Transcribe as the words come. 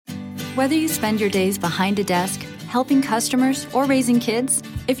Whether you spend your days behind a desk, helping customers, or raising kids,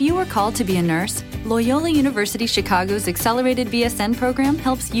 if you are called to be a nurse, Loyola University Chicago's Accelerated BSN program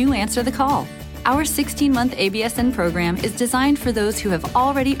helps you answer the call. Our 16-month ABSN program is designed for those who have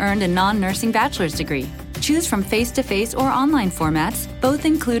already earned a non-nursing bachelor's degree. Choose from face-to-face or online formats. Both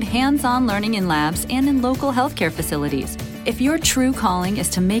include hands-on learning in labs and in local healthcare facilities. If your true calling is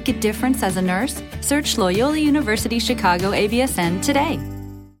to make a difference as a nurse, search Loyola University Chicago ABSN today.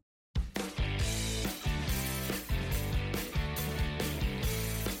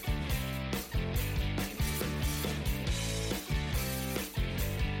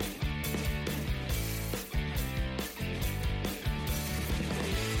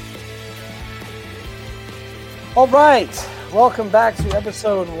 All right, welcome back to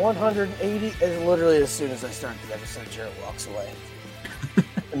episode 180. And literally as soon as I start the episode, Jarrett walks away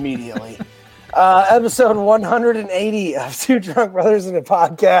immediately. Episode 180 of Two Drunk Brothers in a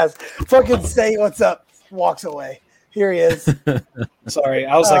Podcast. Fucking say what's up, walks away. Here he is. Sorry,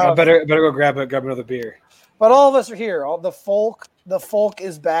 I was like, I better go grab another beer. But all of us are here. All the folk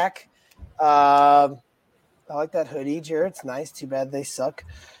is back. I like that hoodie, Jarrett. It's nice. Too bad they suck.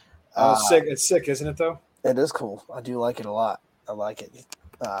 Sick. It's sick, isn't it though? It is cool. I do like it a lot. I like it.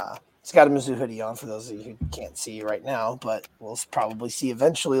 It's got a Mizzou hoodie on for those of you who can't see right now, but we'll probably see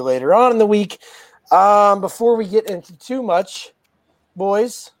eventually later on in the week. Before we get into too much,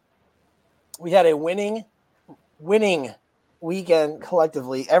 boys, we had a winning weekend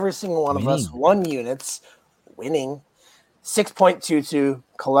collectively. Every single one of us won units. Winning 6.22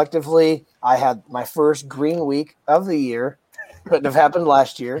 collectively. I had my first green week of the year. Couldn't have happened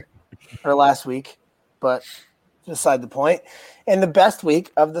last week. But beside the point. And the best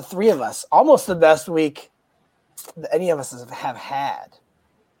week of the three of us. Almost the best week that any of us have had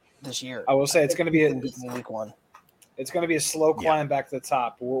this year. I will say it's going to be week one. It's going to be a slow climb back to the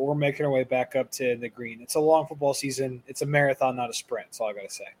top. We're making our way back up to the green. It's a long football season. It's a marathon, not a sprint. That's all I got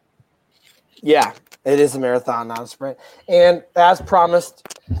to say. Yeah, it is a marathon, not a sprint. And as promised,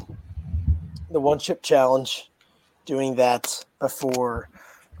 the One Chip Challenge, doing that before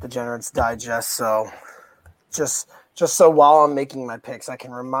the Degenerates Digest. So just so while I'm making my picks, I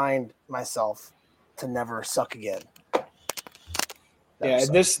can remind myself to never suck again.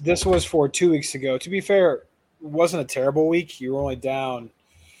 This was for 2 weeks ago. To be fair, it wasn't a terrible week. You were only down.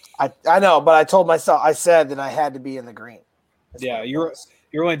 I know, but I told myself, I said that I had to be in the green. You're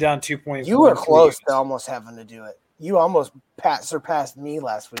only down 2 points. You were close to almost having to do it. You almost surpassed me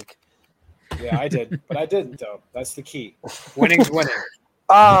last week. Yeah, I did, but I didn't though. That's the key. Winning's winning.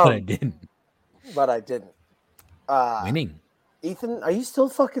 But I I didn't. Winning. Ethan, are you still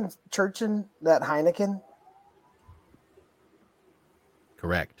fucking churching that Heineken?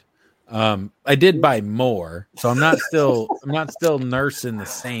 Correct. I did buy more, so I'm not still nursing the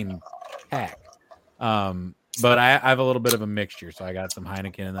same pack. But I have a little bit of a mixture. So I got some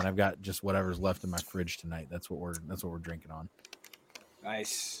Heineken, and then I've got just whatever's left in my fridge tonight. That's what we're drinking on.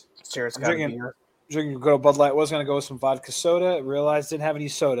 Nice. Cheers, drinking good old Bud Light. Was going to go with some vodka soda. Realized didn't have any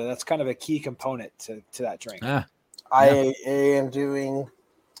soda. That's kind of a key component to that drink. I am doing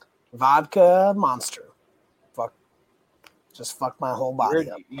vodka Monster. Fuck my whole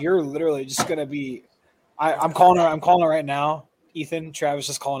body up. You're literally just going to be. I'm calling her right now. Ethan, Travis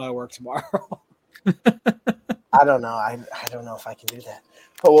is calling out of work tomorrow. I don't know. I don't know if I can do that,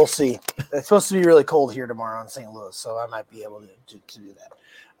 but we'll see. It's supposed to be really cold here tomorrow in St. Louis, so I might be able to do that.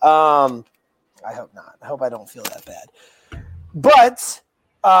 I hope not. I hope I don't feel that bad. But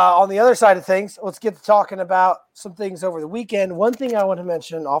on the other side of things, let's get to talking about some things over the weekend. One thing I want to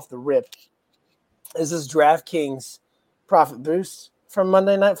mention off the rip is this DraftKings profit boost from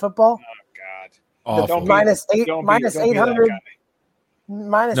Monday Night Football. Oh God! Minus 800.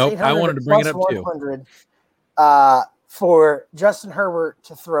 Minus nope, 800. I wanted to bring it up too. 100 for Justin Herbert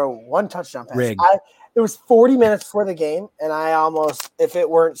to throw one touchdown pass. It was 40 minutes before the game, and I almost, if it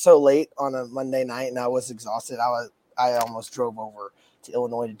weren't so late on a Monday night and I was exhausted, I almost drove over to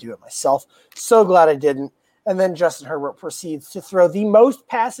Illinois to do it myself. So glad I didn't. And then Justin Herbert proceeds to throw the most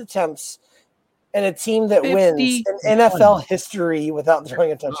pass attempts in a team that wins in NFL history without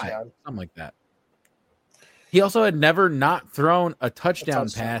throwing a touchdown. Something like that. He also had never not thrown a touchdown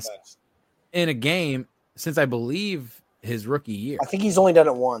pass in a game since I believe his rookie year. I think he's only done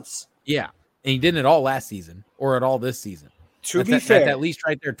it once. Yeah. And he didn't at all last season or at all this season. To be fair, that's at least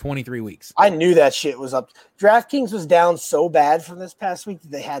right there 23 weeks. I knew that shit was up. DraftKings was down so bad from this past week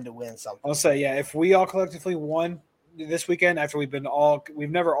that they had to win something. I'll say, yeah, if we all collectively won this weekend after we've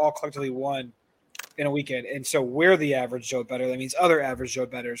never all collectively won in a weekend. And so we're the average Joe better. That means other average Joe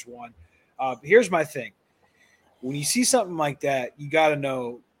bettors won. Here's my thing. When you see something like that, you got to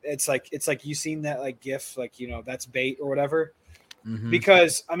know it's like you seen that like GIF, like, you know, that's bait or whatever. Mhm.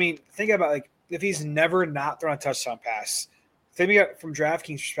 Because I mean, think about like if he's never not thrown a touchdown pass. Think about from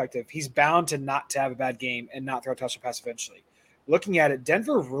DraftKings perspective, he's bound to not to have a bad game and not throw a touchdown pass eventually. Looking at it,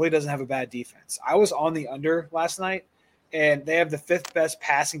 Denver really doesn't have a bad defense. I was on the under last night, and they have the 5th best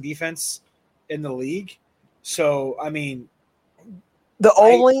passing defense in the league. So I mean,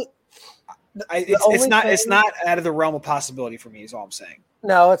 it's not out of the realm of possibility for me. Is all I'm saying.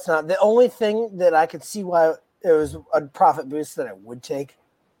 No, it's not. The only thing that I could see why it was a profit boost that I would take,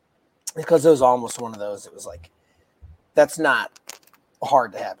 because it was almost one of those. It was like, that's not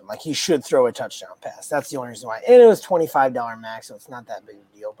hard to happen. Like, he should throw a touchdown pass. That's the only reason why. And it was $25 max, so it's not that big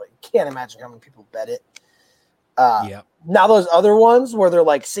a deal. But you can't imagine how many people bet it. Now those other ones where they're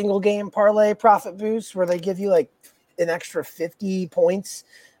like single game parlay profit boosts, where they give you like an extra 50 points,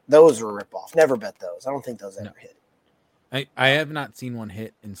 those are a ripoff. Never bet those. I don't think those ever hit. I have not seen one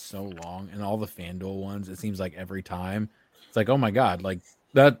hit in so long, and all the FanDuel ones, it seems like every time it's like, oh my God, like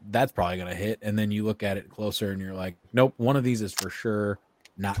that's probably going to hit. And then you look at it closer and you're like, nope, one of these is for sure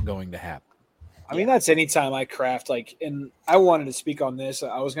not going to happen. I mean, that's anytime I craft, like, and I wanted to speak on this.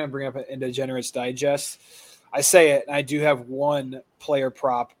 I was going to bring up in Degenerates Digest. I say it, and I do have one player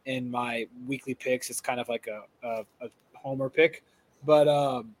prop in my weekly picks. It's kind of like a homer pick, but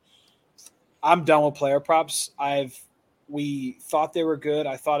I'm done with player props. We thought they were good.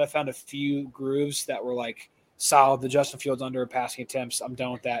 I thought I found a few grooves that were like solid. The Justin Fields under passing attempts. I'm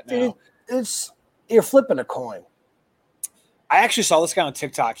done with that now. Dude, you're flipping a coin. I actually saw this guy on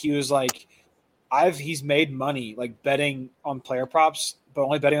TikTok. He was like, he's made money like betting on player props, but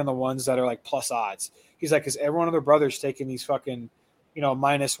only betting on the ones that are like plus odds. He's like, because every one of their brothers taking these fucking, you know,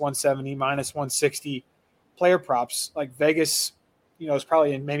 minus 170, minus 160 player props. Like Vegas, you know, is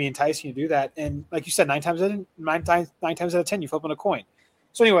probably maybe enticing you to do that. And like you said, nine times out of 10, you flip on a coin.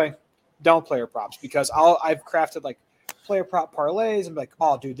 So anyway, don't player props, because I've crafted like player prop parlays and be like,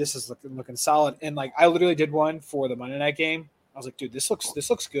 oh, dude, this is looking solid. And like I literally did one for the Monday night game. I was like, dude, this looks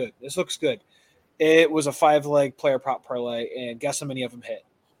good. This looks good. It was a 5-leg player prop parlay, and guess how many of them hit?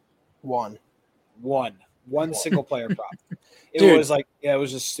 One Single player prop. It was like, yeah, it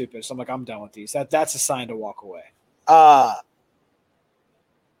was just stupid. So I'm like, I'm done with these. That's a sign to walk away.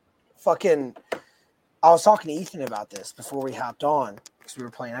 Fucking, I was talking to Ethan about this before we hopped on, because we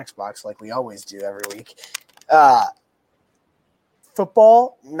were playing Xbox like we always do every week.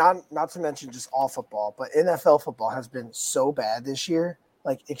 Football, not to mention just all football, but NFL football has been so bad this year,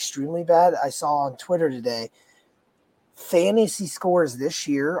 like extremely bad. I saw on Twitter today, fantasy scores this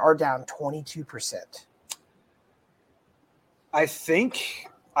year are down 22%. I think.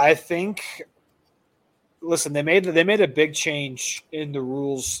 Listen, they made a big change in the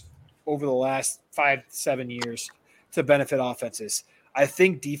rules over the last 5-7 years to benefit offenses. I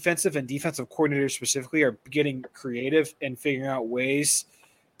think defensive coordinators specifically are getting creative and figuring out ways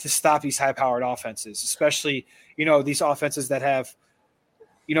to stop these high-powered offenses, especially, you know, these offenses that have,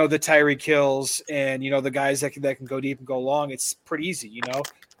 you know, the Tyreek Hills and, you know, the guys that can go deep and go long. It's pretty easy, you know.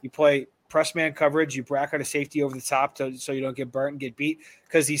 You play press man coverage, you bracket a safety over the top so you don't get burnt and get beat,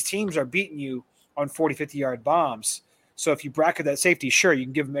 because these teams are beating you on 40, 50-yard bombs. So if you bracket that safety, sure, you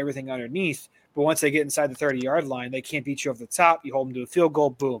can give them everything underneath, but once they get inside the 30-yard line, they can't beat you over the top. You hold them to a field goal,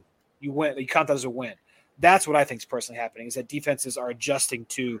 boom, you win. You count that as a win. That's what I think is personally happening, is that defenses are adjusting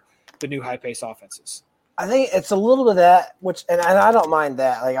to the new high-paced offenses. I think it's a little bit of that, and I don't mind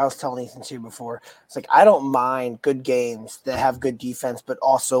that. Like I was telling Ethan too before, it's like I don't mind good games that have good defense, but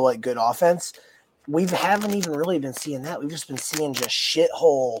also like good offense. We haven't even really been seeing that. We've just been seeing just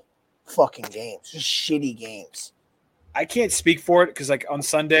shithole fucking games, just shitty games. I can't speak for it because like on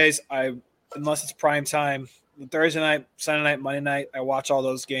Sundays, unless it's prime time, Thursday night, Sunday night, Monday night, I watch all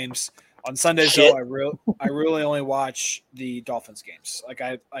those games. On Sundays, though, I really only watch the Dolphins games. Like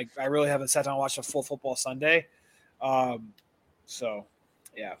I really haven't sat down and watched a full football Sunday. So,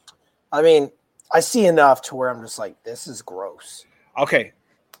 yeah. I mean, I see enough to where I'm just like, this is gross. Okay.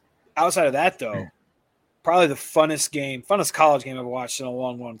 Outside of that, though, probably the funnest college game I've watched in a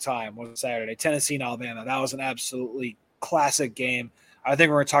long, long time was Saturday. Tennessee and Alabama. That was an absolutely classic game. I think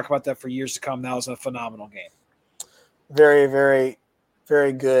we're going to talk about that for years to come. That was a phenomenal game. Very, very,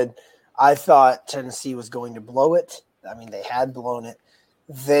 very good. I thought Tennessee was going to blow it. I mean, they had blown it.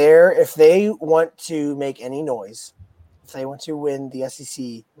 If they want to make any noise, if they want to win the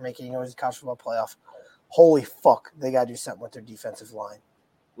SEC, make any noise in the college football playoff, holy fuck, they got to do something with their defensive line.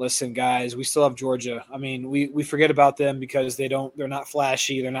 Listen, guys, we still have Georgia. I mean, we forget about them because they're not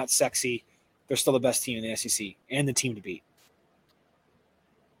flashy, they're not sexy. They're still the best team in the SEC and the team to beat.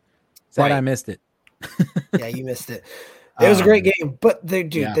 Said right. I missed it. Yeah, you missed it. It was a great game, but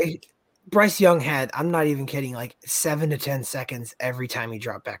Bryce Young had, I'm not even kidding, like 7 to 10 seconds every time he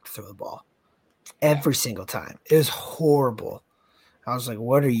dropped back to throw the ball. Every single time. It was horrible. I was like,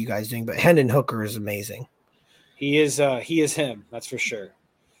 what are you guys doing? But Hendon Hooker is amazing. He is him, that's for sure.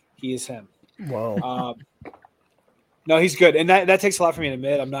 He is him. Whoa. No, he's good. And that takes a lot for me to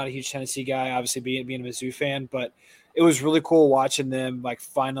admit. I'm not a huge Tennessee guy, obviously being a Mizzou fan, but it was really cool watching them like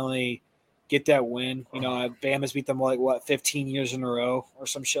finally get that win. You know, Bama's beat them 15 years in a row or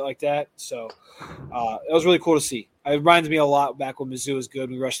some shit like that. So it was really cool to see. It reminds me a lot back when Mizzou was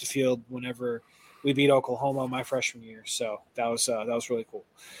good. We rushed the field whenever we beat Oklahoma my freshman year. So that was really cool.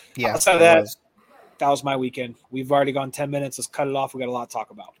 Yeah. Outside of that was my weekend. We've already gone 10 minutes. Let's cut it off. We got a lot to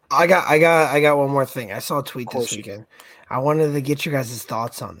talk about. I got one more thing. I saw a tweet this weekend. I wanted to get your guys'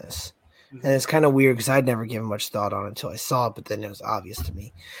 thoughts on this. And it's kind of weird because I'd never given much thought on it until I saw it, but then it was obvious to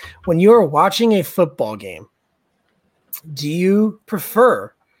me. When you're watching a football game, do you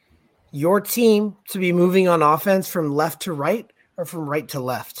prefer your team to be moving on offense from left to right or from right to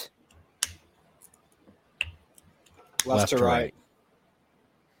left? Left to right.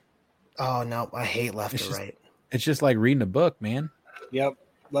 Oh, no, I hate left to right. It's just like reading a book, man. Yep,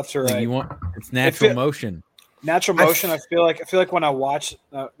 left to right. It's natural motion. Natural motion. I feel like when I watch,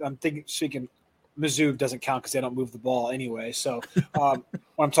 speaking, Mizzou doesn't count because they don't move the ball anyway. So when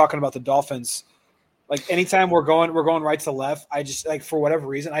I'm talking about the Dolphins, like anytime we're going right to left, I just like for whatever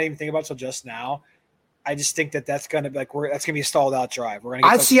reason I didn't even think about it till just now. I just think that's gonna be a stalled out drive. We're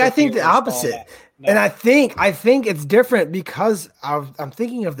gonna I think the opposite, and I think it's different because I'm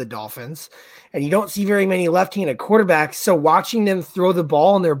thinking of the Dolphins, and you don't see very many left-handed quarterbacks. So watching them throw the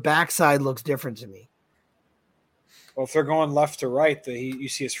ball on their backside looks different to me. Well, if they're going left to right, you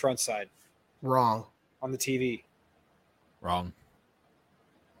see his front side. Wrong. On the TV. Wrong.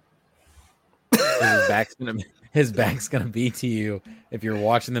 His back's gonna be to you if you're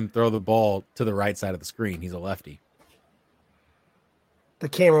watching them throw the ball to the right side of the screen. He's a lefty. The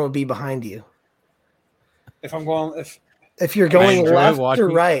camera would be behind you. If you're going left to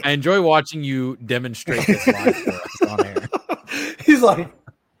right. I enjoy watching you demonstrate this live for us on air. He's like,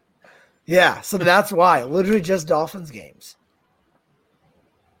 yeah, so that's why. Literally just Dolphins games.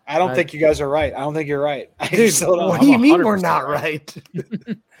 I don't think you guys are right. I don't think you're right. Dude, what do you mean we're not right?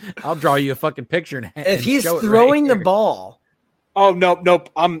 I'll draw you a fucking picture. And if he's throwing the ball. Oh, nope.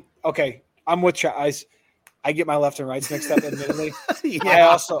 I'm okay. I'm with you. I get my left and rights mixed up, admittedly.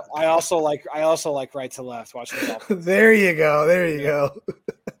 Yeah. I also like right to left watching the Dolphins. There you go.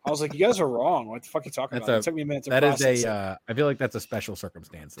 I was like, you guys are wrong. What the fuck are you talking about? It took me a minute to process. I feel like that's a special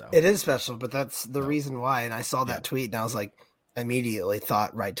circumstance, though. It is special, but that's the reason why. And I saw that tweet, and I was like, immediately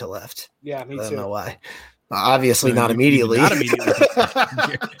thought right to left. Yeah, me too. I don't know why. Obviously, not immediately. Not immediately.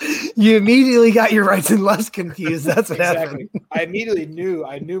 You immediately got your rights and lefts confused. That's what happened. I immediately knew.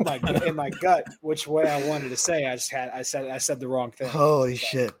 I knew in my gut which way I wanted to say. I said the wrong thing. Holy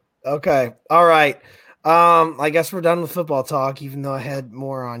shit. Okay. All right. I guess we're done with football talk, even though I had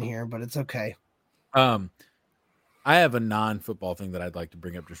more on here, but it's okay. I have a non-football thing that I'd like to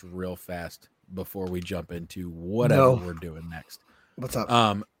bring up just real fast before we jump into whatever we're doing next. What's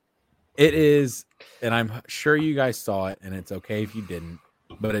up? It is, and I'm sure you guys saw it, and it's okay if you didn't,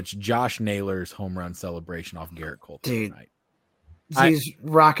 but it's Josh Naylor's home run celebration off Garrett Cole tonight. He's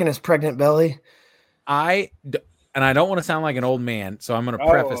rocking his pregnant belly. And I don't want to sound like an old man, so I'm going to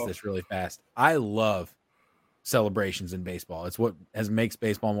preface this really fast. I love celebrations in baseball. It's what makes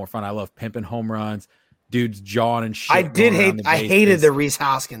baseball more fun. I love pimping home runs, dudes jawing and shit. I hated the Reese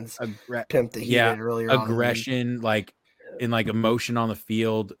Hoskins pimp that he did earlier. Aggression, like in like emotion on the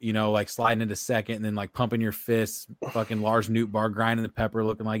field, like sliding into second and then like pumping your fists, fucking Lars Nootbaar grinding the pepper,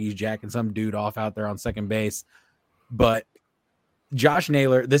 looking like he's jacking some dude off out there on second base. But Josh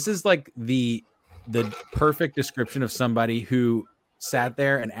Naylor, this is like the perfect description of somebody who sat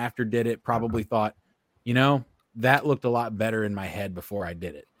there and after did it probably thought, that looked a lot better in my head before I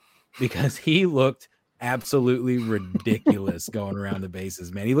did it, because he looked absolutely ridiculous going around the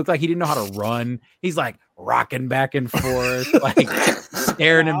bases, man. He looked like he didn't know how to run. He's like rocking back and forth, like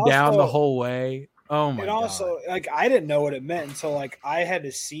staring him down the whole way. Oh my god. And also, like, I didn't know what it meant until like I had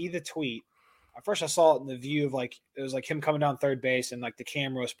to see the tweet. At first I saw it in the view of like it was like him coming down third base and like the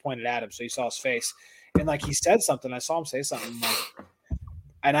camera was pointed at him, so you saw his face. And like he said something. I saw him say something like,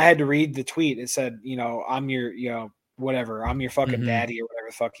 and I had to read the tweet. It said, I'm your, whatever, I'm your fucking daddy or whatever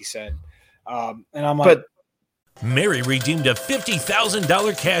the fuck he said. And I'm like, Mary redeemed a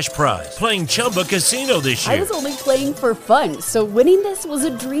 $50,000 cash prize playing Chumba Casino this year. I was only playing for fun, so winning this was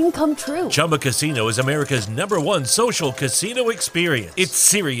a dream come true. Chumba Casino is America's #1 social casino experience. It's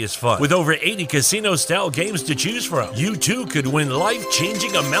serious fun. With over 80 casino-style games to choose from, you too could win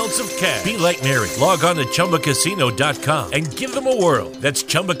life-changing amounts of cash. Be like Mary. Log on to ChumbaCasino.com and give them a whirl. That's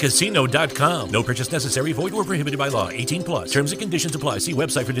ChumbaCasino.com. No purchase necessary. Void where prohibited by law. 18+. Terms and conditions apply. See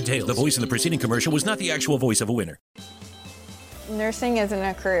website for details. The voice in the preceding commercial was not the actual voice of a winner. Nursing isn't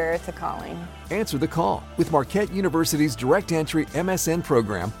a career, it's a calling. Answer the call with Marquette University's direct entry MSN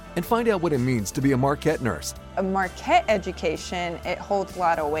program and find out what it means to be a Marquette nurse. A Marquette education, it holds a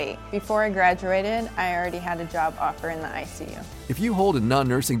lot of weight. Before I graduated, I already had a job offer in the ICU. If you hold a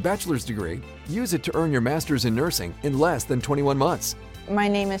non-nursing bachelor's degree, use it to earn your master's in nursing in less than 21 months. My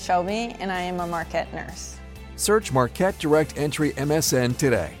name is Shelby, and I am a Marquette nurse. Search Marquette Direct Entry MSN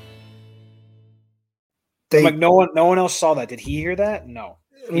today. Like no one else saw that. Did he hear that? No.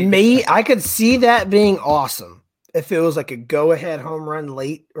 I could see that being awesome if it was like a go-ahead home run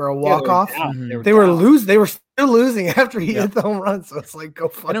late or a walk-off. They were still losing after he hit the home run, so it's like, go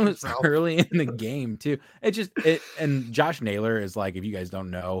fuck yourself. And it was early in the game too. And Josh Naylor is like, if you guys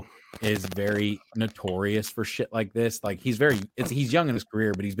don't know, is very notorious for shit like this. Like he's young in his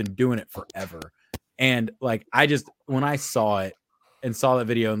career, but he's been doing it forever. And like when I saw it and saw that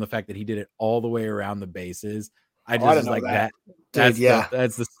video and the fact that he did it all the way around the bases, I was like that. That's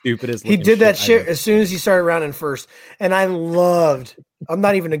the stupidest. He did that shit as soon as he started rounding first. And I'm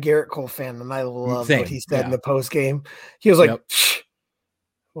not even a Garrett Cole fan, and I loved what he said in the post game. He was like,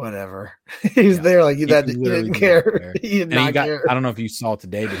 whatever. He was there like he didn't care. He did not care. I don't know if you saw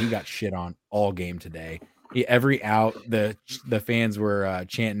today, but he got shit on all game today. Every out, the fans were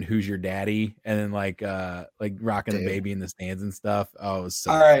chanting "Who's your daddy?" and then like rocking the baby in the stands and stuff. Oh, it was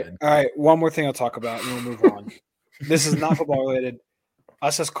so good. All right. One more thing I'll talk about, and we'll move on. This is not football related.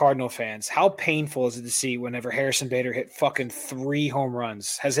 Us as Cardinal fans, how painful is it to see whenever Harrison Bader hit fucking 3 home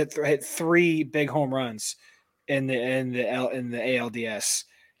runs, has hit 3 big home runs in the ALDS,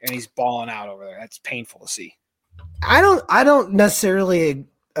 and he's balling out over there. That's painful to see. I don't necessarily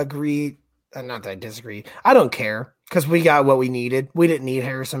agree. Not that I disagree. I don't care because we got what we needed. We didn't need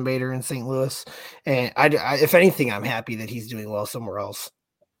Harrison Bader in St. Louis, and I if anything, I'm happy that he's doing well somewhere else.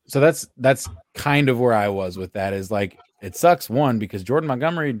 So that's kind of where I was with that. Is like it sucks because Jordan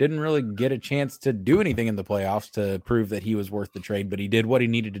Montgomery didn't really get a chance to do anything in the playoffs to prove that he was worth the trade, but he did what he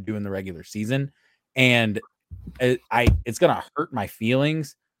needed to do in the regular season, and it's gonna hurt my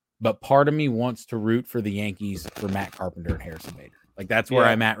feelings. But part of me wants to root for the Yankees for Matt Carpenter and Harrison Bader. Like that's where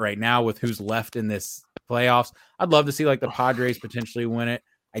I'm at right now with who's left in this playoffs. I'd love to see like the Padres potentially win it.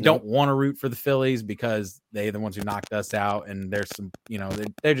 I don't want to root for the Phillies because they're the ones who knocked us out, and there's some,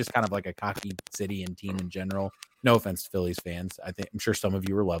 they're just kind of like a cocky city and team in general. No offense to Phillies fans. I'm sure some of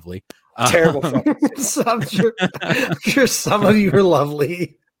you are lovely. Terrible. I'm sure some of you are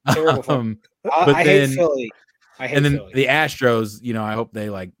lovely. Terrible. I hate Philly. And then the Astros, I hope they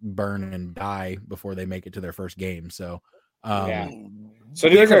like burn and die before they make it to their first game. So, So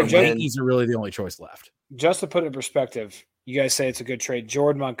the Yankees are really the only choice left. Just to put it in perspective, you guys say it's a good trade.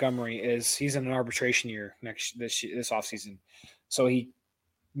 Jordan Montgomery he's in an arbitration year this offseason. So he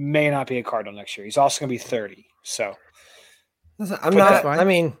may not be a Cardinal next year. He's also going to be 30. So I'm not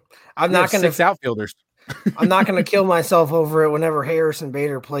going to 6 outfielders. I'm not going to kill myself over it whenever Harrison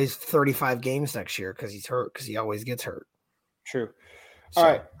Bader plays 35 games next year because he's hurt, because he always gets hurt. True. All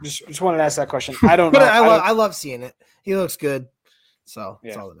right. Just wanted to ask that question. I don't know. But I love seeing it. He looks good. So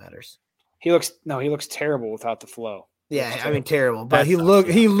that's all that matters. He looks terrible without the flow. Yeah, terrible. But he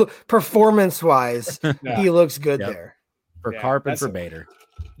look performance-wise, he looks good there. For Carp and for Bader.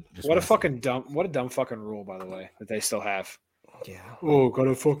 What a dumb fucking rule, by the way, that they still have. Yeah. Oh, got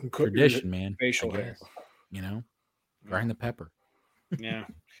a fucking tradition, man. Facial hair. Grind the pepper. Yeah.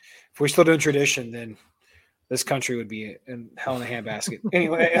 If we're still doing tradition, then this country would be in hell in a handbasket.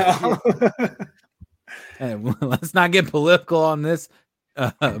 Anyway, let's not get political on this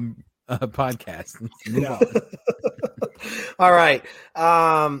podcast. Let's move on. All right.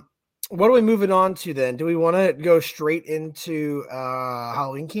 What are we moving on to then? Do we want to go straight into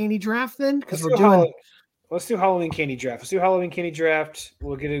Halloween candy draft then? Because let's do Halloween candy draft. Let's do Halloween candy draft.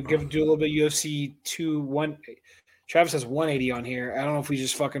 We'll do a little bit UFC 2-1. Travis has 180 on here. I don't know if we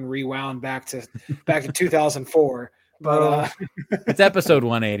just fucking rewound back to 2004. But it's episode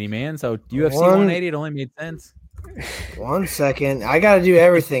 180, man. So UFC 180, it only made sense. 1 second. I got to do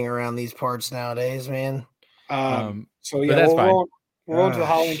everything around these parts nowadays, man. So yeah, that's fine. We'll roll into the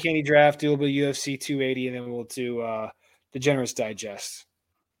Halloween candy draft, do a little bit of UFC 280, and then we'll do the Generous Digest.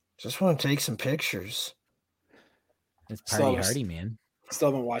 Just want to take some pictures. It's party hardy, man. Still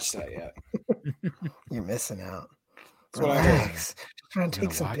haven't watched that yet. You're missing out. That's what I heard. Relax. Just trying to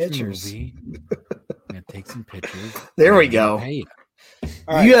take some pictures. I'm gonna take some pictures. There we go. Hey,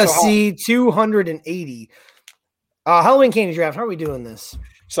 All right, UFC 280. Halloween candy draft. How are we doing this?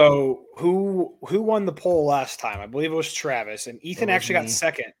 So who won the poll last time? I believe it was Travis, and Ethan actually got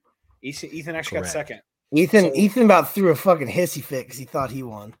second. Ethan actually got second. Ethan about threw a fucking hissy fit because he thought he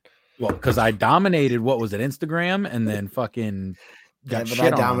won. well, because I dominated what was it, Instagram, and then fucking got but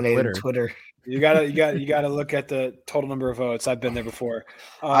shit I dominated on Twitter. You gotta look at the total number of votes. I've been there before.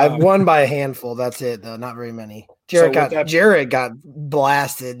 I've won by a handful. That's it, though. Not very many. Jared got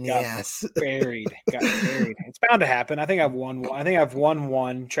blasted in the ass. Got buried. It's bound to happen. I think I've won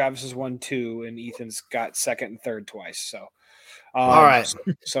one. Travis has won two, and Ethan's got second and third twice. So, all right.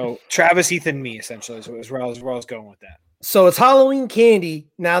 So Travis, Ethan, me essentially is where I was going with that. So it's Halloween candy.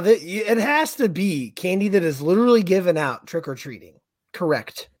 Now that it has to be candy that is literally given out trick or treating.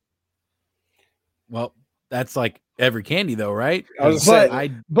 Correct. Well, that's like every candy, though, right? But I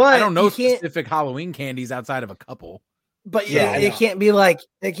don't know specific Halloween candies outside of a couple. But yeah, it can't be like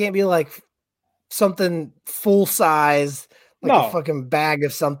something full size, like a fucking bag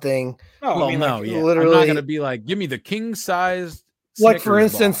of something. No, well, literally, I'm not gonna be like, give me the king size. Like for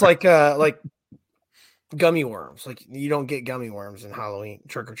instance, bar. like gummy worms. Like you don't get gummy worms in Halloween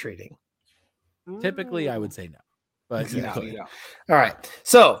trick or treating. Typically, I would say no. But All right.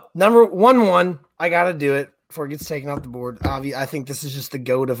 So number one, I gotta do it before it gets taken off the board. I think this is just the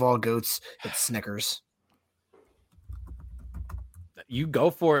goat of all goats. It's Snickers. You go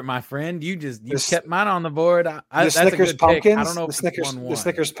for it, my friend. You kept mine on the board. The Snickers pumpkins. Pick. I don't know if the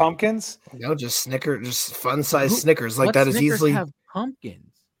Snickers pumpkins. No, just fun size Snickers. Like that is Snickers easily have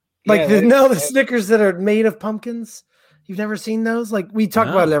pumpkins. Like the Snickers that are made of pumpkins. You've never seen those? Like we talk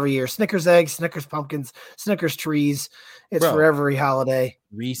about it every year. Snickers eggs, Snickers pumpkins, Snickers trees. It's for every holiday.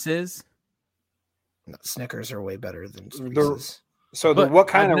 Reese's. No, Snickers are way better than Reese's.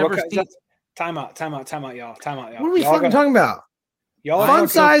 Time out, y'all. What are we fucking talking about? Fun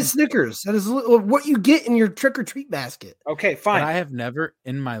size Snickers. That is what you get in your trick or treat basket. Okay, fine. But I have never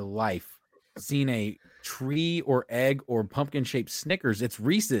in my life seen a tree or egg or pumpkin shaped Snickers. It's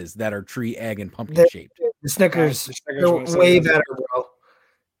Reese's that are tree, egg, and pumpkin shaped. The Snickers are way better, bro.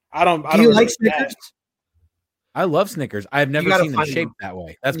 Do you like Snickers? I love Snickers. I've never seen them shaped that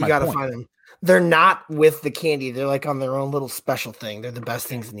way. That's my point. Find them. They're not with the candy. They're like on their own little special thing. They're the best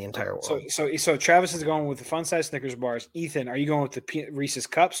things in the entire world. So Travis is going with the fun size Snickers bars. Ethan, are you going with the Reese's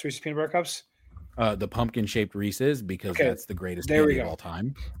cups, Reese's peanut butter cups? The pumpkin shaped Reese's because that's the greatest candy of all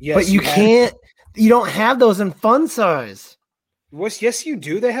time. Yes, but you don't have those in fun size. Yes, you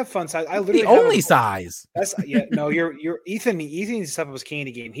do. They have fun size. I literally the only size. That's no. You're Ethan. Ethan needs to step up his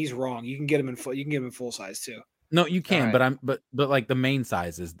candy game. He's wrong. You can get him in full. You can get him in full size too. No, you can, right. but like the main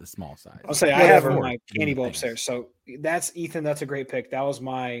size is the small size. I'll say I have my candy bowl upstairs. So that's Ethan. That's a great pick. That was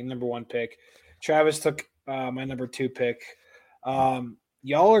my number one pick. Travis took my number two pick.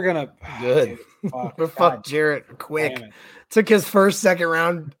 Y'all are gonna good. Fuck Jarrett quick. Took his second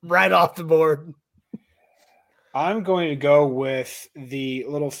round right off the board. I'm going to go with the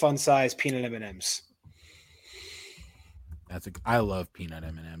little fun size peanut M&Ms. I love peanut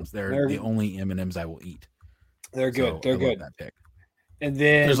M&Ms. They're the only M&Ms I will eat. They're good. They're good. That pick. And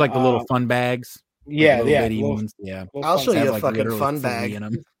then there's like the little fun bags. Yeah, ones. Yeah. I'll show you a fucking fun bag.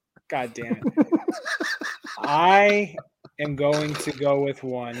 God damn it. I am going to go with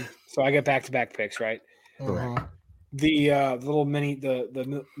one. So I get back-to-back picks, right? Correct. The little mini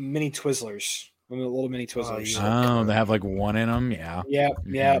Twizzlers. The little mini Twizzlers. Oh, they have like one in them. Yeah. Yeah.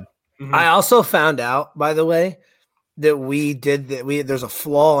 Mm-hmm. Yeah. Mm-hmm. I also found out, by the way, that there's a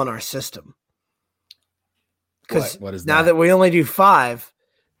flaw in our system. Because now that we only do 5,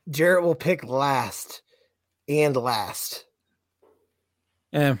 Jarrett will pick last and last.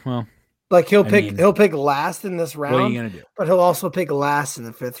 Yeah, well, like he'll pick last in this round. What are you gonna do? But he'll also pick last in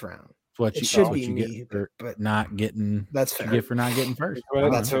the 5th round. It should be me, but not getting. That's fair. You get for not getting first.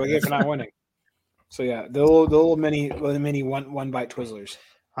 That's what we get for not winning. So yeah, the little mini one bite Twizzlers.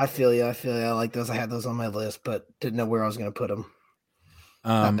 I feel you. I like those. I had those on my list, but didn't know where I was going to put them.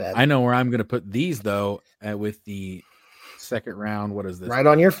 I know where I'm going to put these though. With the second round, what is this? Right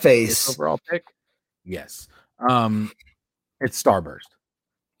on your face. Overall pick. Yes. It's Starburst.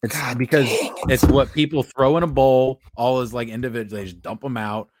 It's because it's what people throw in a bowl. All is like individual. They just dump them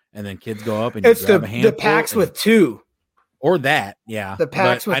out, and then kids go up and it's the packs with 2. Or that, yeah. The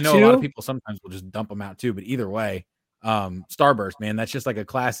packs with 2. I know a lot of people sometimes will just dump them out too, but either way, Starburst, man, that's just like a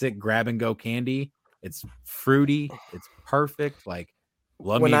classic grab and go candy. It's fruity, it's perfect. Like,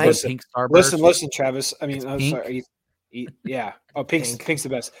 love me a pink Starburst. Listen, Travis. I mean, sorry. Yeah. Oh, pink's the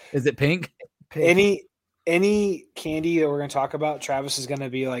best. Is it pink? Any candy that we're going to talk about, Travis is going to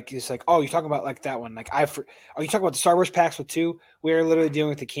be like, he's like, oh, you're talking about like that one. Like, are you talking about the Star Wars packs with 2? We're literally dealing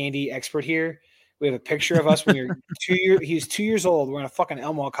with the candy expert here. We have a picture of us when we were 2 years. He was 2 years old. We're in a fucking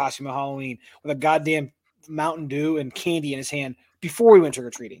Elmo costume at Halloween with a goddamn Mountain Dew and candy in his hand before we went trick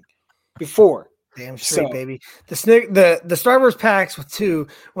or treating. Before. Damn straight, baby. The Star Wars packs with 2.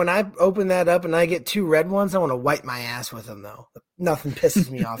 When I open that up and I get 2 red ones, I want to wipe my ass with them though. Nothing pisses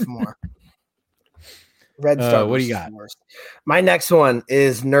me off more. Red Star Wars. What do you got? My next one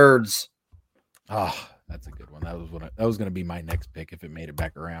is Nerds. Oh, that's a good one. That was going to be my next pick if it made it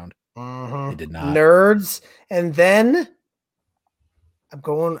back around. Mm-hmm. It did not. Nerds, and then I'm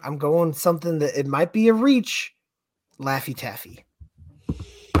going something that it might be a reach. Laffy Taffy.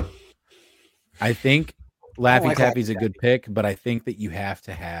 I think Laffy Taffy's a good pick, but I think that you have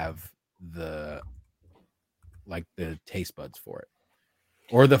to have the taste buds for it.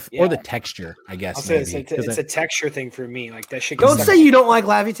 Or the texture, I guess. I'll say it's a texture thing for me. Like that shit. Don't say you don't like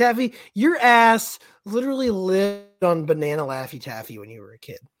Laffy Taffy. Your ass literally lived on banana Laffy Taffy when you were a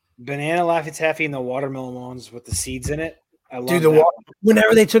kid. Banana Laffy Taffy and the watermelon ones with the seeds in it. I love Dude,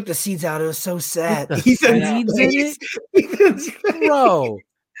 whenever they took the seeds out, it was so sad. Seeds in it? Bro.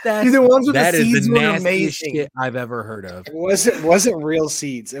 The ones with the seeds the were nastiest amazing. shit I've ever heard of. It wasn't real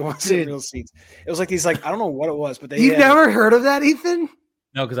seeds. It wasn't real seeds. It was like these, like, I don't know what it was, but You've never heard of that, Ethan?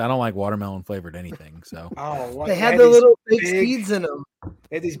 No, because I don't like watermelon flavored anything. So they had the little big seeds in them.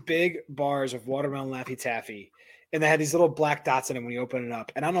 They had these big bars of watermelon Laffy Taffy, and they had these little black dots in them when you open it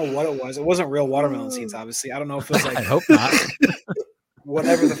up. And I don't know what it was. It wasn't real watermelon seeds, obviously. I don't know if it was like I hope not.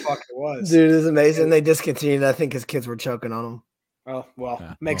 Whatever the fuck it was. Dude, it's amazing. They discontinued, I think, because kids were choking on them. Oh,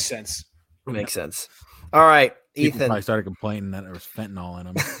 well, makes sense. Makes sense. All right, People Ethan. probably started complaining that there was fentanyl in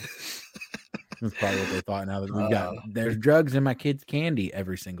them. That's probably what they thought. Now that there's drugs in my kids' candy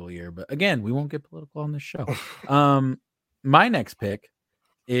every single year. But again, we won't get political on this show. My next pick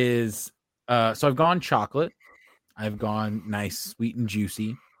is so I've gone chocolate. I've gone nice, sweet and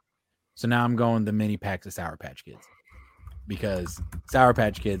juicy. So now I'm going the mini packs of Sour Patch Kids, because Sour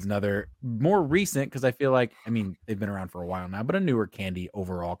Patch Kids, another more recent, because I feel like, I mean, they've been around for a while now, but a newer candy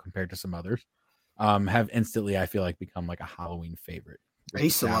overall compared to some others, have instantly, I feel like, become like a Halloween favorite. I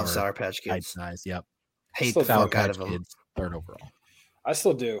used to love Sour Patch Kids. Size, yep. Hate the Sour fuck out Patch of them. Kids, third overall. I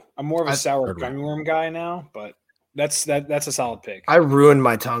still do. I'm more of a sour gummy worm guy now, but that's a solid pick. I ruined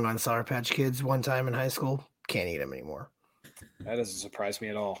my tongue on Sour Patch Kids one time in high school. Can't eat them anymore. That doesn't surprise me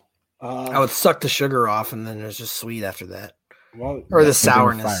at all. I would suck the sugar off, and then there's just sweet after that. Well, or the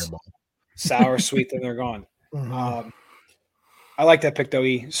sourness. Sour, sweet, then they're gone. Mm-hmm. I like that pick, though,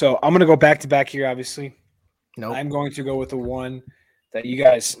 E. So I'm going to go back to back here, obviously. Nope. I'm going to go with the one that you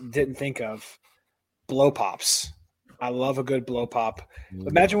guys didn't think of, Blow Pops. I love a good blow pop.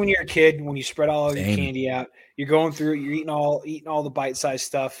 Imagine when you're a kid, when you spread all of your candy out, you're going through, you're eating all the bite-sized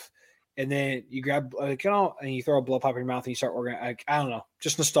stuff, and then you grab, and you throw a blow pop in your mouth and you start organizing. Like, I don't know,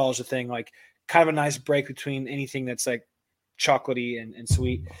 just nostalgia thing, like kind of a nice break between anything that's like chocolatey and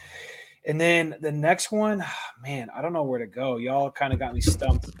sweet. And then the next one, man, I don't know where to go. Y'all kind of got me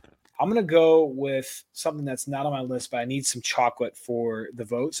stumped. I'm going to go with something that's not on my list, but I need some chocolate for the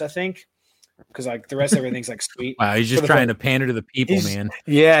votes, I think. Because like the rest of everything's like sweet. Wow, he's just trying to pander to the people, man.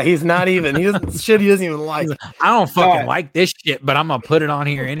 Yeah, he's not even. He doesn't even like. I don't fucking like this shit, but I'm gonna put it on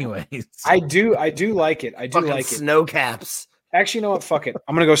here anyways. I do like it. I do fucking like it. Snow caps. Actually, you know what? Fuck it.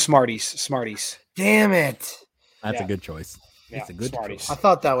 I'm gonna go Smarties. Damn it. That's a good choice. That's a good Smarties. choice. I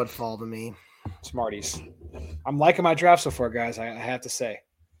thought that would fall to me. Smarties. I'm liking my draft so far, guys. I have to say,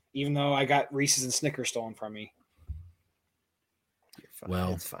 even though I got Reese's and Snickers stolen from me.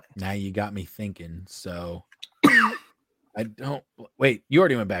 Well, now you got me thinking. So I don't wait. You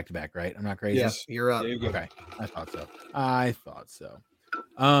already went back to back, right? I'm not crazy. Yes, you're up. Okay, I thought so.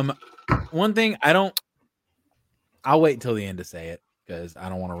 One thing I'll wait until the end to say it because I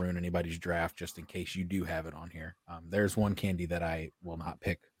don't want to ruin anybody's draft. Just in case you do have it on here. There's one candy that I will not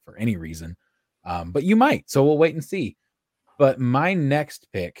pick for any reason, but you might. So we'll wait and see. But my next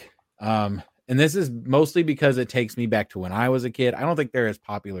pick, and this is mostly because it takes me back to when I was a kid. I don't think they're as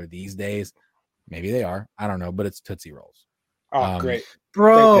popular these days. Maybe they are. I don't know, but it's Tootsie Rolls. Oh, great.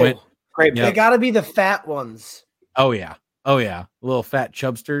 Bro. Great. They got to be the fat ones. Oh, yeah. Little fat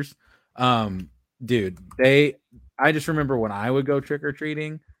chubsters. Dude, I just remember when I would go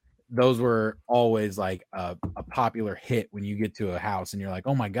trick-or-treating, those were always like a popular hit when you get to a house and you're like,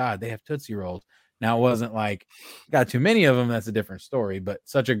 oh my God, they have Tootsie Rolls. Now, it wasn't like got too many of them. That's a different story, but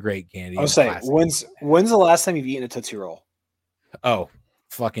such a great candy. I was saying, when's the last time you've eaten a Tootsie Roll? Oh,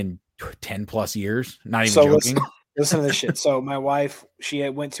 fucking 10 plus years. Not even joking. Listen to this shit. So my wife,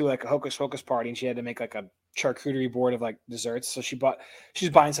 went to like a Hocus Pocus party and she had to make like a charcuterie board of like desserts. So she's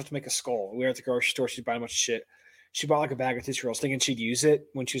buying stuff to make a skull. We were at the grocery store. She's buying a bunch of shit. She bought like a bag of Tootsie Rolls thinking she'd use it.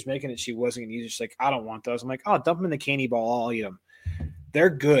 When she was making it, she wasn't going to use it. She's like, I don't want those. I'm like, oh, dump them in the candy bowl. I'll eat them. They're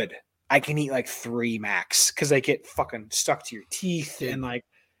good. I can eat like 3 max because they get fucking stuck to your teeth. And like,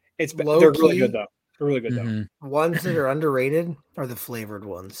 they're really good though. They're really good though. Ones that are underrated are the flavored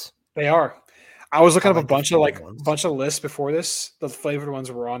ones. They are. I was looking up a bunch of lists before this. The flavored ones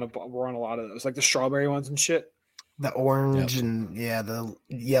were on a lot of those, like the strawberry ones and shit. The orange and the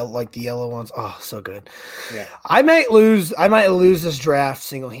yellow, like the yellow ones. Oh, so good. Yeah. I might lose this draft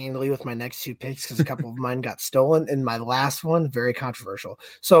single-handedly with my next 2 picks because a couple of mine got stolen. And my last one, very controversial.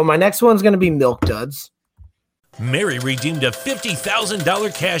 So my next one's going to be Milk Duds. Mary redeemed a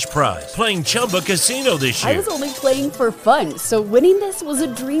 $50,000 cash prize playing Chumba Casino this year. I was only playing for fun, so winning this was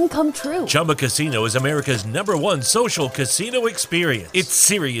a dream come true. Chumba Casino is America's #1 social casino experience. It's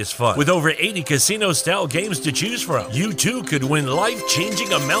serious fun. With over 80 casino-style games to choose from, you too could win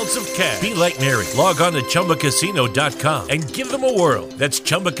life-changing amounts of cash. Be like Mary. Log on to ChumbaCasino.com and give them a whirl. That's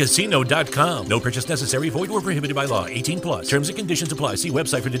ChumbaCasino.com. No purchase necessary. Void or prohibited by law. 18+. Terms and conditions apply. See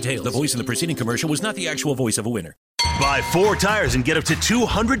website for details. The voice in the preceding commercial was not the actual voice of a winner. Buy 4 tires and get up to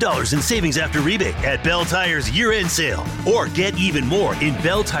 $200 in savings after rebate at Bell Tire's year-end sale. Or get even more in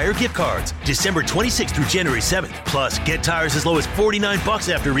Bell Tire gift cards December 26th through January 7th. Plus, get tires as low as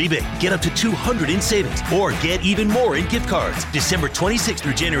 $49 after rebate. Get up to $200 in savings. Or get even more in gift cards December 26th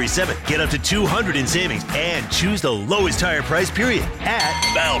through January 7th. Get up to $200 in savings and choose the lowest tire price period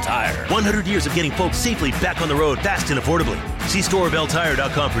at Bell Tire. 100 years of getting folks safely back on the road fast and affordably. See store or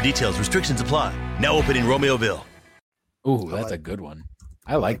belltire.com for details. Restrictions apply. Now open in Romeoville. Ooh, that's a good one.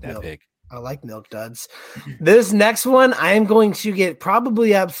 I like that pick. I like Milk Duds. This next one, I am going to get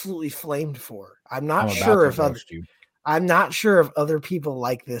probably absolutely flamed for. I'm not sure if other people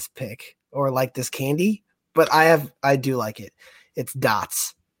like this pick or like this candy, but I do like it. It's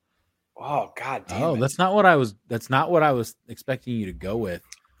Dots. Oh God damn! That's not what I was expecting you to go with.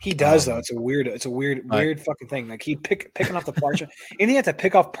 He does though. It's a weird fucking thing. Like he picking off the parchment. Anything you have to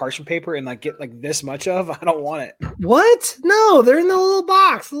pick off parchment paper and like get like this much of, I don't want it. What? No, they're in the little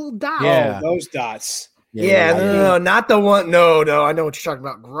box, little dots. Yeah, those dots. No, not the one. No, I know what you're talking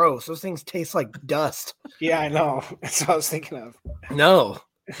about. Gross. Those things taste like dust. Yeah, I know. That's what I was thinking of. No,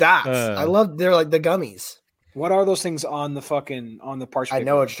 dots. They're like the gummies. What are those things on the parchment? I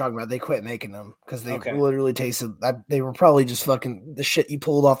know what you're talking about. They quit making them because they literally tasted. They were probably just fucking the shit you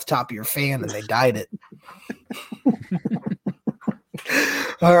pulled off the top of your fan and they dyed it.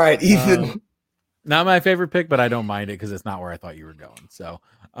 All right, Ethan. Not my favorite pick, but I don't mind it because it's not where I thought you were going. So,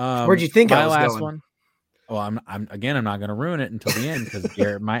 where'd you think I was last going? One? Well, I'm not going to ruin it until the end because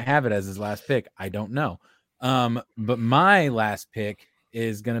Garrett might have it as his last pick. I don't know. But my last pick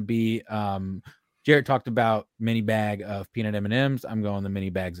is going to be Jarrett talked about mini bag of peanut M&Ms. I'm going the mini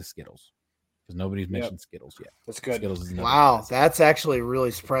bags of Skittles because nobody's mentioned Skittles yet. That's good. Skittles is wow, that's actually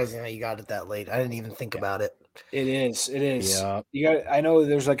really surprising that you got it that late. I didn't even think about it. It is. Yeah. I know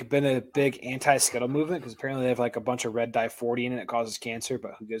there's like been a big anti-Skittle movement because apparently they have like a bunch of red dye 40 in it that causes cancer,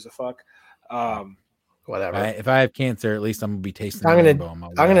 but who gives a fuck? Whatever. If I have cancer, at least I'm gonna be tasting.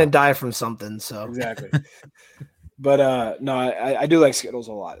 I'm gonna die from something. So exactly. But no, I do like Skittles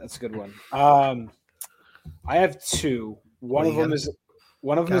a lot. That's a good one. I have 2. One of them is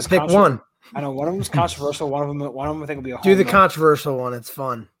pick one. I know one of them is controversial. One of them I think will be a home do the run. controversial one. It's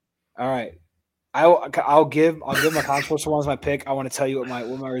fun. All right. I'll give my controversial one as my pick. I want to tell you what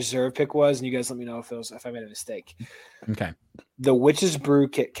my reserve pick was, and you guys let me know if I made a mistake. Okay. The Witch's Brew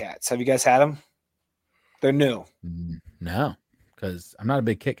Kit Kats. Have you guys had them? They're new. No, because I'm not a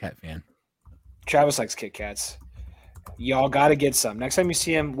big Kit Kat fan. Travis likes Kit Kats. Y'all got to get some. Next time you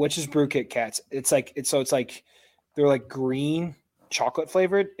see him, Witch's Brew Kit Kats. It's like they're like green chocolate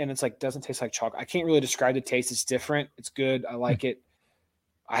flavored, and it's like doesn't taste like chocolate. I can't really describe the taste. It's different. It's good. I like it.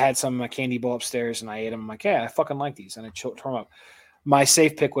 I had some in my candy bowl upstairs, and I ate them. I'm like, yeah, I fucking like these, and I tore them up. My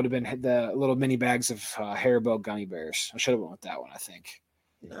safe pick would have been the little mini bags of Haribo gummy bears. I should have went with that one, I think.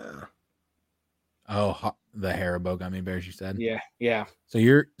 Nah. Oh, the Haribo gummy bears, you said? Yeah. So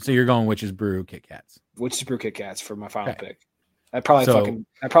you're going Witch's Brew Kit Kats. Witch's Brew Kit Kats for my final pick. That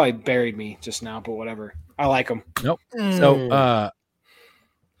probably buried me just now, but whatever. I like them. Nope. So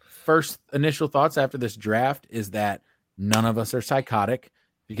first initial thoughts after this draft is that none of us are psychotic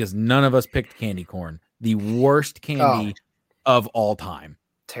because none of us picked candy corn, the worst candy of all time.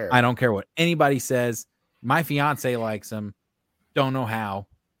 Terrible. I don't care what anybody says. My fiance likes them. Don't know how.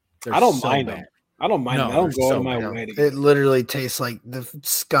 I don't mind them. I don't mind them. I don't go out of my way to it literally tastes like the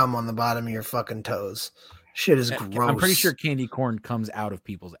scum on the bottom of your fucking toes. Shit is gross. I'm pretty sure candy corn comes out of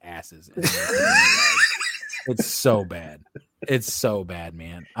people's asses. It's so bad. It's so bad,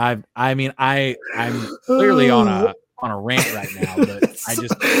 man. I'm clearly on a rant right now, but I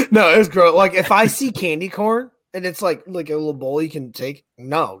just no, it's gross. Like if I see candy corn and it's like a little bowl you can take,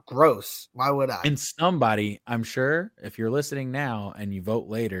 no, gross. Why would I? And somebody, I'm sure, if you're listening now and you vote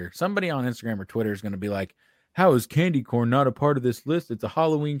later, somebody on Instagram or Twitter is going to be like, "How is candy corn not a part of this list? It's a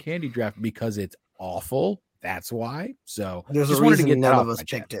Halloween candy draft because it's awful." That's why. So there's just a wanted reason to get none that of off us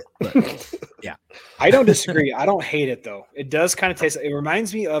my picked chest. it. But, yeah, I don't disagree. I don't hate it though. It does kind of taste. It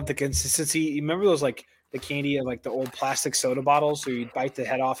reminds me of the consistency. You remember those like the candy of like the old plastic soda bottles, so you bite the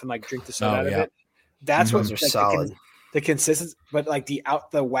head off and like drink the soda out of it. That's Those what are solid. The consistency, but like the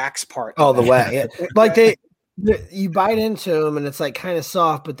wax part. Oh, the wax. Yeah. Like you bite into them and it's like kind of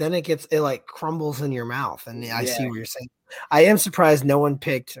soft, but then it like crumbles in your mouth. And I see what you're saying. I am surprised no one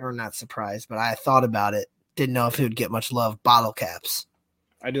picked, or not surprised, but I thought about it. Didn't know if it would get much love. Bottle caps.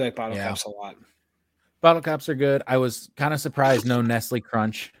 I do like bottle caps a lot. Bottle caps are good. I was kind of surprised no Nestle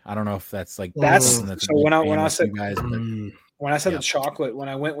Crunch. I don't know if that's like that's so when I said the chocolate, when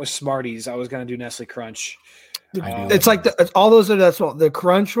I went with Smarties, I was gonna do Nestle Crunch. It's like all those are the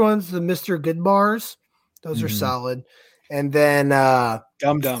Crunch ones, the Mr. Good bars. Those are solid. And then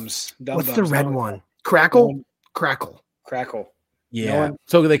Dum Dums. What's the red one? Crackle. Yeah.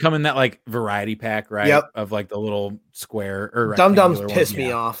 So they come in that like variety pack, right? Yep. Of like the little square or Dum Dums piss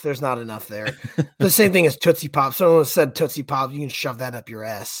me off. There's not enough there. The same thing as Tootsie Pop. Someone said Tootsie Pop. You can shove that up your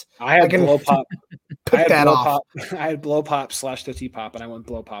ass. I had Blow Pop. Pick that off. I had Blow Pop / Tootsie Pop, and I went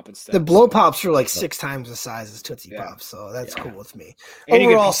Blow Pop instead. The Blow Pops are like 6 times the size as Tootsie Pop, so that's cool with me.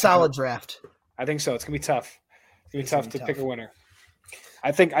 Overall, solid draft. I think so. It's gonna be tough. It's gonna be tough to pick a winner.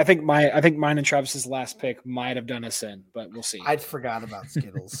 I think mine and Travis's last pick might have done us in, but we'll see. I forgot about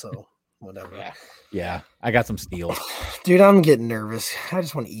Skittles, so whatever. Yeah, I got some steals. Dude, I'm getting nervous. I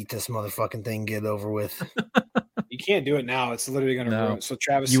just want to eat this motherfucking thing, get it over with. You can't do it now. It's literally going to ruin. So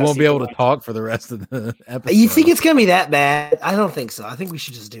Travis, you won't be able to talk for the rest of the episode. You think it's going to be that bad? I don't think so. I think we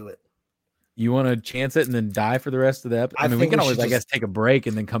should just do it. You want to chance it and then die for the rest of the episode? I mean, we can always, I guess, take a break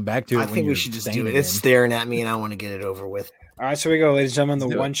and then come back to it. I think we should just do it. It's staring at me, and I want to get it over with. All right, so we go, ladies and gentlemen,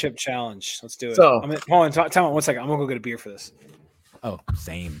 the one chip challenge. Let's do it. So, hold on, time out 1 second. I'm gonna go get a beer for this. Oh,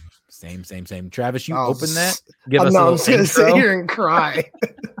 same. Travis, you open that. Give us I'm just gonna sit here and cry.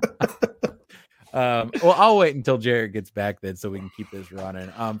 Well, I'll wait until Jared gets back then, so we can keep this running.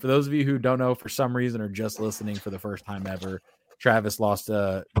 For those of you who don't know, for some reason, or just listening for the first time ever, Travis lost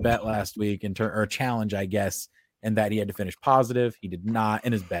a bet last week or a challenge, I guess. And that he had to finish positive. He did not,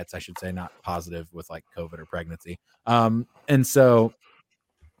 in his bets, I should say, not positive with like COVID or pregnancy. And so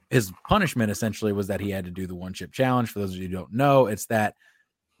his punishment essentially was that he had to do the one chip challenge. For those of you who don't know, it's that,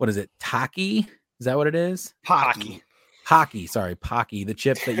 what is it? Taki? Is that what it is? Pocky. Sorry, Pocky. The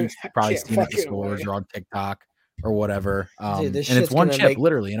chip that you've probably seen at the stores or on TikTok or whatever. Dude, and it's one chip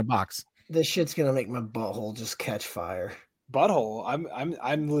literally in a box. This shit's going to make my butthole just catch fire. Butthole.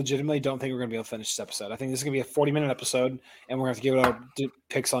 I'm legitimately don't think we're gonna be able to finish this episode. I think this is gonna be a 40-minute episode, and we're gonna have to give it our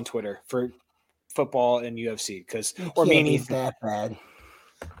picks on Twitter for football and UFC or me that bad.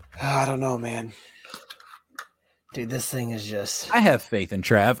 I don't know, man. Dude, this thing is just. I have faith in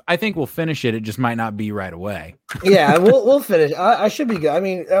Trav. I think we'll finish it. It just might not be right away. Yeah, we'll finish. I should be good. I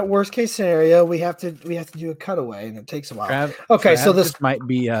mean, at worst case scenario, we have to do a cutaway, and it takes a while. Trav, so this might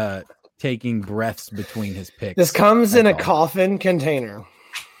be taking breaths betwing his picks. This comes in a coffin container.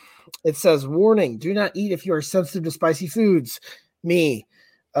 It says, warning, do not eat if you are sensitive to spicy foods. Me,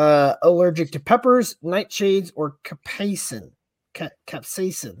 allergic to peppers, nightshades, or capsaicin,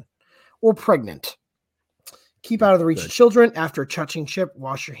 or pregnant. Keep out of the reach of children. After touching chip,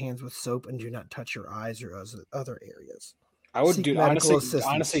 wash your hands with soap and do not touch your eyes or other areas. I would do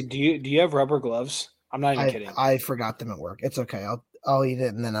honestly. Do you have rubber gloves? I'm not even kidding. I forgot them at work. It's okay. I'll eat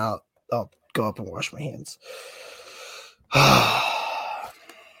it and then I'll go up and wash my hands.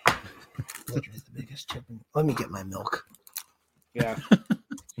 What is the biggest chip? Let me get my milk. Yeah.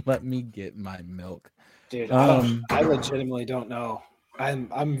 Let me get my milk. Dude, I legitimately don't know.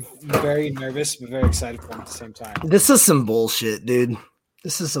 I'm very nervous, but very excited for him at the same time. This is some bullshit, dude.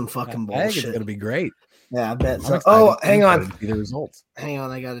 This is some fucking bullshit. I think it's gonna be great. Yeah, I bet. So, hang on. See the results. Hang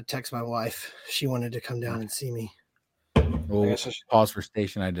on, I gotta text my wife. She wanted to come down and see me. We'll pause for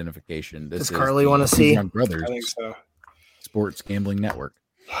station identification. Does Carly want to see? Young Brothers. I think so. Sports Gambling Network.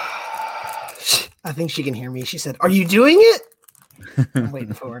 I think she can hear me. She said, "Are you doing it?" I'm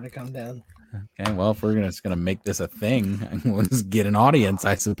waiting for her to come down. Okay, well, if we're just gonna make this a thing, we'll just get an audience,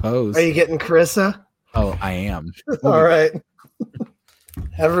 I suppose. Are you getting Carissa? Oh, I am. All right.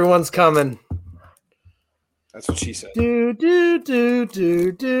 Everyone's coming. That's what she said. Do do do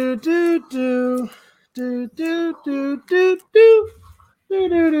do do do do do do do do do do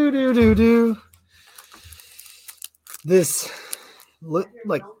do do do do. This,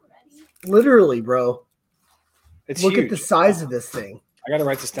 like, literally, bro. It's Look huge. at the size of this thing. I got to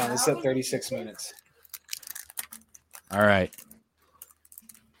write this down. This is at 36 minutes. All right.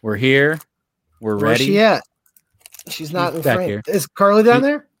 We're here. We're Where's ready. she at? She's not in back frame. here. Is Carly down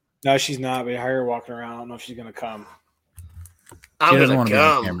there? No, she's not. But I hear her walking around. I don't know if she's gonna come. She doesn't want to be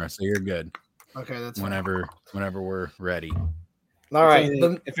on camera, so you're good. Okay, that's whenever we're ready. All right.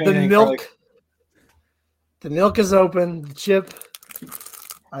 The milk. The milk is open. The chip.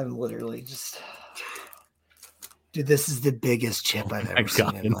 I'm literally just. Dude, this is the biggest chip I've ever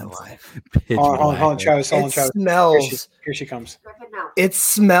seen in my life. Hold on, Travis. Hold on, Travis. Smells. Here she comes. It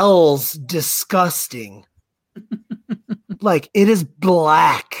smells disgusting. Like, it is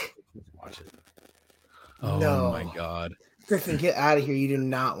black. Oh No. my god. Griffin, get out of here. You do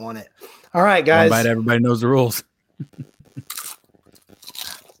not want it. All right, guys. One bite, everybody knows the rules.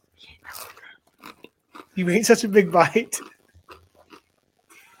 You made such a big bite.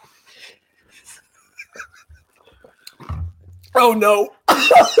 Oh no.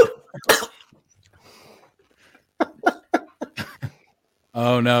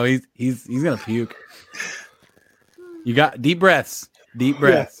 Oh no, he's gonna puke. You got deep breaths. Deep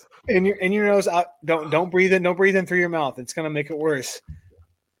breaths. Yeah. In your nose out. Don't breathe in. Don't breathe in through your mouth. It's gonna make it worse.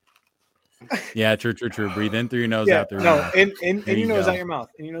 Yeah, true. Breathe in through your nose, out through your mouth. In There your you nose, go. out your mouth.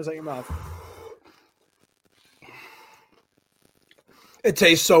 In your nose, out your mouth. It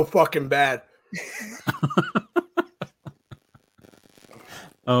tastes so fucking bad.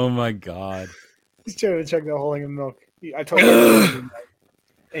 Oh my god. He's trying to check the whole thing of milk. I told you.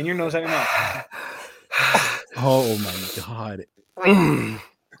 In your nose, out your mouth. Oh my god.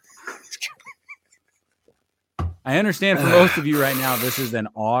 I understand for most of you right now, this is an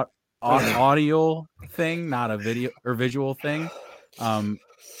audio thing, not a video or visual thing.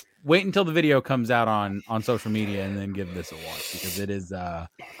 Wait until the video comes out on social media and then give this a watch, because it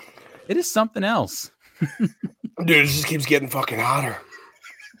is something else. Dude, it just keeps getting fucking hotter.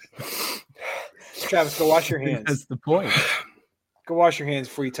 Travis, go wash your hands. That's the point. Go wash your hands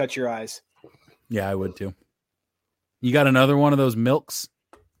before you touch your eyes. Yeah, I would too. You got another one of those milks?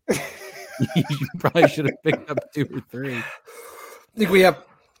 You probably should have picked up 2 or 3. I think we have.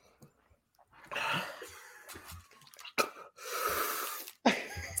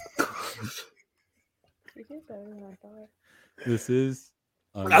 This is.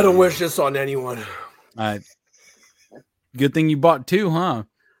 I don't wish this on anyone. Good thing you bought 2, huh?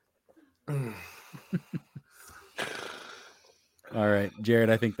 All right, Jared.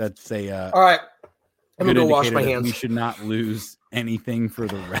 I think that's a. All right, I'm good gonna go wash indicator my that hands. We should not lose anything for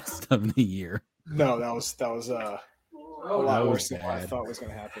the rest of the year. No, that was a lot worse than what I thought was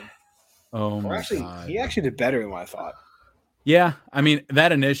going to happen. Oh Or my actually, god. he actually did better than what I thought. Yeah, I mean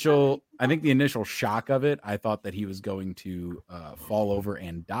I think the initial shock of it, I thought that he was going to fall over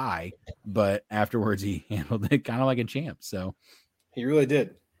and die, but afterwards he handled it kind of like a champ. So He really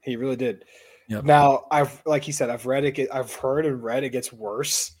did. He really did. Yep. Now, like he said, I've heard and read it gets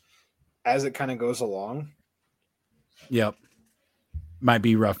worse as it kind of goes along. Yep. Might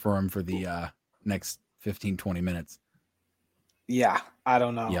be rough for him for the next 15, 20 minutes. Yeah, I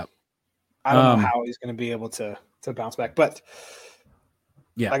don't know. Yep. I don't know how he's going to be able to bounce back, but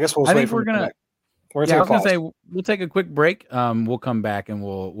yeah, I guess I think we're gonna. We're Yeah, I was gonna gonna say we'll take a quick break. We'll come back and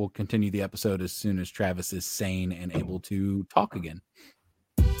we'll continue the episode as soon as Travis is sane and able to talk again.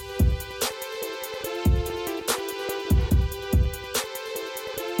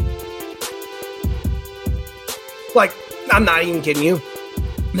 Like, I'm not even kidding you.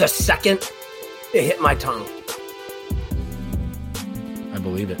 The second it hit my tongue, I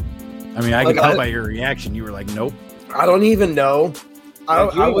believe it. I mean, I can tell by your reaction. You were like, "Nope." I don't even know. I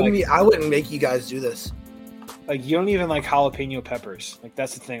wouldn't like- I wouldn't make you guys do this. Like, you don't even like jalapeno peppers. Like,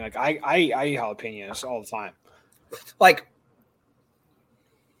 that's the thing. Like, I eat jalapenos all the time. Like,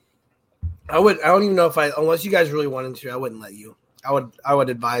 I don't even know if unless you guys really wanted to, I wouldn't let you. I would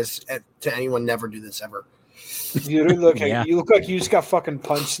advise to anyone never do this ever. You look Yeah. you look like you just got fucking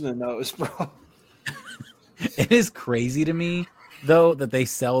punched in the nose, bro. It is crazy to me though that they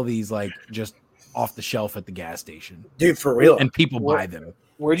sell these like just off the shelf at the gas station, Dude, for real. and people buy them.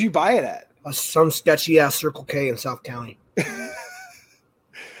 Where'd you buy it at? Some sketchy ass Circle K in South County.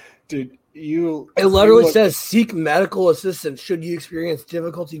 Dude, It literally says seek medical assistance should you experience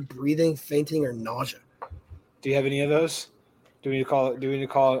difficulty breathing, fainting, or nausea. Do you have any of those? Do we need to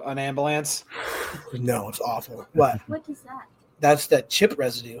call an ambulance? No, it's awful. What? What is that? That's that chip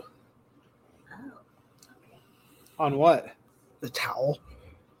residue. On what? The towel.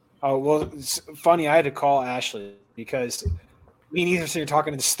 Oh, well, it's funny. I had to call Ashley because me and Ethan are sitting here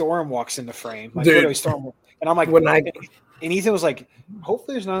talking, and Storm walks in the frame. Like, Dude. literally Storm. And I'm like, and Ethan was like,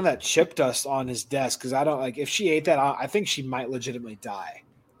 hopefully there's none of that chip dust on his desk because I don't like if she ate that, I think she might legitimately die.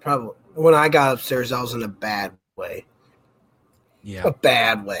 Probably. When I got upstairs, I was in a bad way. Yeah. A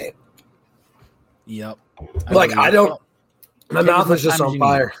bad way. Yep. My mouth is just on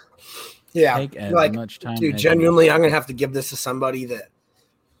fire. Yeah. Take as Like, much time dude, as genuinely, I'm going to have to give this to somebody that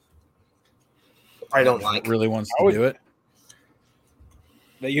I don't like. Really wants to do it.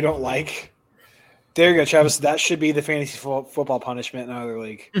 That you don't like. There you go, Travis. That should be the fantasy football punishment in another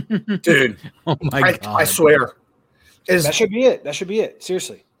league. Dude. Oh, my God. I swear. That should be it. That should be it.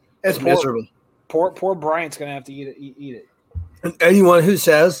 Seriously. It's miserable. Poor Bryant's going to have to eat it. And anyone who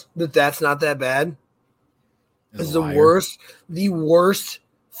says that that's not that bad is the worst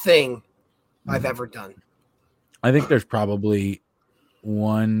thing I've ever done. I think there's probably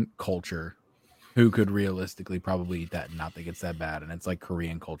one culture who could realistically probably eat that and not think it's that bad, and it's like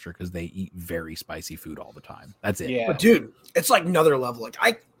Korean culture because they eat very spicy food all the time. That's it. Yeah. But dude, it's like another level.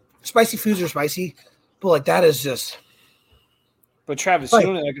 Like spicy foods are spicy, but like that is just. But Travis, like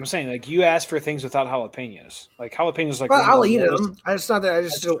I'm saying, like you ask for things without jalapenos. Like jalapenos, like well, I'll eat them. It's not that I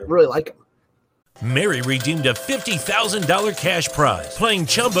just don't really like them. Mary redeemed a $50,000 cash prize playing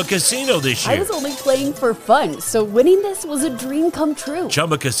Chumba Casino this year. I was only playing for fun, so winning this was a dream come true.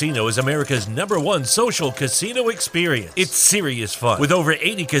 Chumba Casino is America's #1 social casino experience. It's serious fun. With over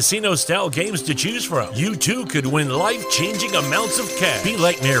 80 casino-style games to choose from, you too could win life-changing amounts of cash. Be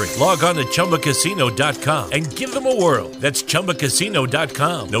like Mary. Log on to ChumbaCasino.com and give them a whirl. That's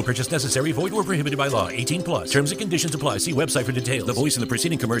ChumbaCasino.com. No purchase necessary. Void or prohibited by law. 18+. Terms and conditions apply. See website for details. The voice in the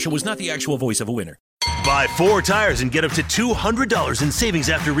preceding commercial was not the actual voice of a winner. Buy 4 tires and get up to $200 in savings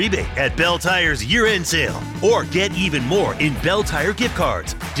after rebate at Bell Tire's year-end sale. Or get even more in Bell Tire gift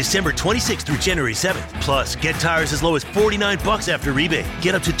cards. December 26th through January 7th. Plus, get tires as low as $49 after rebate.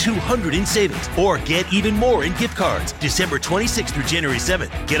 Get up to $200 in savings. Or get even more in gift cards. December 26th through January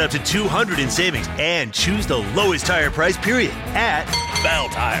 7th. Get up to $200 in savings. And choose the lowest tire price, period, at Bell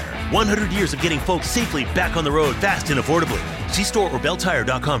Tire. 100 years of getting folks safely back on the road fast and affordably. See store or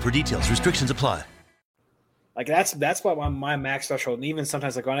belltire.com for details. Restrictions apply. Like that's what my max threshold. And even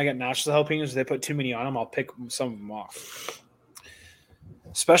sometimes, like when I get nacho jalapenos, if they put too many on them, I'll pick some of them off.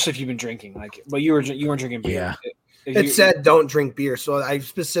 Especially if you've been drinking. Like, but you weren't drinking beer. Yeah. It said don't drink beer, so I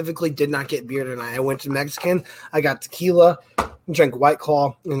specifically did not get beer tonight. I went to Mexican. I got tequila, drank White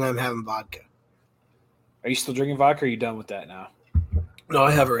Claw, and I'm having vodka. Are you still drinking vodka? Or are you done with that now? No,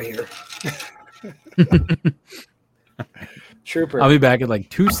 I have it right here. Trooper. I'll be back in like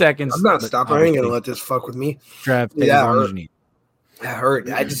 2 seconds. I'm not stopping. I ain't gonna let this fuck with me. Trav, take as long as you need. That hurt.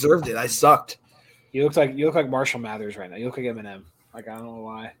 I deserved it. I sucked. You look like Marshall Mathers right now. You look like Eminem. Like I don't know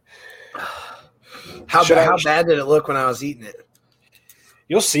why. How bad did it look when I was eating it?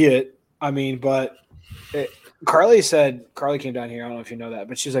 You'll see it. I mean, but Carly came down here. I don't know if you know that,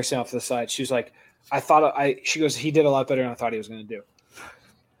 but she was like sitting off to the side. She was like, she goes, he did a lot better than I thought he was going to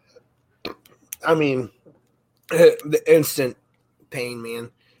do. I mean, the instant pain,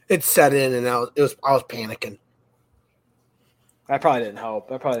 man. It set in, and I was panicking. That probably didn't help.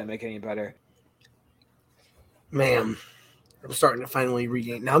 That probably didn't make it any better. Man, I'm starting to finally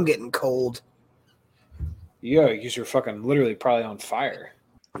regain. Now I'm getting cold. Yeah, because you're fucking literally probably on fire.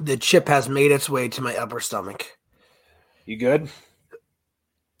 The chip has made its way to my upper stomach. You good?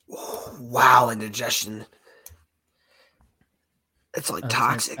 Wow, indigestion. It's like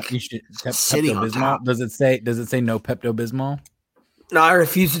toxic. You should sitting on top. Does it say no Pepto-Bismol? No, I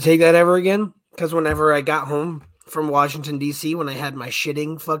refuse to take that ever again because whenever I got home from Washington, D.C., when I had my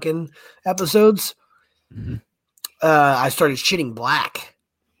shitting fucking episodes, I started shitting black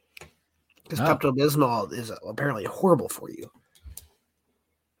because Pepto-Bismol is apparently horrible for you.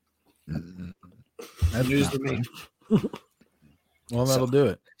 That's news to me. Well, that'll do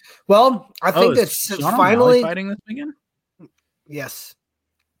it. Well, I think that's Sean finally O'Malley fighting this weekend. Yes,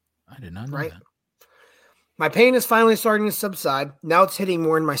 I did not know right. that. My pain is finally starting to subside. Now it's hitting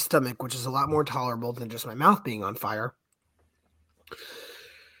more in my stomach, which is a lot more tolerable than just my mouth being on fire.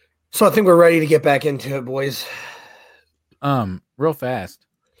 So I think we're ready to get back into it, boys. Real fast.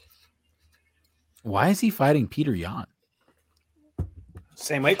 Why is he fighting Peter Yan?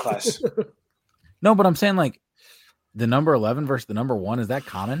 Same weight class. No, but I'm saying like the number 11 versus the number 1. Is that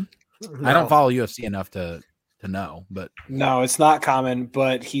common? No. I don't follow UFC enough to know, but no, it's not common.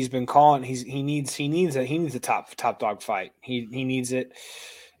 But he's been calling. He needs a top dog fight. He needs it.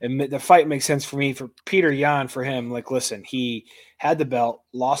 And the fight makes sense for me. For Peter Yan, for him, like listen, he had the belt,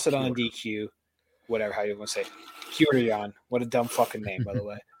 lost it on a DQ, whatever how you want to say it. Purion. What a dumb fucking name, by the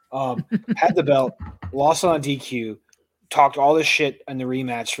way. Had the belt, lost on DQ, talked all this shit in the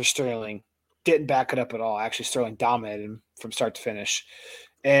rematch for Sterling, didn't back it up at all. Actually, Sterling dominated him from start to finish.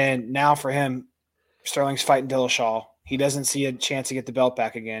 And now for him, Sterling's fighting Dillashaw. He doesn't see a chance to get the belt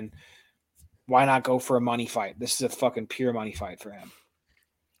back again. Why not go for a money fight? This is a fucking pure money fight for him.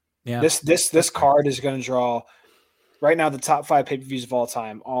 Yeah. This card is going to draw right now the top 5 pay-per-views of all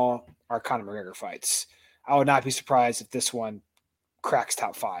time. All are Conor McGregor fights. I would not be surprised if this one cracks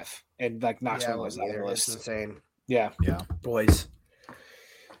top 5 and like knocks one of those out of the list. It's insane. Yeah. Boys.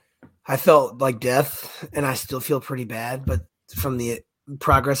 I felt like death, and I still feel pretty bad, but from the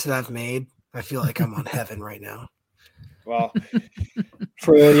progress that I've made, I feel like I'm on heaven right now. Well,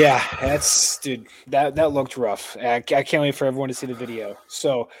 that's dude. That looked rough. I can't wait for everyone to see the video.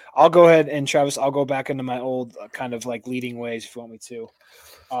 So I'll go ahead and Travis, I'll go back into my old kind of like leading ways if you want me to.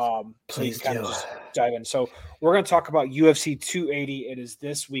 So you can kind of just dive in. So we're going to talk about UFC 280. It is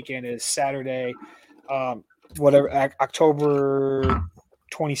this weekend. It is Saturday, October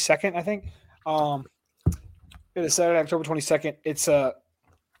 22nd, I think. It is Saturday, October 22nd. It's a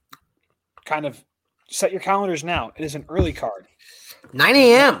kind of set your calendars now. It is an early card. 9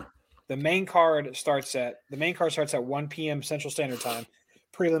 a.m. The main card starts at 1 p.m. Central Standard Time.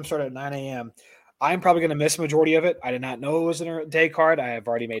 Prelims start at 9 a.m. I'm probably going to miss a majority of it. I did not know it was a day card. I have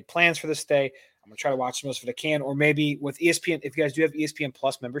already made plans for this day. I'm going to try to watch the most of it I can. Or maybe with ESPN, if you guys do have ESPN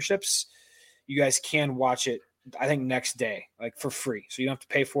Plus memberships, you guys can watch it, I think, next day, like for free. So you don't have to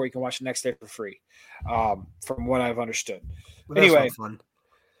pay for it. You can watch it next day for free, from what I've understood. Well, anyway, fun.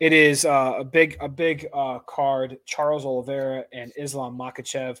 It is a big card. Charles Oliveira and Islam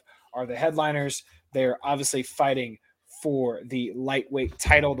Makhachev are the headliners. They're obviously fighting for the lightweight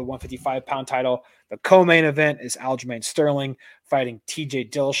title, the 155-pound title. The co-main event is Aljamain Sterling fighting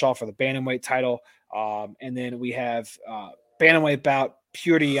TJ Dillashaw for the bantamweight title. And then we have bantamweight bout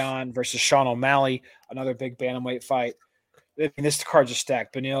Petr Yan versus Sean O'Malley, another big bantamweight fight. I mean, this card's just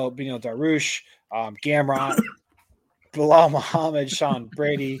stacked. Beneil Dariush, Gamrot, Bilal Muhammad, Sean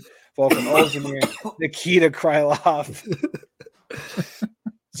Brady, Volkan Ozdemir, Nikita Krylov.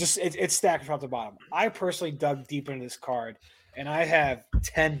 It's stacked from top to bottom. I personally dug deep into this card, and I have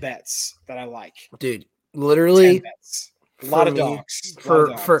 10 bets that I like. Dude, literally, 10 bets. A lot of dogs.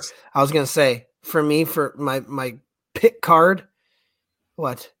 For I was gonna say, for me, for my pick card,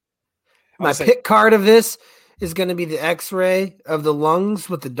 my pick card of this is going to be the X-ray of the lungs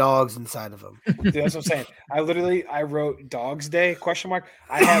with the dogs inside of them. Dude, that's what I'm saying. I wrote Dogs Day ?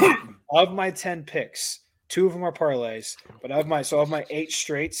 I have of my 10 picks, 2 of them are parlays, but of my 8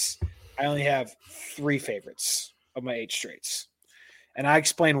 straights, I only have 3 favorites of my 8 straights, and I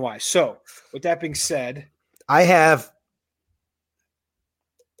explain why. So, with that being said, I have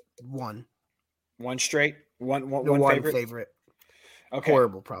one straight, one favorite. Okay.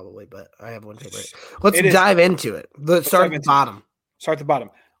 Horrible, probably, but I have one favorite. Let's dive into it. Let's start at the bottom. Start at the bottom.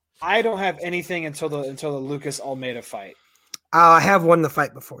 I don't have anything until the Lucas Almeida fight. I have one the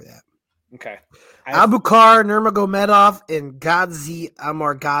fight before that. Okay. Abubakar Nurmagomedov and Gadzhi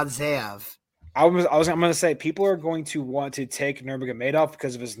Amargadzev. I'm going to say people are going to want to take Nurmagomedov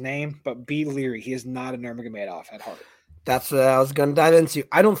because of his name, but be leery. He is not a Nurmagomedov at heart. That's what I was going to dive into.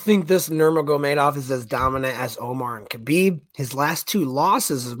 I don't think this Nurmagomedov is as dominant as Omar and Khabib. His last 2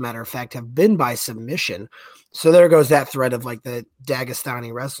 losses, as a matter of fact, have been by submission. So there goes that thread of like the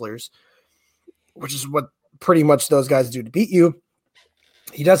Dagestani wrestlers, which is what pretty much those guys do to beat you.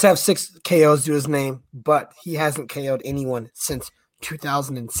 He does have 6 KOs to his name, but he hasn't KO'd anyone since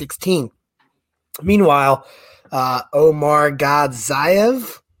 2016. Meanwhile, Omar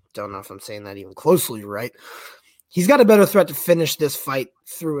Gadzhiev, don't know if I'm saying that even closely right, he's got a better threat to finish this fight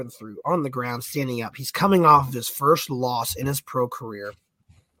through and through, on the ground, standing up. He's coming off of his first loss in his pro career,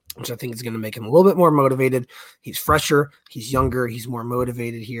 which I think is going to make him a little bit more motivated. He's fresher, he's younger, he's more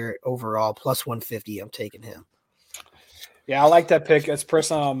motivated here overall. Plus 150, I'm taking him. Yeah, I like that pick. It's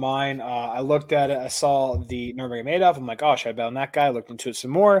personal on mine. I looked at it. I saw the Nurmagomedov. I'm like, oh, should I bet on that guy? I looked into it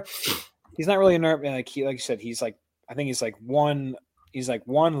some more. He's not really a like you said, he's like one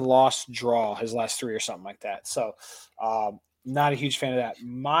loss draw his last 3 or something like that. So not a huge fan of that.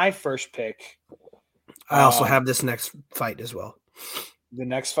 My first pick. I also have this next fight as well. The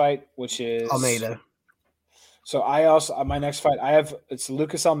next fight, which is Almeida. So my next fight, it's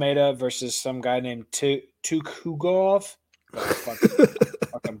Lucas Almeida versus some guy named Tukhugov.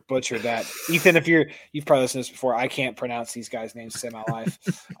 Fucking butchered that. Ethan, you've probably listened to this before, I can't pronounce these guys' names to save my life.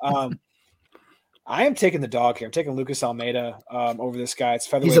 I am taking the dog here. I'm taking Lucas Almeida over this guy. It's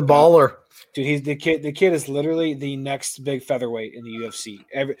featherweight. He's a baller, dude. He's the kid. The kid is literally the next big featherweight in the UFC.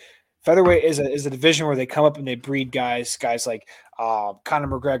 featherweight is a division where they come up and they breed guys like Conor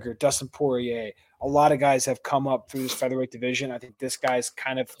McGregor, Dustin Poirier. A lot of guys have come up through this featherweight division. I think this guy's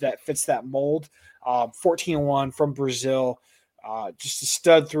kind of that fits that mold. 14-1 from Brazil, just a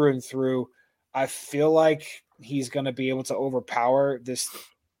stud through and through. I feel like he's going to be able to overpower this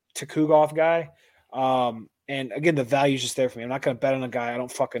Tukugov guy. And again, the value is just there for me. I'm not going to bet on a guy I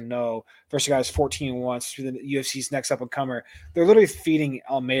don't fucking know versus a guy who's 14-1 through the UFC's next up and comer. They're literally feeding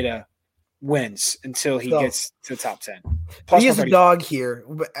Almeida wins until he gets to the top 10. He is a dog here,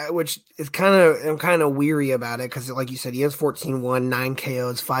 which is I'm kind of weary about it because, like you said, he has 14-1, 9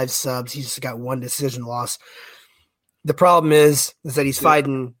 KOs, 5 subs. He's just got 1 decision loss. The problem is that he's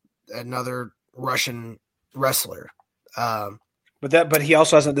fighting another Russian wrestler. But he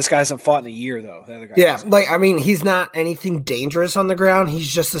also hasn't. This guy hasn't fought in a year though. The other guy he's not anything dangerous on the ground.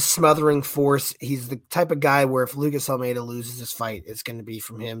 He's just a smothering force. He's the type of guy where if Lucas Almeida loses this fight, it's going to be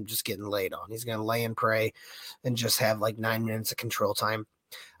from him just getting laid on. He's going to lay and pray and just have like 9 minutes of control time.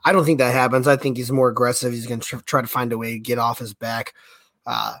 I don't think that happens. I think he's more aggressive. He's going to try to find a way to get off his back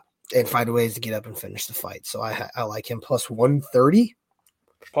and find ways to get up and finish the fight. So I like him plus 130,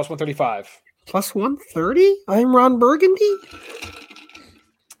 plus 135. Plus 130? I'm Ron Burgundy.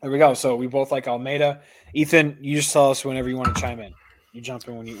 There we go. So we both like Almeida. Ethan, you just tell us whenever you want to chime in. You jump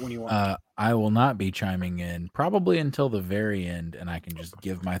in when you want. I will not be chiming in probably until the very end, and I can just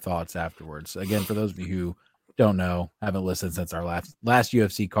give my thoughts afterwards. Again, for those of you who don't know, haven't listened since our last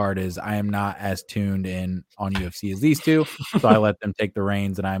UFC card, I am not as tuned in on UFC as these two, so I let them take the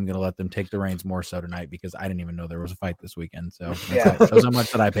reins, and I'm going to let them take the reins more so tonight because I didn't even know there was a fight this weekend. So shows how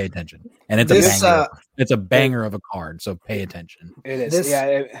much that I pay attention, and it's a banger. It's a banger of a card, so pay attention. It is.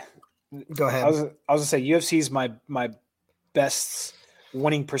 Go ahead. I was gonna say UFC is my best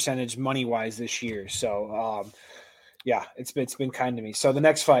winning percentage money wise this year. So. It's been kind to me. So the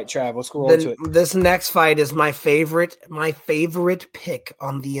next fight, Trav, let's go roll to it. This next fight is my favorite pick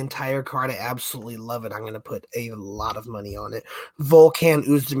on the entire card. I absolutely love it. I'm going to put a lot of money on it. Volkan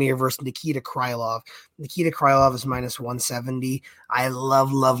Oezdemir versus Nikita Krylov. Nikita Krylov is minus 170. I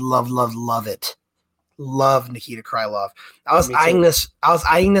love it. Love Nikita Krylov. I was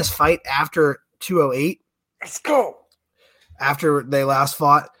eyeing this fight after 208. Let's go. After they last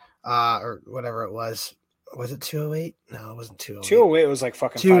fought, or whatever it was. Was it 208? No, it wasn't 208. 208 was like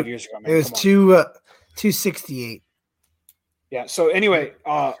fucking 5 years ago, man. It was 268. Yeah. So anyway,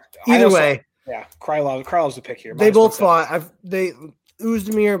 either way, Krylov's the pick here. They both fought.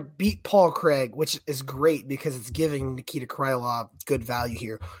 Oezdemir beat Paul Craig, which is great because it's giving Nikita Krylov good value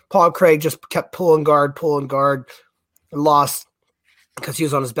here. Paul Craig just kept pulling guard, lost because he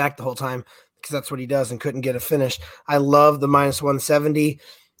was on his back the whole time because that's what he does and couldn't get a finish. I love the minus 170.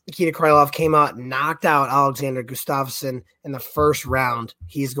 Nikita Krylov came out and knocked out Alexander Gustafsson in the first round.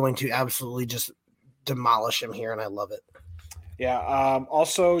 He's going to absolutely just demolish him here, and I love it. Yeah.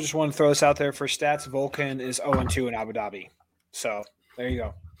 Also, just want to throw this out there for stats. Volkan is 0-2 in Abu Dhabi. So there you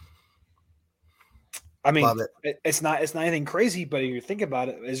go. I mean, it's not anything crazy, but if you think about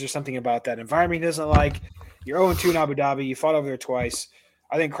it, is there something about that environment he doesn't like? You're 0-2 in Abu Dhabi. You fought over there twice.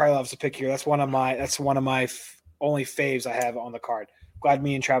 I think Krylov's a pick here. That's one of my only faves I have on the card. Glad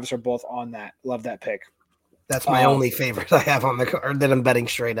me and Travis are both on that. Love that pick. That's my only favorite I have on the card that I'm betting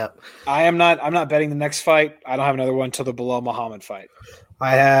straight up. I'm not betting the next fight. I don't have another one until the Bilal Muhammad fight.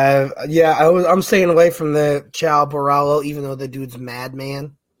 I'm staying away from the Chao Borralho, even though the dude's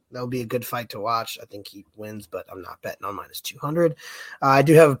madman. That would be a good fight to watch. I think he wins, but I'm not betting on minus 200. I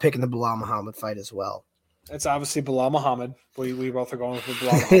do have a pick in the Bilal Muhammad fight as well. It's obviously Bilal Muhammad. We both are going with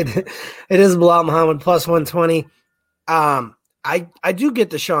Bilal Muhammad. It is Bilal Muhammad plus 120. I do get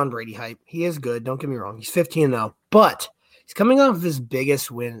the Sean Brady hype. He is good. Don't get me wrong. He's 15-0, but he's coming off of his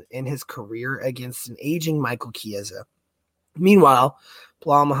biggest win in his career against an aging Michael Chiesa. Meanwhile,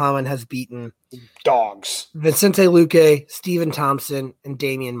 Bilal Muhammad has beaten dogs. Vicente Luque, Stephen Thompson, and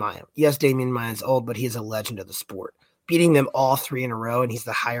Damian Maia. Yes, Damian Maia is old, but he is a legend of the sport. Beating them all 3 in a row, and he's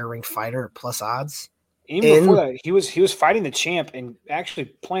the higher-ranked fighter at plus odds. Even before that, he was fighting the champ and actually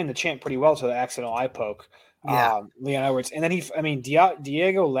playing the champ pretty well to the accidental eye poke. Yeah, Leon Edwards, and then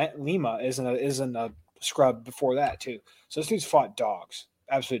Diego Lima isn't a scrub before that too. So this dude's fought dogs,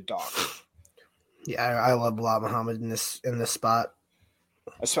 absolute dogs. Yeah, I love Bilal Muhammad in this spot.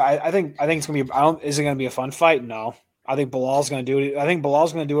 So I think it's gonna be. Is it gonna be a fun fight? No, I think Bilal's gonna do it. I think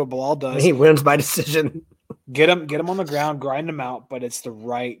Bilal's gonna do what Bilal does. He wins by decision. Get him on the ground, grind him out, but it's the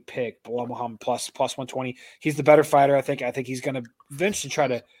right pick. Bilal Muhammad plus 120. He's the better fighter. I think he's gonna eventually try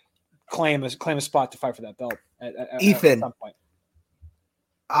to claim a spot to fight for that belt at Ethan, some point.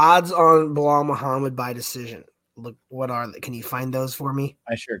 Odds on Bilal Muhammad by decision. look? What are? Can you find those for me?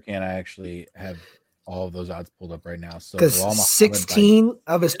 I sure can. I actually have all of those odds pulled up right now. So because 16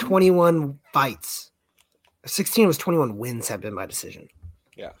 of his 21 fights, 16 of his 21 wins have been by decision.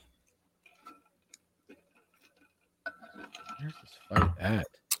 Yeah. Where's this fight at?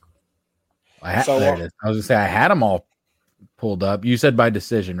 There it is. I was gonna say I had them all pulled up. You said by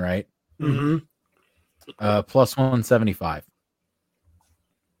decision, right? Mm-hmm. Plus 175.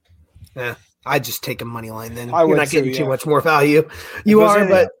 Yeah, I just take a money line. Then you're not getting too much more value. You are,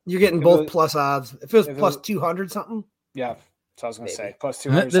 but you're getting both plus odds. If it was plus 200 something. Yeah, so I was gonna say plus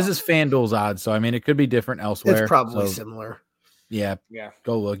 200. This is FanDuel's odds, so I mean it could be different elsewhere. It's probably similar. Yeah.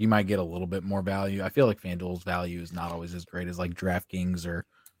 Go look. You might get a little bit more value. I feel like FanDuel's value is not always as great as like DraftKings or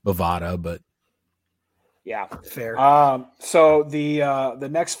Bovada, but yeah, fair. So the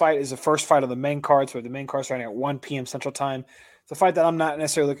next fight is the first fight on the main card. So the main card starting at 1 p.m. Central Time. It's a fight that I'm not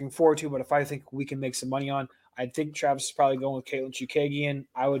necessarily looking forward to, but if I think we can make some money on, I think Travis is probably going with Katlyn Chookagian.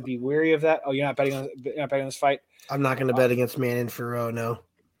 I would be wary of that. Oh, you're not betting on this fight? I'm not going to bet against Manon Fiorot, no.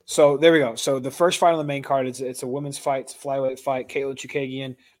 So there we go. So the first fight on the main card it's a women's fight, it's a flyweight fight. Katlyn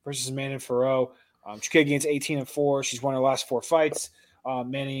Chookagian versus Manon Fiorot. Chookagian's 18-4. She's won her last 4 fights.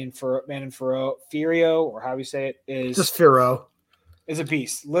 Manon Fiorot, or how we say it, is just Fiorot. Is a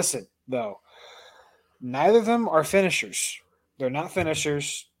beast. Listen, though, neither of them are finishers. They're not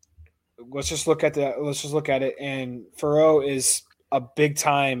finishers. Let's just look at it. And Fiorot is a big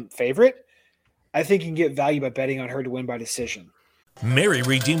time favorite. I think you can get value by betting on her to win by decision. Mary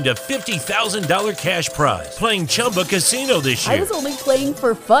redeemed a $50,000 cash prize playing Chumba Casino this year. I was only playing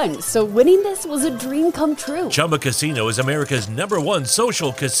for fun, so winning this was a dream come true. Chumba Casino is America's #1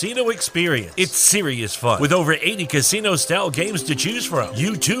 social casino experience. It's serious fun. With over 80 casino-style games to choose from,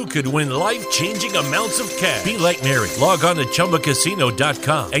 you too could win life-changing amounts of cash. Be like Mary. Log on to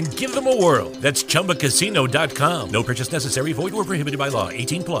ChumbaCasino.com and give them a whirl. That's ChumbaCasino.com. No purchase necessary. Void or prohibited by law.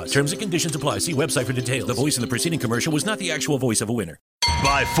 18+. Terms and conditions apply. See website for details. The voice in the preceding commercial was not the actual voice of a winner.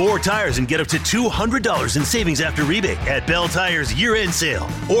 Buy 4 tires and get up to $200 in savings after rebate at Bell Tire's year-end sale.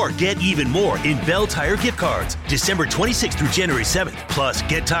 Or get even more in Bell Tire gift cards, December 26th through January 7th. Plus,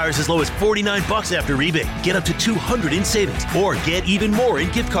 get tires as low as $49 after rebate. Get up to $200 in savings. Or get even more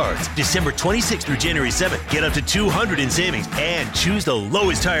in gift cards, December 26th through January 7th. Get up to $200 in savings and choose the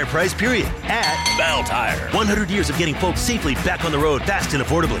lowest tire price period at Bell Tire. 100 years of getting folks safely back on the road fast and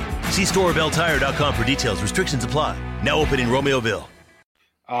affordably. See store or belltire.com for details. Restrictions apply. Now open in Romeoville.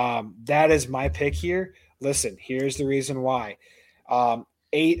 That is my pick here. Listen, here's the reason why.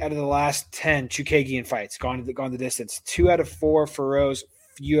 8 out of the last 10 Chookagian fights gone the distance. 2 out of 4 Fiorot's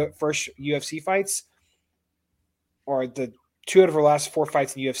first UFC fights, or the 2 out of her last 4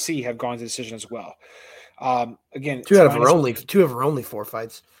 fights in the UFC have gone to decision as well. Again, 2 out of her only 4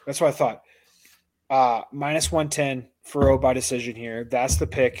 fights. That's what I thought. Minus 110 Fiorot by decision here. That's the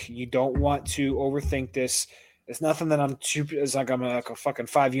pick. You don't want to overthink this. It's nothing that it's like I'm like a fucking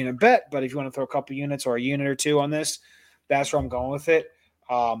 5-unit bet, but if you want to throw a couple units or a unit or 2 on this, that's where I'm going with it.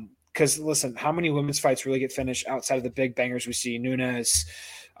 Because listen, how many women's fights really get finished outside of the big bangers we see? Nunes,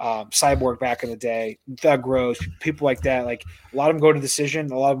 Cyborg back in the day, Thug Rose, people like that. Like a lot of them go to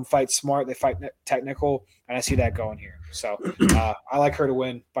decision. A lot of them fight smart. They fight technical, and I see that going here. So I like her to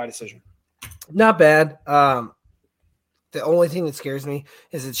win by decision. Not bad. The only thing that scares me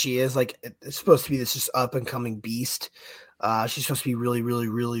is that she is like, it's supposed to be this just up and coming beast. She's supposed to be really, really,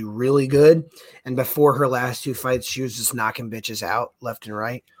 really, really good. And before her last 2 fights, she was just knocking bitches out left and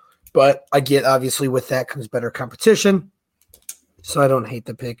right. But I get, obviously, with that comes better competition. So I don't hate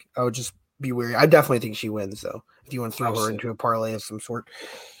the pick. I would just be wary. I definitely think she wins, though, if you want to throw her into a parlay of some sort.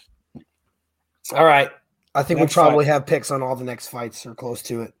 All right. I think next we probably have picks on all the next fights or close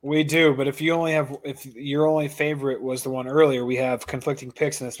to it. We do, but if your only favorite was the one earlier, we have conflicting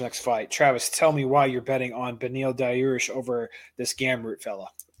picks in this next fight. Travis, tell me why you're betting on Beneil Dariush over this Gamrot fella.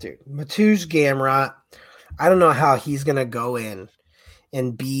 Dude, Mateusz Gamrot, I don't know how he's going to go in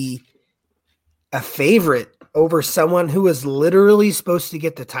and be a favorite over someone who is literally supposed to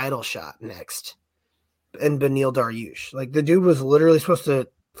get the title shot next. And Beneil Dariush. Like, the dude was literally supposed to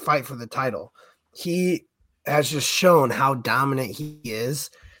fight for the title. He has just shown how dominant he is,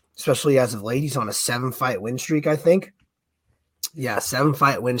 especially as of late. He's on a 7-fight win streak, I think. Yeah,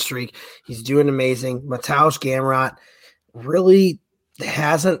 7-fight win streak. He's doing amazing. Mateusz Gamrot really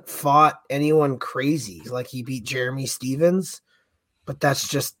hasn't fought anyone crazy. Like, he beat Jeremy Stevens, but that's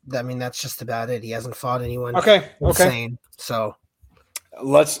just about it. He hasn't fought anyone insane. So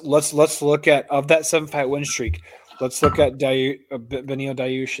let's look at, of that 7-fight win streak, let's look at Beneil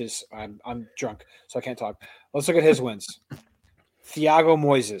Dariush's. I'm drunk, so I can't talk. Let's look at his wins. Thiago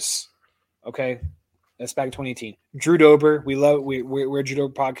Moises, okay, That's back in 2018. Drew Dober, we're a Drew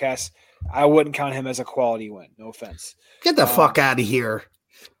Dober podcast. I wouldn't count him as a quality win. No offense. Get the fuck out of here.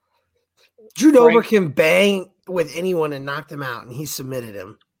 Drew Dober can bang with anyone and knock them out, and he submitted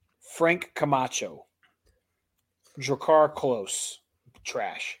him. Frank Camacho. Drakkar Klose.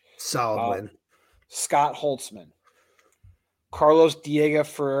 Trash. Solid win. Scott Holtzman. Carlos Diego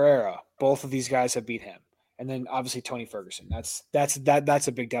Ferreira. Both of these guys have beat him. And then obviously Tony Ferguson. That's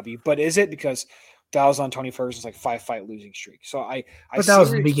a big W. But is it? Because that was on Tony Ferguson's like 5-fight losing streak. So But that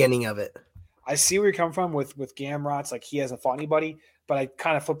was the beginning of it. I see where you come from with Gamrot's. Like he hasn't fought anybody, but I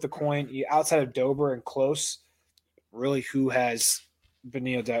kind of flipped the coin. Outside of Dober and Klose, really who has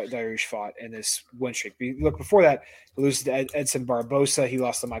Beneil Dariush fought in this win streak? Look, before that, he loses to Edson Barbosa. He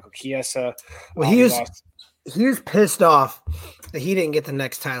lost to Michael Chiesa. Well, he was pissed off that he didn't get the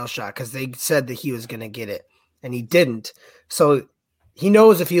next title shot because they said that he was going to get it, and he didn't. So he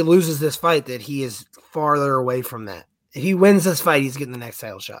knows if he loses this fight that he is farther away from that. If he wins this fight, he's getting the next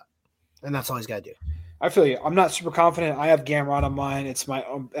title shot, and that's all he's got to do. I feel you. I'm not super confident. I have Gamrot on mine. It's my.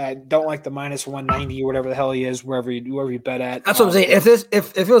 I don't like the minus 190 or whatever the hell he is. Whoever you bet at. That's what I'm saying.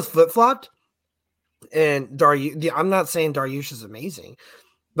 If it was flip flopped, and Dariush, I'm not saying Dariush is amazing,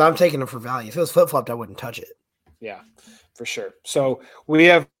 but I'm taking him for value. If it was flip flopped, I wouldn't touch it. Yeah, for sure. So we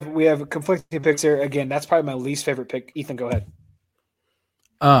have conflicting picks here. Again, that's probably my least favorite pick. Ethan, go ahead.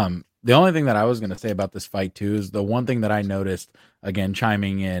 The only thing that I was going to say about this fight too is the one thing that I noticed, again,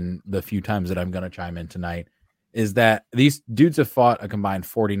 chiming in the few times that I'm going to chime in tonight, is that these dudes have fought a combined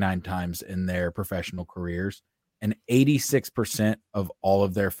 49 times in their professional careers, and 86% of all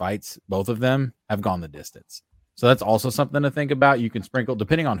of their fights, both of them, have gone the distance. So that's also something to think about. You can sprinkle,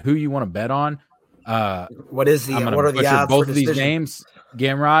 depending on who you want to bet on. What are the odds? Both of these games,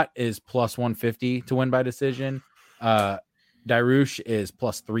 Gamrot is plus 150 to win by decision. Dariush is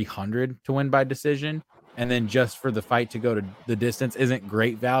plus 300 to win by decision. And then just for the fight to go to the distance isn't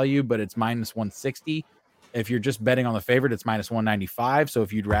great value, but it's minus 160. If you're just betting on the favorite, it's minus 195. So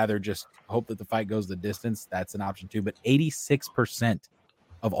if you'd rather just hope that the fight goes the distance, that's an option too. But 86%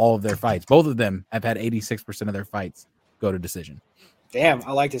 of all of their fights, both of them have had 86% of their fights go to decision. Damn,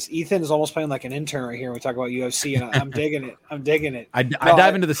 I like this. Ethan is almost playing like an intern right here when we talk about UFC, and I'm digging it. I'm digging it. I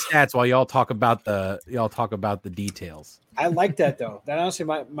dive into the stats while y'all talk about the details. I like that though. That honestly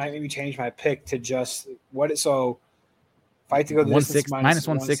might maybe change my pick to just what it. So fight to go the distance minus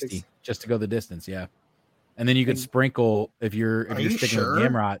 160 just to go the distance. Yeah, and then you could sprinkle if you're sticking with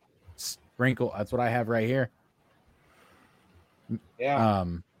Gamrot. Sprinkle. That's what I have right here. Yeah.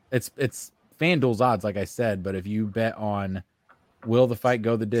 It's FanDuel's odds, like I said, but if you bet on will the fight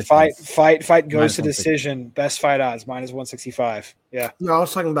go the distance? Fight goes to decision. Best fight odds minus 165. Yeah. No, I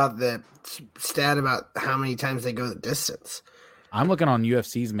was talking about the stat about how many times they go the distance. I'm looking on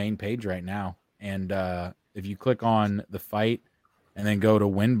UFC's main page right now, and if you click on the fight and then go to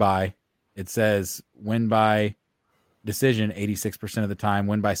win by, it says win by decision 86% of the time.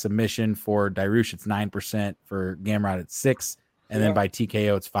 Win by submission for Dariush, it's 9%. For Gamrot, it's 6%. And then by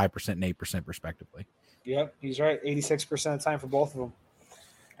TKO, it's 5% and 8% respectively. Yep, he's right. 86% of the time for both of them.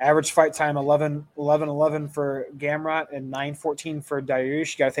 Average fight time 11 for Gamrot and 9-14 for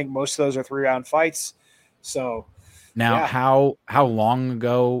Dariush. You got to think most of those are 3-round fights. So now, yeah. how long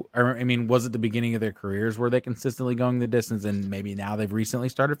ago? I mean, was it the beginning of their careers where they consistently going the distance, and maybe now they've recently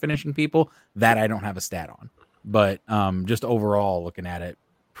started finishing people? That I don't have a stat on, but just overall looking at it,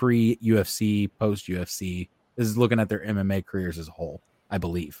 pre UFC, post UFC, this is looking at their MMA careers as a whole, I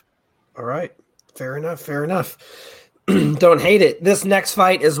believe. All right. Fair enough. Don't hate it. This next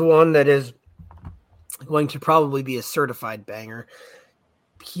fight is one that is going to probably be a certified banger.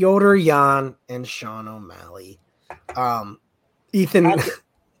 Petr Yan and Sean O'Malley. Ethan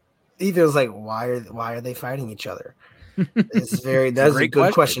was like, why are they fighting each other? That's a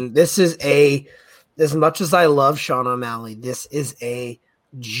good question. This is as much as I love Sean O'Malley, this is a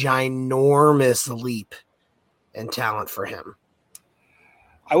ginormous leap in talent for him.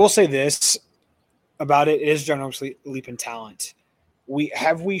 I will say this about it is ginormous leap in talent.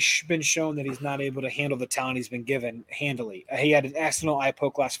 Have we been shown that he's not able to handle the talent he's been given handily? He had an accidental eye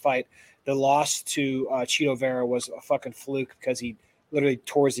poke last fight. The loss to Chito Vera was a fucking fluke because he literally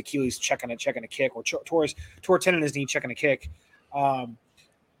tore his Achilles checking a kick, or tore tendon in his knee checking a kick.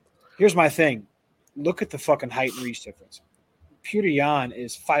 Here's my thing: look at the fucking height and reach difference. Petr Yan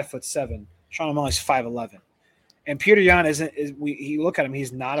is 5'7". Sean O'Malley's 5'11". And Petr Yan you look at him,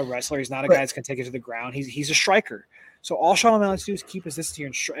 he's not a wrestler. He's not a guy that's going to take it to the ground. He's a striker. So all Sean O'Malley has to do is keep his distance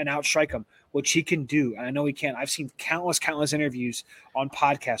here and outstrike him, which he can do. And I know he can. I've seen countless interviews on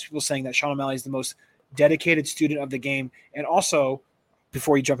podcasts, people saying that Sean O'Malley is the most dedicated student of the game. And also,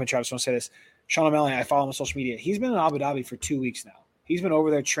 before you jump in, Travis, I want to say this. Sean O'Malley, I follow him on social media. He's been in Abu Dhabi for 2 weeks now. He's been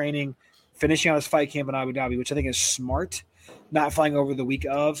over there training, finishing out his fight camp in Abu Dhabi, which I think is smart. Not flying over the week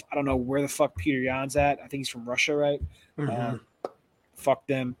of. I don't know where the fuck Peter Yan's at. I think he's from Russia, right? Fuck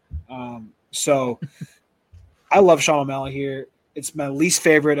them. So I love Sean O'Malley here. It's my least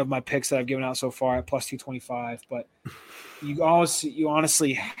favorite of my picks that I've given out so far at plus 225, but you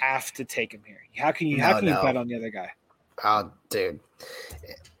honestly have to take him here. How can you bet on the other guy? Oh, dude.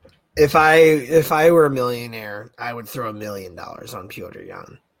 If I were a millionaire, I would throw $1 million on Petr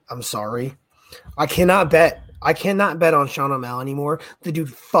Yan. I'm sorry. I cannot bet on Sean O'Malley anymore. The dude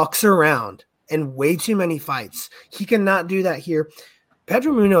fucks around in way too many fights. He cannot do that here.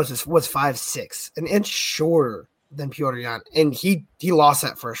 Pedro Munoz was 5'6", an inch shorter than Petr Yan, and he lost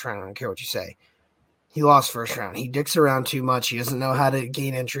that first round. I don't care what you say. He lost first round. He dicks around too much. He doesn't know how to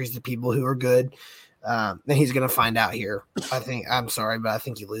gain entries to people who are good. And he's going to find out here. I'm sorry, but I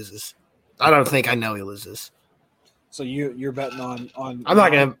think he loses. I know he loses. So you're betting on I'm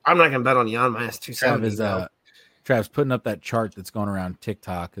not gonna bet on Yan minus 270. Trav's putting up that chart that's going around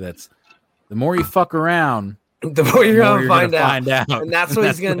TikTok. That's the more you fuck around, the more you're gonna find out. And that's what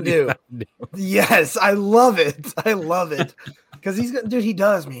he's gonna do. Yes, I love it. Because he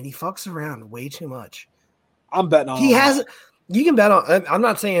does, man. He fucks around way too much. I'm betting on you can bet on. I'm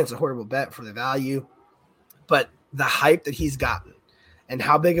not saying it's a horrible bet for the value, but the hype that he's gotten and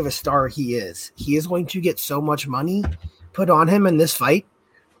how big of a star he is going to get so much money put on him in this fight.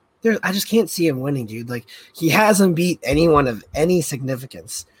 I just can't see him winning, dude. Like, he hasn't beat anyone of any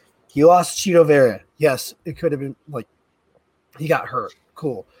significance. He lost Chito Vera. Yes, it could have been like he got hurt.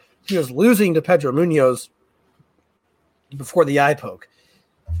 Cool. He was losing to Pedro Munoz before the eye poke.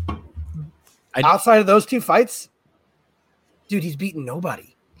 Outside of those two fights, dude, he's beaten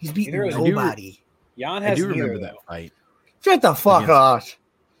nobody. He's beaten nobody. Yan has remember that fight. Shut the fuck off.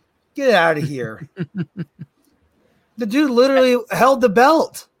 Get out of here. The dude literally held the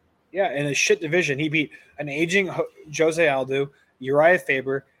belt. Yeah, in a shit division. He beat an aging Jose Aldo, Uriah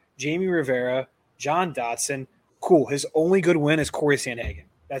Faber, Jamie Rivera, John Dodson. Cool. His only good win is Corey Sandhagen.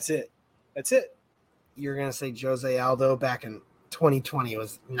 That's it. You're going to say Jose Aldo back in 2020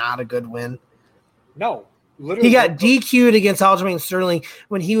 was not a good win? No. Literally. He got DQ'd against Aljamain Sterling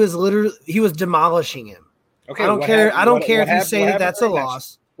when he was demolishing him. Okay, I don't care if you say that's a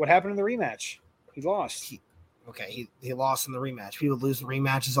loss. What happened in the rematch? He lost. He lost in the rematch. People lose in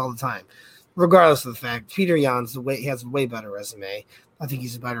rematches all the time. Regardless of the fact, Petr Yan's he has a way better resume. I think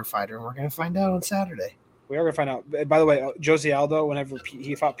he's a better fighter, and we're going to find out on Saturday. We are going to find out. By the way, Jose Aldo, whenever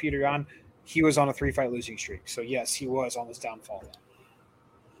he fought Petr Yan, he was on a 3-fight losing streak. So, yes, he was on his downfall.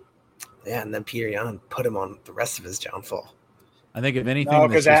 Yeah, and then Petr Yan put him on the rest of his downfall. I think if anything, no,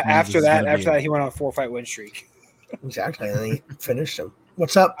 because after that, he went on a 4-fight win streak. Exactly, and then he finished him.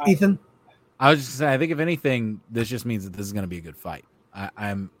 What's up, Ethan? I was just saying, I think if anything, this just means that this is going to be a good fight.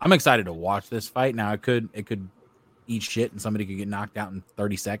 I'm excited to watch this fight. Now, it could eat shit and somebody could get knocked out in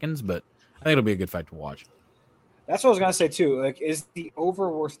 30 seconds, but I think it'll be a good fight to watch. That's what I was going to say too. Like, is the over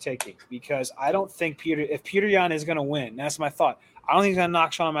worth taking? Because I don't think if Petr Yan is going to win, that's my thought. I don't think he's going to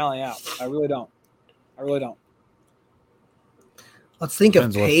knock Sean O'Malley out. I really don't. Let's think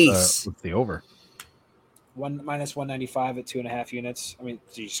of pace. What's the over? Minus 195 at 2.5 units. I mean,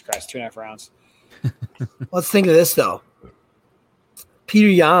 Jesus Christ, 2.5 rounds. Let's think of this though.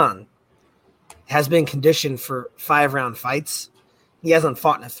 Petr Yan has been conditioned for 5-round fights. He hasn't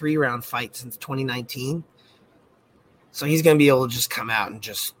fought in a 3-round fight since 2019. So he's going to be able to just come out and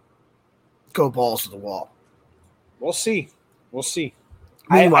just go balls to the wall. We'll see.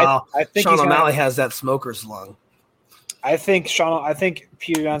 Meanwhile, I think Sean O'Malley has that smoker's lung. I think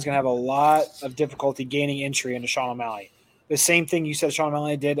Petr Yan's going to have a lot of difficulty gaining entry into Sean O'Malley. The same thing you said Sean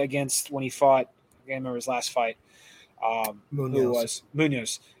O'Malley did when he fought. I can't remember his last fight.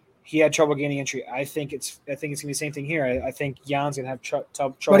 Munoz. He had trouble gaining entry. I think it's going to be the same thing here. I think Yan's going to have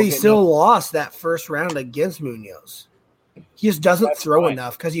trouble. But he still lost that first round against Munoz. He just doesn't throw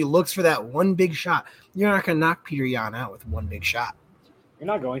enough because he looks for that one big shot. You're not going to knock Petr Yan out with one big shot. You're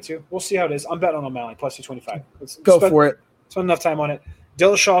not going to. We'll see how it is. I'm betting on O'Malley plus 225. Go for it. Spend enough time on it.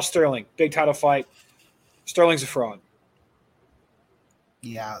 Dillashaw Sterling, big title fight. Sterling's a fraud.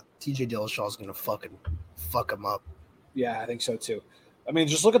 Yeah, TJ Dillashaw is going to fucking fuck him up. Yeah, I think so too. I mean,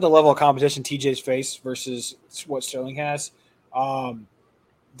 just look at the level of competition TJ's face versus what Sterling has.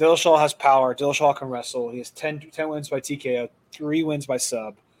 Dillashaw has power. Dillashaw can wrestle. He has 10 wins by TKO, 3 wins by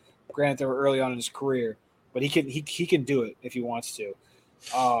sub. Granted, they were early on in his career, but he can do it if he wants to.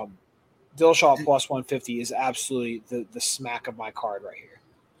 Dillashaw plus 150 is absolutely the smack of my card right here.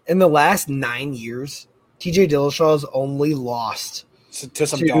 In the last 9 years, TJ Dillashaw's only lost to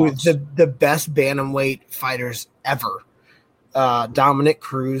some dogs. the best bantamweight fighters ever, Dominic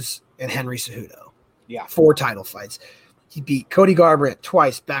Cruz and Henry Cejudo. Yeah, 4 title fights. He beat Cody Garbrandt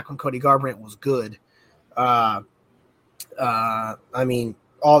twice back when Cody Garbrandt was good. I mean,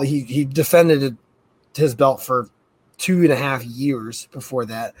 he defended his belt for 2.5 years before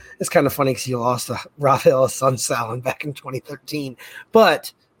that. It's kind of funny because he lost to Rafael Sunsalen back in 2013.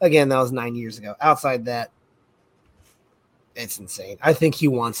 But again, that was 9 years ago. Outside that, it's insane. I think he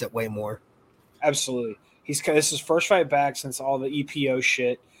wants it way more. Absolutely. This is his first fight back since all the EPO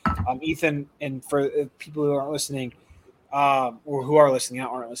shit. Ethan, and for people who aren't listening, or who are listening,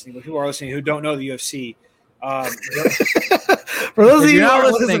 not aren't listening, but who are listening who don't know the UFC. For those of you who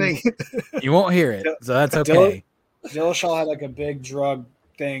aren't listening, you won't hear it, so that's okay. Dillashaw had like a big drug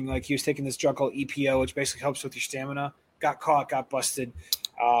thing. Like he was taking this drug called EPO, which basically helps with your stamina. Got caught, got busted.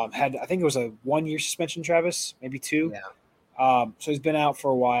 I think it was a 1-year suspension, Travis, maybe 2. Yeah. So he's been out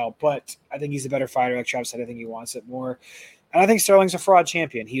for a while, but I think he's a better fighter. Like Travis said, I think he wants it more. And I think Sterling's a fraud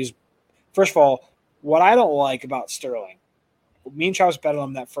champion. First of all, what I don't like about Sterling, me and Travis betted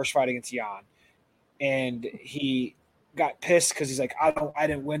him that first fight against Jan, and he got pissed because he's like, I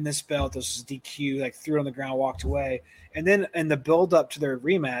didn't win this belt. This is DQ. Like threw it on the ground, walked away. And then in the build up to their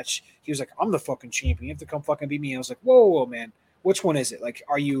rematch, he was like, I'm the fucking champion. You have to come fucking beat me. And I was like, whoa, man, which one is it? Like,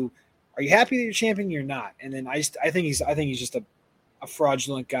 are you happy that you're champion? You're not. And then I think he's just a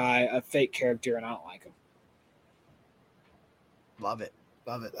fraudulent guy, a fake character, and I don't like him. Love it.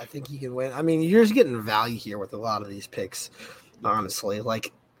 I think he can win. I mean, you're just getting value here with a lot of these picks, honestly.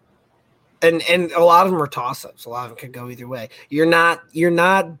 Like, and a lot of them are toss-ups. A lot of them could go either way. You're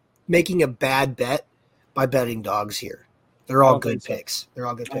not making a bad bet by betting dogs here. They're all good picks. They're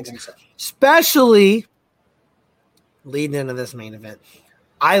all good picks. So. Especially leading into this main event.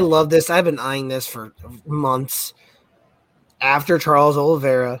 I love this. I've been eyeing this for months. After Charles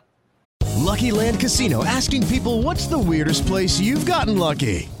Oliveira. Lucky Land Casino, asking people, what's the weirdest place you've gotten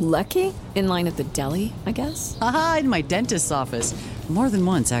lucky? Lucky? In line at the deli, I guess? Aha, in my dentist's office. More than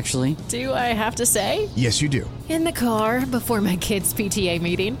once, actually. Do I have to say? Yes, you do. In the car before my kids' PTA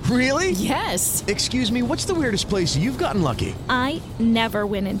meeting. Really? Yes. Excuse me, what's the weirdest place you've gotten lucky? I never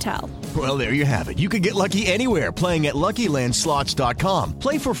win and tell. Well, there you have it. You can get lucky anywhere, playing at LuckyLandSlots.com.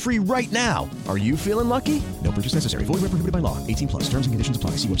 Play for free right now. Are you feeling lucky? No purchase necessary. Void where prohibited by law. 18+. Terms and conditions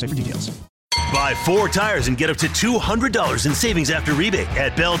apply. See website for details. Buy 4 tires and get up to $200 in savings after rebate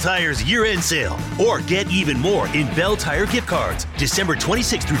at Bell Tire's year-end sale. Or get even more in Bell Tire gift cards December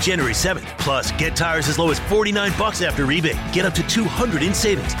 26th through January 7th. Plus, get tires as low as $49 after rebate. Get up to $200 in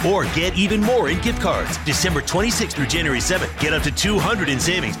savings. Or get even more in gift cards December 26th through January 7th. Get up to $200 in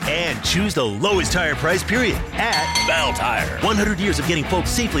savings and choose the lowest tire price period at Bell Tire. 100 years of getting folks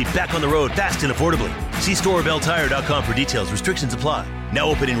safely back on the road fast and affordably. See store or belltire.com for details. Restrictions apply. Now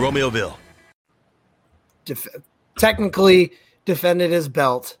open in Romeoville. Technically defended his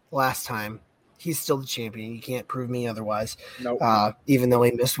belt last time. He's still the champion. You can't prove me otherwise. Nope. Even though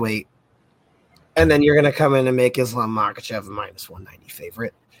he missed weight. And then you're going to come in and make Islam Makhachev a -190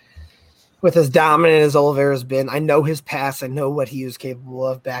 favorite. With as dominant as Oliveira's been, I know his past. I know what he was capable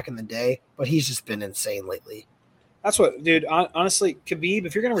of back in the day, but he's just been insane lately. That's what, dude, honestly, Khabib,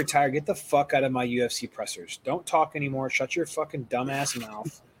 if you're going to retire, get the fuck out of my UFC pressers. Don't talk anymore. Shut your fucking dumbass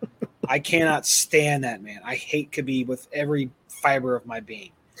mouth. I cannot stand that, man. I hate Khabib with every fiber of my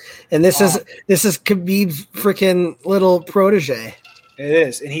being. And this is Khabib's freaking little protege. It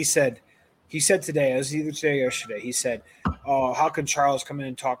is. And he said today, it was either today or yesterday, he said, oh, how can Charles come in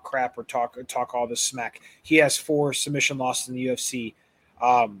and talk crap or talk all this smack? He has 4 submission losses in the UFC.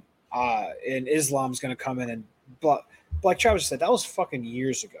 And Islam's going to come in and like Travis said, that was fucking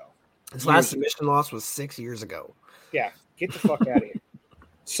years ago. His last submission loss was 6 years ago. Yeah, get the fuck out of here.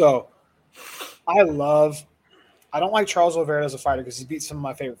 So, I don't like Charles Oliveira as a fighter because he beat some of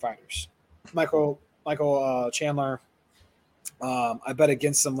my favorite fighters. Michael Chandler. I bet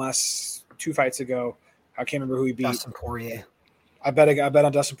against him last 2 fights ago. I can't remember who he beat. Dustin Poirier. I bet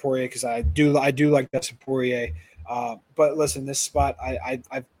on Dustin Poirier because I do like Dustin Poirier. But listen, this spot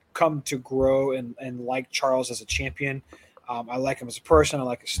I've come to grow and like Charles as a champion. I like him as a person. I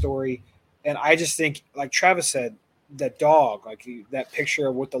like his story, and I just think, like Travis said, that dog, like that picture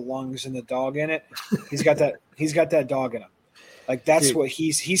with the lungs and the dog in it, he's got that dog in him. Like that's Dude. What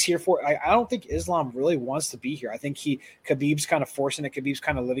he's here for. I don't think Islam really wants to be here. I think Khabib's kind of forcing it. Khabib's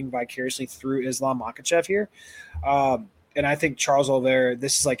kind of living vicariously through Islam Makhachev here. And I think Charles Oliveira,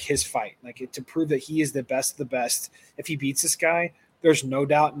 this is like his fight, like to prove that he is the best of the best. If he beats this guy, there's no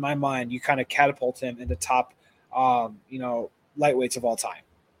doubt in my mind, you kind of catapult him into top, lightweights of all time,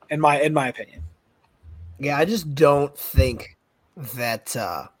 in my opinion. Yeah, I just don't think that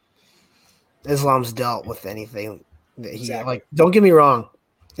Islam's dealt with anything that he like. Don't get me wrong,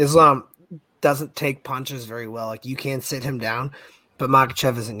 Islam doesn't take punches very well. Like, you can sit him down, but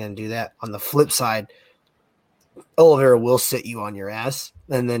Makhachev isn't going to do that. On the flip side, Oliveira will sit you on your ass,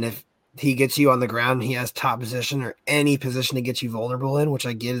 and then if he gets you on the ground, he has top position or any position to get you vulnerable in, which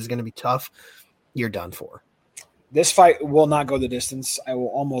I get is going to be tough. You're done for. This fight will not go the distance. I will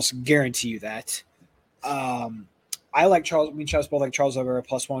almost guarantee you that. I like Charles. Me and Charles both like Charles Oliveira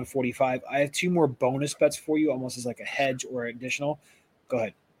plus 145. I have 2 more bonus bets for you, almost as like a hedge or additional. Go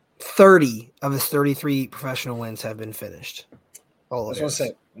ahead. 30 of his 33 professional wins have been finished. I was going to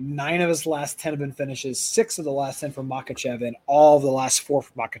say 9 of his last 10 have been finishes. 6 of the last 10 for Makhachev, and all of the last 4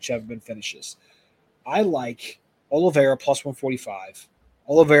 for Makhachev have been finishes. I like Oliveira plus 145.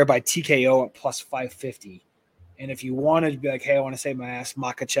 Oliveira by TKO at plus 550. And if you wanted to be like, hey, I want to save my ass,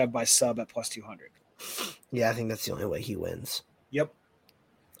 Makhachev by sub at plus 200. Yeah, I think that's the only way he wins. Yep.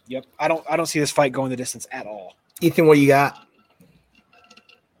 I don't see this fight going the distance at all. Ethan, what do you got?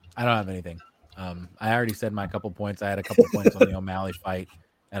 I don't have anything. I already said my couple points. I had a couple points on the O'Malley fight,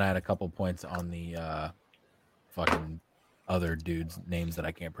 and I had a couple points on the fucking other dude's names that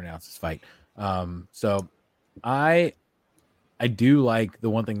I can't pronounce this fight. So I do like the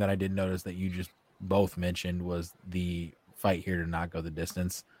one thing that I did notice that you just both mentioned was the fight here to not go the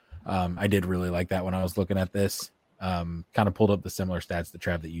distance. I did really like that when I was looking at this. Kind of pulled up the similar stats to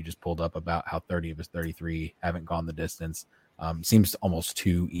Trav that you just pulled up about how 30 of his 33 haven't gone the distance. Seems almost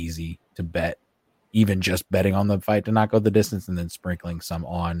too easy to bet, even just betting on the fight to not go the distance and then sprinkling some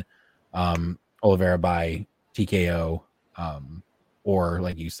on Oliveira by TKO or,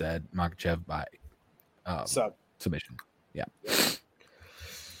 like you said, Makhachev by submission. Yeah.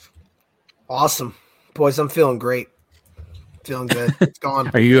 Awesome. Boys, I'm feeling great. Feeling good. It's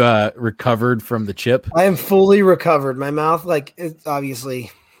gone. Are you recovered from the chip? I am fully recovered. My mouth, like, it's obviously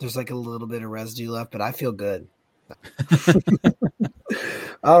there's like a little bit of residue left, but I feel good.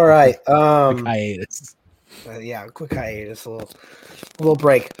 All right. Quick hiatus. Quick hiatus. A little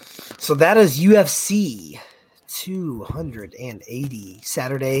break. So that is UFC 280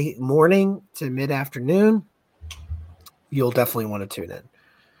 Saturday morning to mid-afternoon. You'll definitely want to tune in.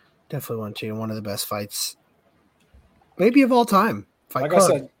 Definitely want to tune in. One of the best fights, maybe of all time. Like I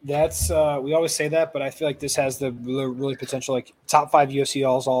said, that's we always say that, but I feel like this has the really potential. Like top 5 UFC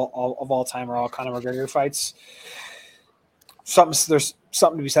of all time are all Conor McGregor fights. There's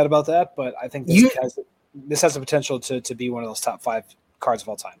something to be said about that, but I think this has the potential to be one of those top 5 cards of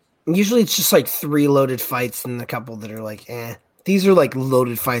all time. Usually, it's just like 3 loaded fights and a couple that are like, eh. These are like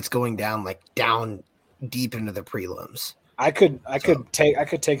loaded fights going down deep into the prelims. I could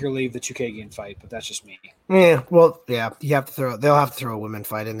take or leave the Chookagian fight, but that's just me. Yeah, well, yeah, they'll have to throw a women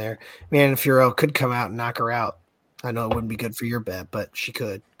fight in there. Man, Furo could come out and knock her out. I know it wouldn't be good for your bet, but she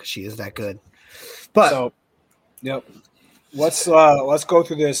could because she is that good. But yep. Let's go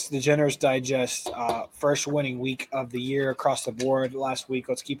through this. The Generous Digest, first winning week of the year across the board last week.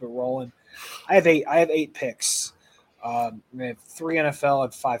 Let's keep it rolling. I have 8 picks. We have 3 NFL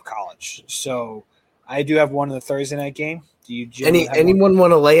and 5 college. So I do have one in the Thursday night game. Do you anyone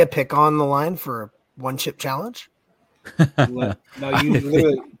want to lay a pick on the line for a 1-chip challenge? No, you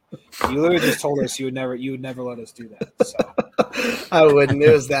literally just told us you would never let us do that. So I wouldn't.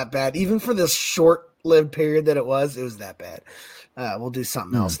 It was that bad. Even for this short-lived period that it was that bad. We'll do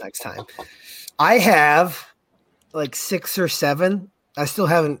something else next time. I have like 6 or 7. I still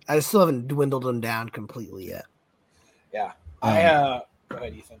haven't dwindled them down completely yet. Yeah. Go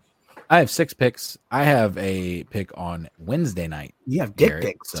ahead, Ethan. I have 6 picks. I have a pick on Wednesday night. You have dick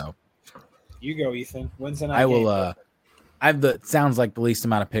picks. So you go, Ethan. Wednesday night. I will. I have sounds like the least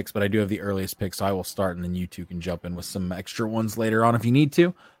amount of picks, but I do have the earliest pick, so I will start, and then you two can jump in with some extra ones later on if you need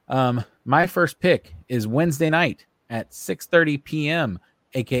to. My first pick is Wednesday night at 6:30 p.m.,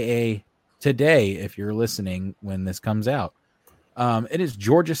 aka today, if you're listening when this comes out. It is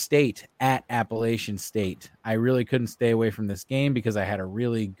Georgia State at Appalachian State. I really couldn't stay away from this game because I had a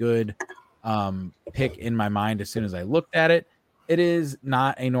really good pick in my mind as soon as I looked at it. It is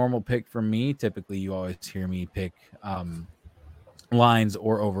not a normal pick for me. Typically, you always hear me pick lines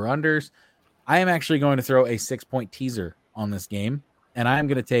or over-unders. I am actually going to throw a 6-point teaser on this game, and I'm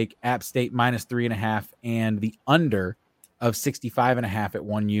going to take App State minus 3.5 and the under of 65.5 at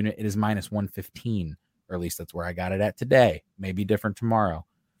 1 unit. It is minus 115. Or at least that's where I got it at today. Maybe different tomorrow.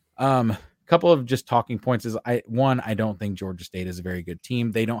 Couple of just talking points is I don't think Georgia State is a very good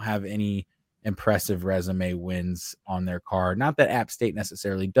team. They don't have any impressive resume wins on their card. Not that App State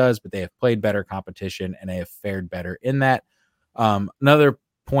necessarily does, but they have played better competition and they have fared better in that. Another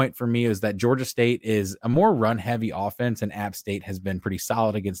point for me is that Georgia State is a more run-heavy offense, and App State has been pretty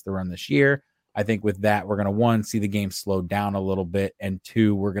solid against the run this year. I think with that, we're going to, 1, see the game slow down a little bit, and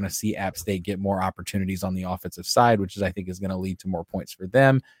 2, we're going to see App State get more opportunities on the offensive side, which is, I think, is going to lead to more points for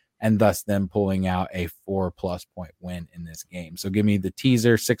them, and thus them pulling out a 4+ point win in this game. So give me the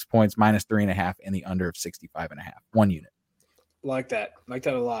teaser, 6 points, -3.5, and the under of 65.5, 1 unit. Like that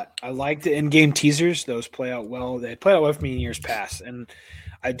a lot. I like the in-game teasers. Those play out well. They played out well for me in years past. And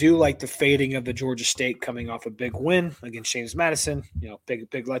I do like the fading of the Georgia State coming off a big win against James Madison. Big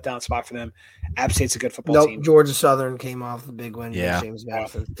letdown spot for them. App State's a good football team. Georgia Southern came off the big win against James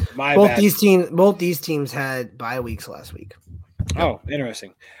Madison. Both these teams had bye weeks last week. Oh,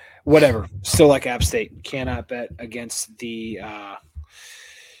 interesting. Whatever. Still like App State. Cannot bet against the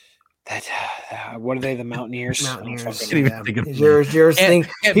what are they? The Mountaineers. Yours thing.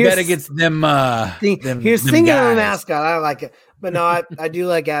 Can't bet against them. Here's thinking of a mascot. I like it, but no, I do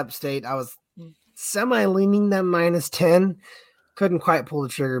like App State. I was semi-leaning them -10. Couldn't quite pull the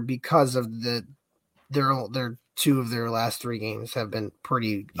trigger because of their 2 of their last 3 games have been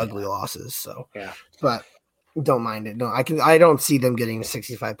pretty ugly losses. So but don't mind it. No, I don't see them getting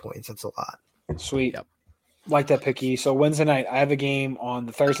 65 points. That's a lot. Sweet. Yep. Like that picky. So Wednesday night, I have a game on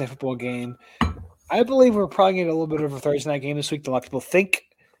the Thursday night football game. I believe we're probably going to get a little bit of a Thursday night game this week than a lot of people think.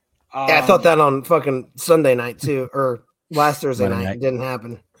 I thought that on fucking Sunday night too, or last Thursday night. It didn't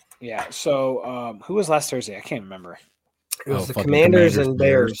happen. Yeah. So who was last Thursday? I can't remember. It was the Commanders and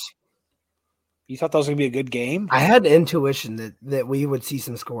Bears. You thought that was going to be a good game? I had the intuition that we would see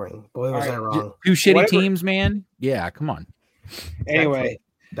some scoring. Boy, was I wrong. 2 shitty teams, man. Yeah, come on. Anyway.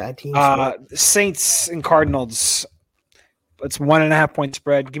 Bad teams. Saints and Cardinals. It's 1.5 point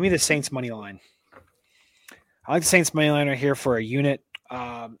spread. Give me the Saints money line. I like the Saints money line right here for a unit.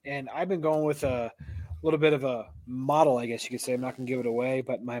 And I've been going with a little bit of a model, I guess you could say. I'm not going to give it away,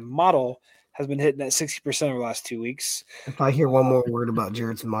 but my model has been hitting at 60% over the last 2 weeks. If I hear one more word about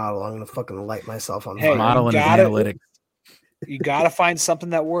Jared's model, I'm going to fucking light myself on fire. Model and analytics. You got to find something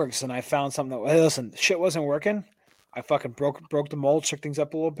that works. And I found something that, hey, listen, shit wasn't working. I fucking broke the mold, shook things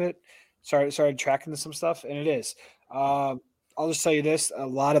up a little bit, started tracking some stuff, and it is. I'll just tell you this: a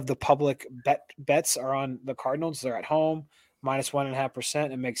lot of the public bets are on the Cardinals. They're at home,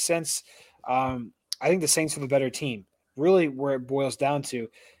 -1.5%. It makes sense. I think the Saints are the better team. Really, where it boils down to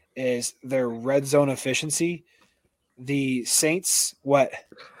is their red zone efficiency. The Saints, what?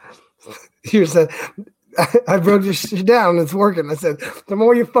 Here's that. I broke this shit down. It's working. I said, the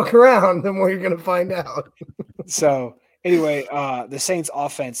more you fuck around, the more you're going to find out. So anyway, the Saints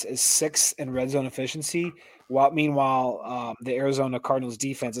offense is 6th in red zone efficiency. Meanwhile, the Arizona Cardinals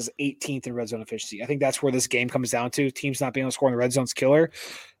defense is 18th in red zone efficiency. I think that's where this game comes down to. Teams not being able to score in the red zone's killer.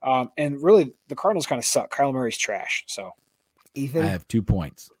 And really, the Cardinals kind of suck. Kyler Murray's trash. So, Ethan? I have 2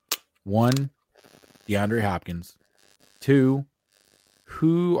 points. 1, DeAndre Hopkins. 2,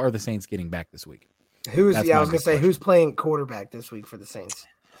 who are the Saints getting back this week? I was going to say, who's playing quarterback this week for the Saints?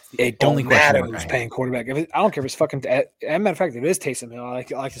 It don't matter who's playing quarterback. I don't care if it's fucking. As a matter of fact, if it is Taysom Hill, I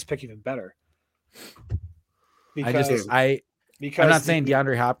like this pick even better. Because I'm not saying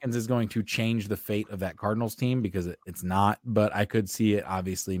DeAndre Hopkins is going to change the fate of that Cardinals team because it's not, but I could see it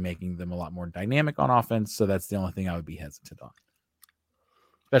obviously making them a lot more dynamic on offense. So that's the only thing I would be hesitant on,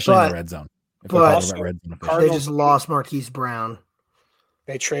 especially in the red zone. They just lost Marquise Brown.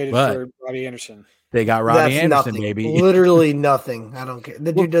 They traded for Robbie Anderson. They got Robbie Anderson, baby. Literally nothing. I don't care.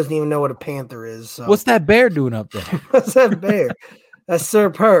 The dude doesn't even know what a panther is. So. What's that bear doing up there? What's that bear? That's Sir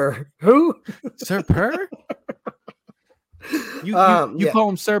Purr. Who? Sir Purr? You call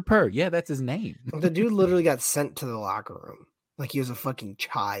him Sir Purr. Yeah, that's his name. The dude literally got sent to the locker room like he was a fucking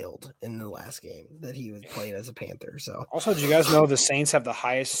child in the last game that he was playing as a Panther. So also, did you guys know the Saints have the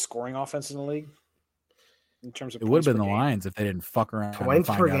highest scoring offense in the league? In terms of it would have been the Lions if they didn't fuck around. Points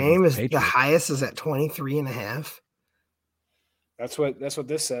per game is the highest is at 23.5. That's what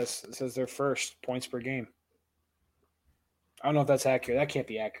this says. It says they're first points per game. I don't know if that's accurate. That can't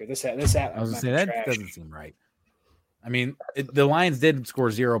be accurate. This I was gonna say that doesn't seem right. I mean, the Lions did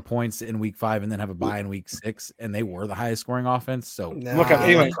score 0 points in week 5 and then have a bye in week 6, and they were the highest scoring offense. So look up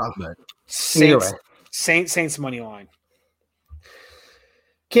anyway. Saints money line.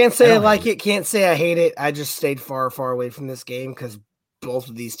 Can't say I like it. Can't say I hate it. I just stayed far away from this game because both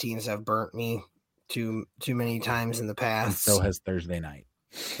of these teams have burnt me too many times in the past. And so has Thursday night.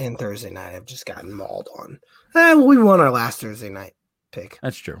 And Thursday night, I've just gotten mauled on. We won our last Thursday night pick.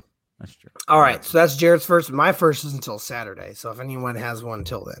 That's true. All right, so that's Jared's first. My first is until Saturday. So if anyone has one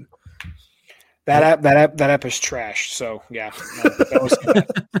until then, that app is trash. So yeah, that was good.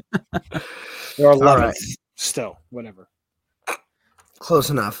 There are 11th still. Whatever.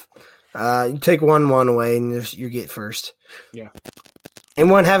 Close enough. You take 1 away, and you get first. Yeah.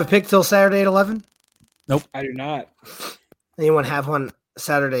 Anyone have a pick till Saturday at 11? Nope. I do not. Anyone have one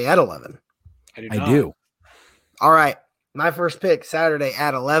Saturday at 11? I do not. I do. All right. My first pick Saturday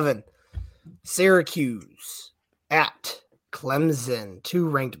at 11. Syracuse at Clemson. 2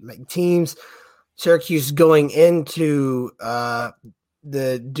 ranked teams. Syracuse going into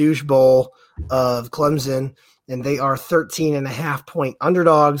the douche bowl of Clemson, and they are 13.5-point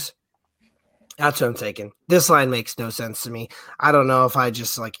underdogs. That's what I'm taking. This line makes no sense to me. I don't know if I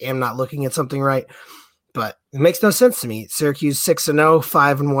just am not looking at something right, but it makes no sense to me. Syracuse 6-0,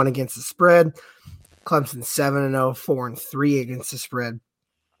 5-1 against the spread. Clemson 7-0, 4-3 against the spread.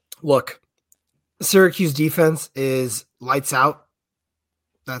 Look, Syracuse defense is lights out.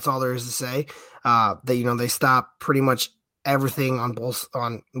 That's all there is to say. They stop pretty much everything on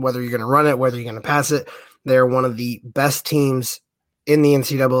whether you're going to run it, whether you're going to pass it. They're one of the best teams in the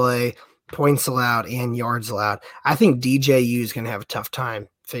NCAA, points allowed and yards allowed. I think DJU is going to have a tough time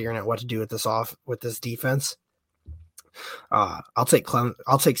figuring out what to do with this defense. I'll take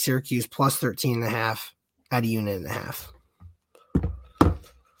Syracuse plus 13.5 at a unit and a half.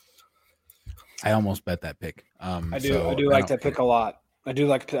 I almost bet that pick. I do like that pick a lot. I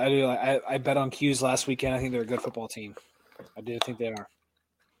bet on Q's last weekend. I think they're a good football team. I do think they are.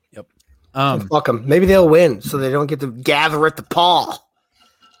 Yep. Fuck them. Maybe they'll win, so they don't get to gather at the paw.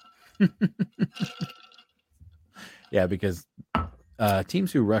 Yeah, because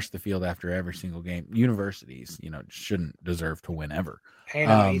teams who rush the field after every single game, universities, shouldn't deserve to win ever. Hey,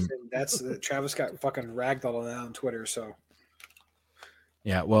 no, Ethan, that's Travis got fucking ragdolled on that on Twitter. So.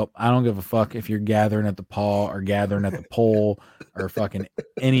 Yeah, well, I don't give a fuck if you're gathering at the paw or gathering at the pole or fucking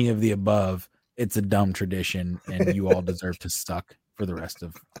any of the above. It's a dumb tradition, and you all deserve to suck for the rest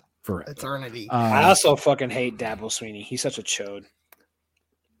of forever. Eternity. I also fucking hate Dabo Sweeney. He's such a chode.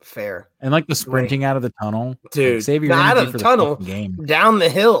 Fair. And the sprinting out of the tunnel, dude. Save your out energy of the for tunnel, game. Down the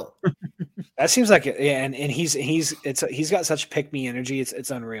hill. That seems like and he's got such pick me energy. It's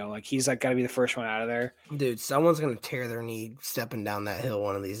unreal. He's got to be the first one out of there. Dude, someone's gonna tear their knee stepping down that hill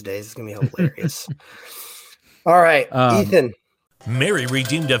one of these days. It's gonna be hilarious. All right, Ethan. Mary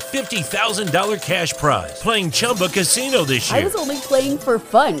redeemed a $50,000 cash prize playing Chumba Casino this year. I was only playing for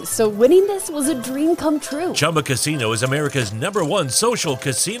fun, so winning this was a dream come true. Chumba Casino is America's #1 social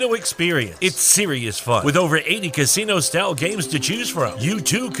casino experience. It's serious fun. With over 80 casino-style games to choose from, you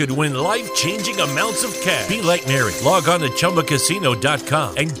too could win life-changing amounts of cash. Be like Mary. Log on to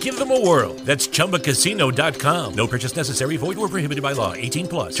ChumbaCasino.com and give them a whirl. That's ChumbaCasino.com. No purchase necessary. Void where prohibited by law.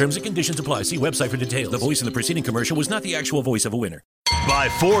 18+. Terms and conditions apply. See website for details. The voice in the preceding commercial was not the actual voice of a winner. Buy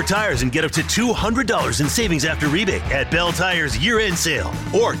 4 tires and get up to $200 in savings after rebate at Bell Tire's year-end sale.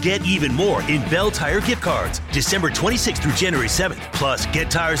 Or get even more in Bell Tire gift cards December 26th through January 7th. Plus,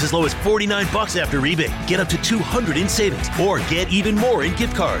 get tires as low as $49 after rebate. Get up to $200 in savings. Or get even more in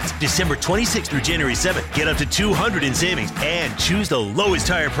gift cards December 26th through January 7th. Get up to $200 in savings and choose the lowest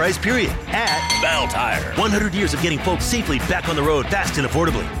tire price period at Bell Tire. 100 years of getting folks safely back on the road fast and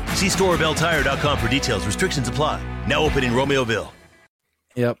affordably. See store or belltire.com for details. Restrictions apply. Now open in Romeoville.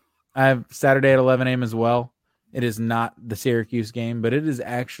 Yep. I have Saturday at 11 a.m. as well. It is not the Syracuse game, but it is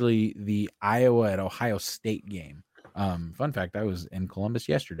actually the Iowa at Ohio State game. Fun fact, I was in Columbus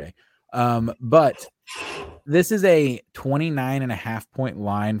yesterday. But this is a 29.5-point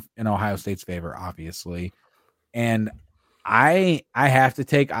line in Ohio State's favor, obviously. And I have to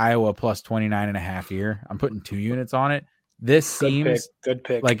take Iowa plus 29.5 here. I'm putting 2 units on it. This seems good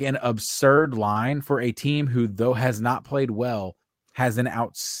pick. Like an absurd line for a team who, though has not played well, has an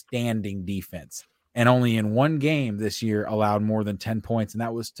outstanding defense, and only in one game this year allowed more than 10 points. And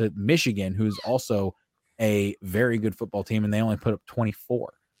that was to Michigan, who's also a very good football team, and they only put up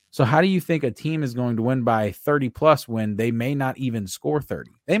 24. So how do you think a team is going to win by 30 plus when they may not even score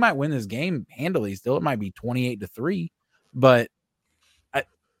 30? They might win this game handily still. It might be 28-3, but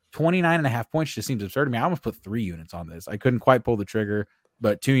 29.5 points just seems absurd to me. I almost put 3 units on this. I couldn't quite pull the trigger,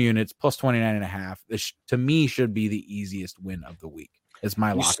 but 2 units plus 29.5. This to me should be the easiest win of the week. It's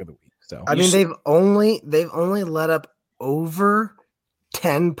my lock of the week. So I mean, they've only let up over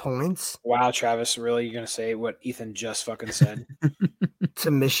 10 points. Wow, Travis, really? You're gonna say what Ethan just fucking said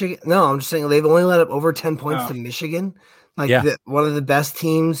to Michigan? No, I'm just saying they've only let up over 10 points to Michigan. One of the best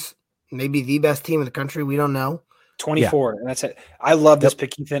teams, maybe the best team in the country. We don't know. 24, and that's it. I love this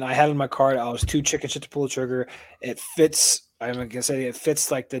pick, Ethan. I had it in my card. I was too chicken shit to pull the trigger. It fits. I'm gonna say it fits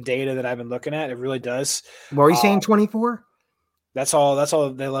like the data that I've been looking at. It really does. What are you saying? 24? That's all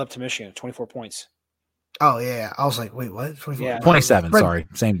they led up to Michigan. 24 points. Oh yeah, I was like, wait, what? 24? Yeah, 27. Sorry,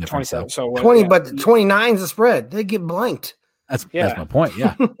 same difference. 27. So 20, but 29 is the spread. They get blanked. That's my point.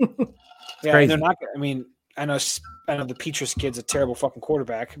 Yeah. Yeah, and they're not. I mean, I know the Petrus kid's a terrible fucking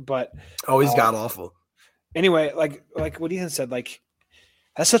quarterback, but he's god awful. Anyway, like what Ethan said, like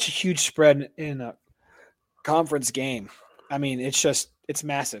that's such a huge spread in a conference game. I mean, it's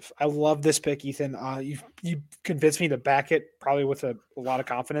massive. I love this pick, Ethan. You convinced me to back it probably with a lot of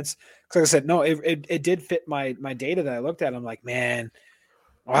confidence. Because like I said, no, it did fit my data that I looked at. I'm like, man,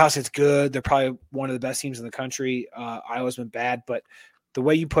 Ohio State's good. They're probably one of the best teams in the country. Iowa's been bad, but the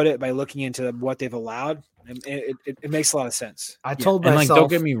way you put it by looking into what they've allowed, it makes a lot of sense. I told myself, don't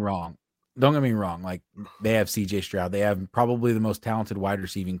get me wrong. Like they have CJ Stroud. They have probably the most talented wide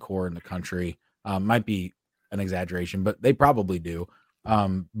receiving core in the country. Might be an exaggeration, but they probably do.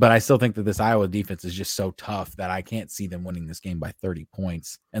 But I still think that this Iowa defense is just so tough that I can't see them winning this game by 30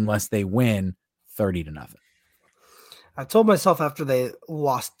 points unless they win 30-0. I told myself after they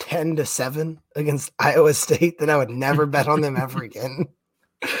lost 10-7 against Iowa State that I would never bet on them ever again.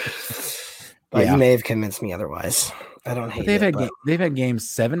 But you may have convinced me otherwise. I don't hate it. They've had games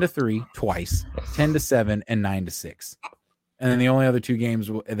 7-3 twice, 10-7, and 9-6. And then the only other two games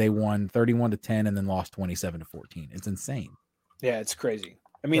they won 31-10 and then lost 27-14. It's insane. Yeah, it's crazy.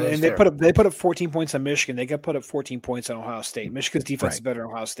 I mean, and they put up 14 points on Michigan. They got put up 14 points on Ohio State. Michigan's defense is better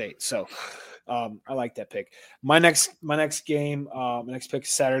than Ohio State. So I like that pick. My next game, my next pick is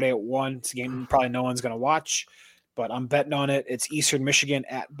Saturday at 1. It's a game probably no one's going to watch, but I'm betting on it. It's Eastern Michigan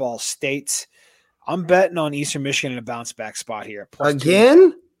at Ball State. I'm betting on Eastern Michigan in a bounce back spot here.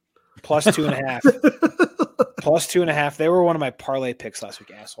 Again? Plus 2.5. Plus 2.5. They were one of my parlay picks last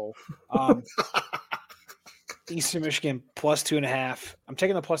week, asshole. Eastern Michigan plus 2.5. I'm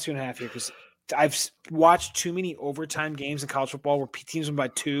taking the plus 2.5 here because I've watched too many overtime games in college football where teams win by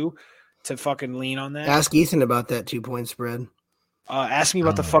 2 to fucking lean on that. Ask Ethan about that 2-point spread. Ask me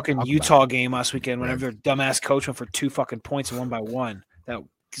about the fucking Utah game last weekend whenever their dumbass coach went for 2 fucking points and won by 1. That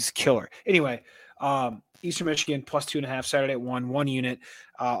was killer. Anyway, Eastern Michigan plus 2.5 Saturday at 1 unit.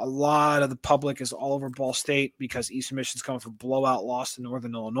 A lot of the public is all over Ball State because Eastern Michigan's coming for blowout loss to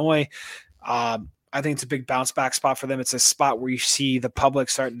Northern Illinois. I think it's a big bounce back spot for them. It's a spot where you see the public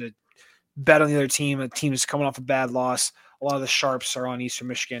starting to bet on the other team. A team is coming off a bad loss. A lot of the sharps are on Eastern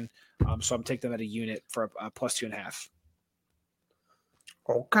Michigan. So I'm taking them at a unit for a plus 2.5.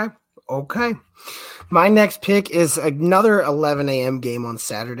 Okay. My next pick is another 11 a.m. game on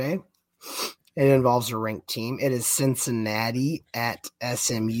Saturday. It involves a ranked team. It is Cincinnati at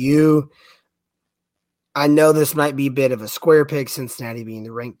SMU. I know this might be a bit of a square pick, Cincinnati being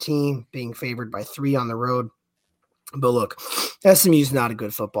the ranked team, being favored by 3 on the road. But look, SMU's not a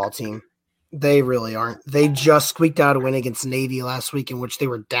good football team. They really aren't. They just squeaked out a win against Navy last week in which they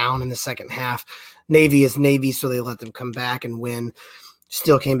were down in the second half. Navy is Navy, so they let them come back and win.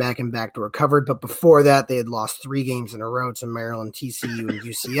 Still came back and backdoor covered. But before that, they had lost 3 games in a row to Maryland, TCU, and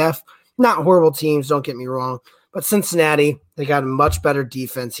UCF. Not horrible teams, don't get me wrong. But Cincinnati, they got a much better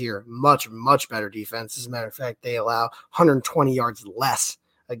defense here. Much, much better defense. As a matter of fact, they allow 120 yards less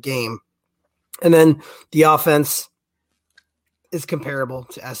a game. And then the offense is comparable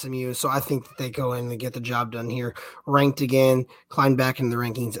to SMU. So I think that they go in and get the job done here. Ranked again, climb back in the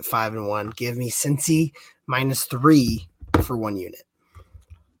rankings at 5-1. Give me Cincy -3 for 1 unit.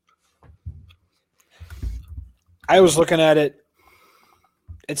 I was looking at it.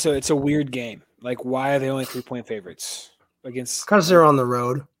 It's a weird game. Like, why are they only 3-point favorites against? Because they're on the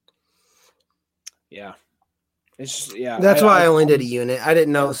road. Yeah, it's That's why I only did a unit. I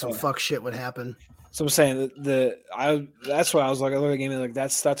didn't know some fuck shit would happen. So I'm saying that's why I was like, I look at the game like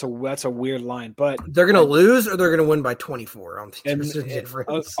that's a weird line. But they're gonna lose or they're gonna win by 24.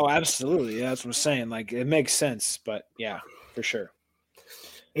 Oh, absolutely. Yeah, that's what I'm saying. Like, it makes sense, but yeah, for sure.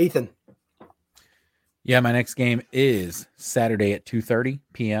 Ethan. Yeah, my next game is Saturday at 2:30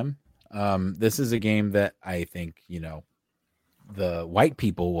 p.m. This is a game that I think, the white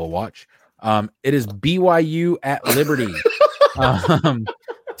people will watch. It is BYU at Liberty.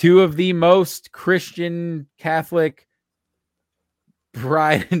 2 of the most Christian Catholic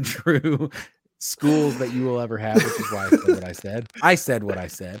tried and true schools that you will ever have, which is why I said what I said. I said what I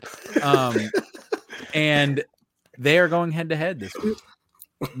said. And they are going head to head this week.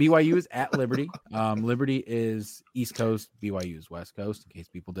 BYU is at Liberty. Liberty is East Coast. BYU is West Coast, in case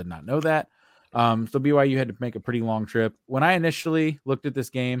people did not know that. So BYU had to make a pretty long trip. When I initially looked at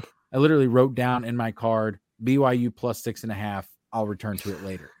this game, I literally wrote down in my card, BYU plus 6.5. I'll return to it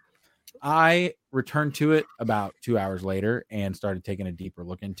later. I returned to it about 2 hours later and started taking a deeper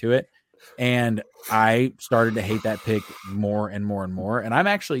look into it. And I started to hate that pick more and more and more. And I'm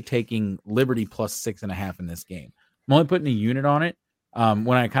actually taking Liberty plus 6.5 in this game. I'm only putting a unit on it When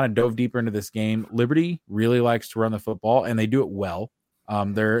I kind of dove deeper into this game, Liberty really likes to run the football, and they do it well.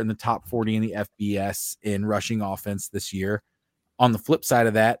 They're in the top 40 in the FBS in rushing offense this year. On the flip side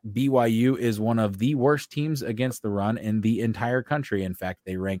of that, BYU is one of the worst teams against the run in the entire country. In fact,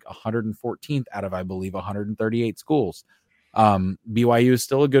 they rank 114th out of, I believe, 138 schools. BYU is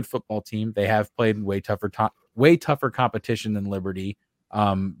still a good football team. They have played way tougher competition than Liberty.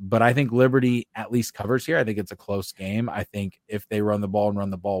 But I think Liberty at least covers here. I think it's a close game. I think if they run the ball and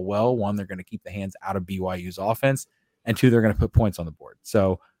run the ball well, one, they're going to keep the hands out of BYU's offense, and two, they're going to put points on the board.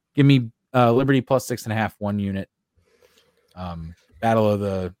 So give me Liberty plus 6.5, 1 unit. Battle of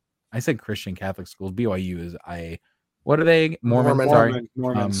the, I said Christian Catholic schools. BYU is what are they? Mormon. Sorry.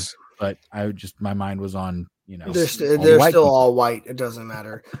 Mormons. But my mind was on, they're still people. All white. It doesn't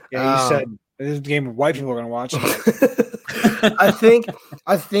matter. Yeah, you said this is a game of white people are going to watch. I think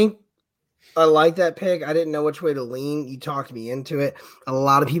I like that pick. I didn't know which way to lean. You talked me into it. A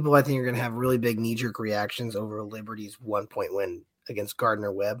lot of people, I think, are going to have really big knee-jerk reactions over Liberty's 1-point win against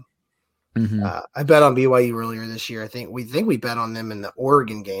Gardner-Webb. Mm-hmm. I bet on BYU earlier this year. I think we bet on them in the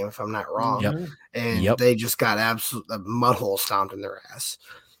Oregon game, if I'm not wrong. Yep. And they just got a mud hole stomped in their ass.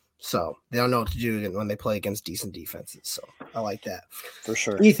 So they don't know what to do when they play against decent defenses. So I like that for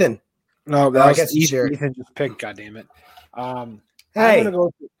sure. Ethan. No, I guess Ethan just picked. God damn it. Hey,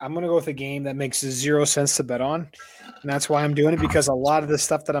 I'm gonna go with a game that makes 0 sense to bet on, and that's why I'm doing it, because a lot of the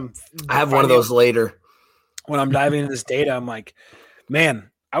stuff that I have one of those later. When I'm diving into this data, I'm like, man,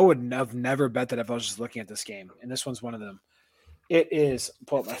 I would have never bet that if I was just looking at this game, and this one's one of them. It is.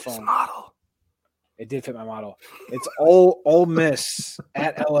 Pull up my phone. Model. It did fit my model. It's Ole Miss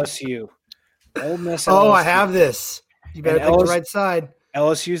at LSU. Ole Miss. At LSU. I have this. You better pick the right side.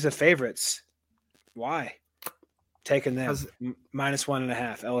 LSU's the favorites. Why? Taking them minus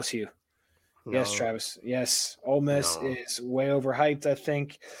 1.5. LSU. No. Yes, Travis. Yes, Ole Miss is way overhyped. I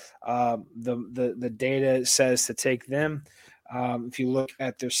think the data says to take them. If you look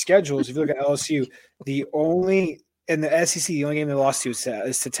at their schedules, if you look at LSU, the only in the SEC, the only game they lost to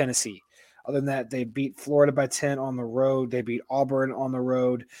is to Tennessee. Other than that, they beat Florida by 10 on the road. They beat Auburn on the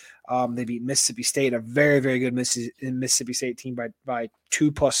road. They beat Mississippi State, a very, very good Mississippi State team by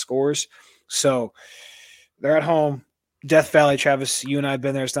 2+ scores. So they're at home. Death Valley, Travis, you and I have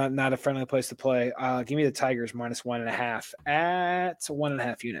been there. It's not a friendly place to play. Give me the Tigers minus 1.5 at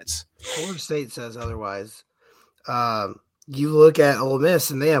 1.5 units. Florida State says otherwise. You look at Ole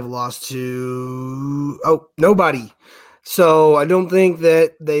Miss, and they have lost to nobody. So I don't think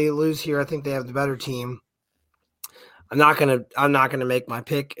that they lose here. I think they have the better team. I'm not gonna make my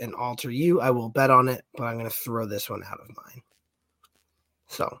pick and alter you. I will bet on it, but I'm gonna throw this one out of mine.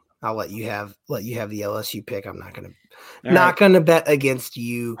 So I'll let you have the LSU pick. I'm not gonna bet against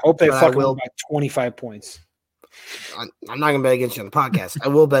you. Hope they fucking win by 25 points. I'm not gonna bet against you on the podcast. I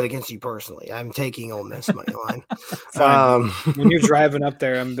will bet against you personally. I'm taking Ole Miss money line. When you're driving up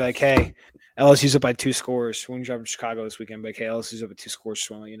there, I'm like, hey, LSU's up by 2 scores. When you're driving to Chicago this weekend, I'm like, hey, LSU's up by 2 scores. Just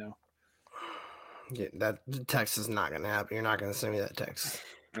want to let you know. Yeah, that text is not gonna happen. You're not gonna send me that text.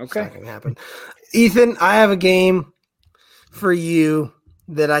 Okay, it's not gonna happen. Ethan, I have a game for you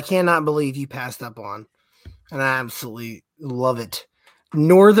that I cannot believe you passed up on, and I absolutely love it.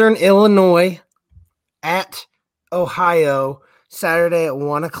 Northern Illinois at Ohio, Saturday at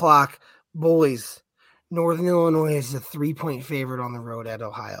 1:00. Boys, Northern Illinois is a 3-point favorite on the road at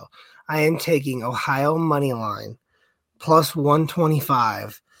Ohio. I am taking Ohio money line plus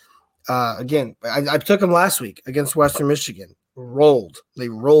 125. Again, I took them last week against Western Michigan. They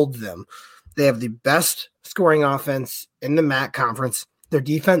rolled them. They have the best scoring offense in the MAC conference. Their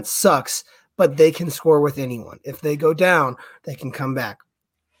defense sucks, but they can score with anyone. If they go down, they can come back.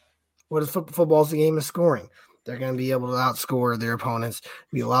 What is football's the game of scoring? They're going to be able to outscore their opponents.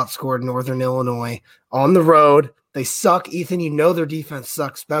 We'll outscore Northern Illinois on the road. They suck. Ethan, you know their defense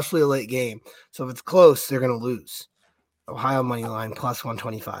sucks, especially a late game. So if it's close, they're going to lose. Ohio money line plus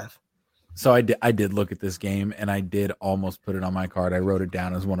 125. So I did look at this game, and I did almost put it on my card. I wrote it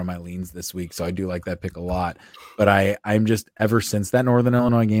down as one of my leans this week, so I do like that pick a lot. But I'm just, ever since that Northern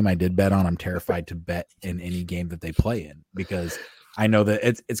Illinois game I did bet on, I'm terrified to bet in any game that they play in, because I know that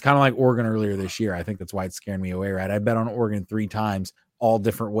it's kind of like Oregon earlier this year. I think that's why it's scaring me away, right? I bet on Oregon 3 times, all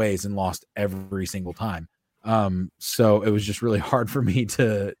different ways, and lost every single time. So it was just really hard for me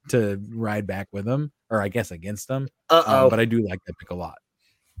to ride back with them, or I guess against them. But I do like that pick a lot.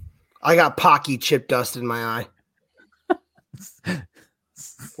 I got Pocky chip dust in my eye.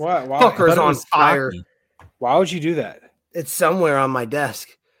 Why? Fucker's on fire. Why would you do that? It's somewhere on my desk.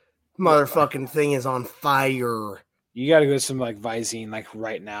 Motherfucking thing is on fire. You got to go to some like Visine like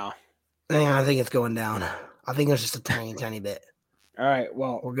right now. Yeah, I think it's going down. I think it's just a tiny bit. All right.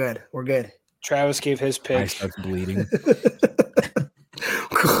 Well, We're good. We're good. Travis gave his I pick. starts bleeding.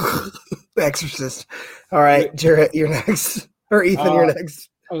 Exorcist. All right, Jarrett, you're next. Or Ethan, you're next.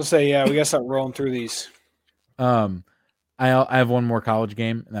 I was gonna say, yeah, we gotta start rolling through these. I have one more college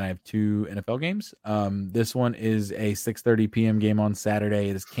game, and then I have 2 NFL games. This one is a 6:30 p.m. game on Saturday.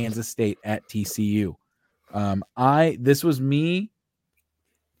 It is Kansas State at TCU. This was me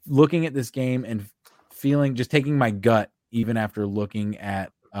looking at this game and feeling, just taking my gut, even after looking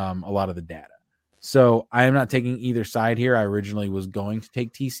at a lot of the data. So I am not taking either side here. I originally was going to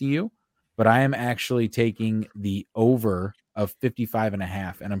take TCU, but I am actually taking the over of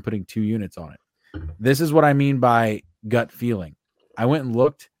 55.5, and I'm putting 2 units on it. This is what I mean by gut feeling. I went and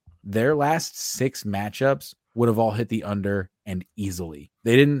looked. Their last 6 matchups would have all hit the under and easily.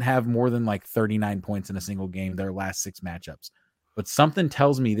 They didn't have more than like 39 points in a single game, their last 6 matchups. But something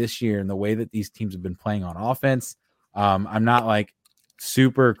tells me this year, in the way that these teams have been playing on offense, I'm not like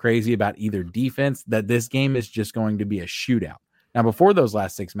super crazy about either defense, that this game is just going to be a shootout. Now, before those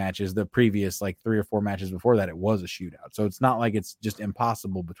last 6 matches, the previous like 3 or 4 matches before that, it was a shootout. So it's not like it's just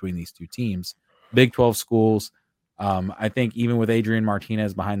impossible between these 2 teams. Big 12 schools. I think even with Adrian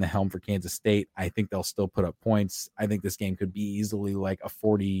Martinez behind the helm for Kansas State, I think they'll still put up points. I think this game could be easily like a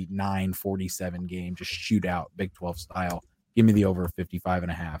 49-47 game, just shootout, Big 12 style. Give me the over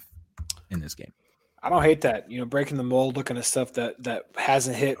 55.5 in this game. I don't hate that. Breaking the mold, looking at stuff that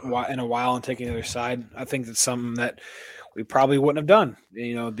hasn't hit in a while and taking the other side. I think that's something that we probably wouldn't have done.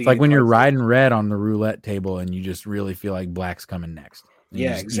 It's like when you're riding red on the roulette table and you just really feel like black's coming next.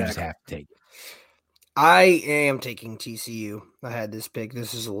 Exactly. You just have to take it. I am taking TCU. I had this pick.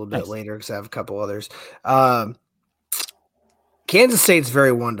 This is a little bit later because I have a couple others. Kansas State's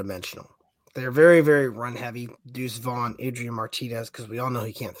very one-dimensional. They're very, very run-heavy. Deuce Vaughn, Adrian Martinez, because we all know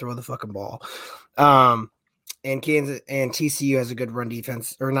he can't throw the fucking ball. And TCU has a good run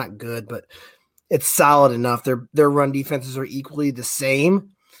defense, or not good, but it's solid enough. Their run defenses are equally the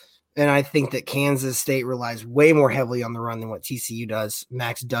same. And I think that Kansas State relies way more heavily on the run than what TCU does.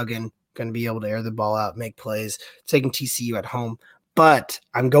 Max Duggan going to be able to air the ball out, make plays, taking TCU at home. But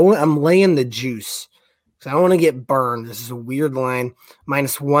I'm laying the juice because I don't want to get burned. This is a weird line.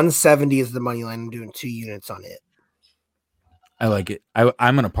 -170 is the money line. I'm doing 2 units on it. I like it.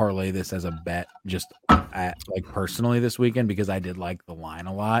 I'm going to parlay this as a bet just personally this weekend because I did like the line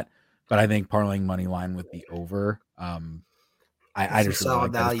a lot. But I think parlaying money line with the over, I just really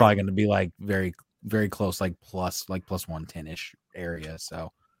like that. It's probably going to be like very, very close, like plus 110-ish area.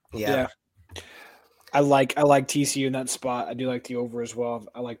 So yeah. I like TCU in that spot. I do like the over as well.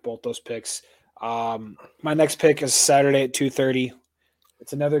 I like both those picks. My next pick is Saturday at 2:30.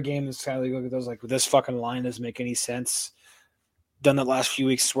 It's another game that's kind of like, look at those, like, this fucking line doesn't make any sense. Done that last few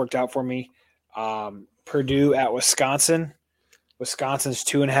weeks. It's worked out for me. Purdue at Wisconsin. Wisconsin's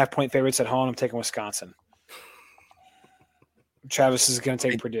 2.5-point favorites at home. I'm taking Wisconsin. Travis is going to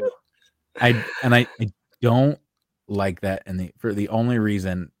take Purdue. I don't like that, and for the only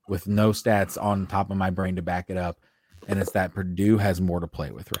reason, with no stats on top of my brain to back it up, and it's that Purdue has more to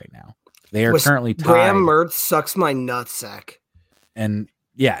play with right now. They are currently tied. Graham Mertz sucks my nutsack. And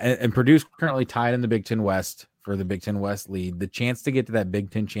Purdue's currently tied in the Big Ten West for the Big Ten West lead. The chance to get to that Big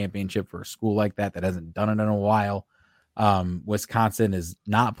Ten championship for a school like that hasn't done it in a while. Wisconsin is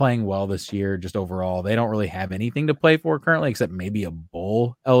not playing well this year, just overall. They don't really have anything to play for currently, except maybe a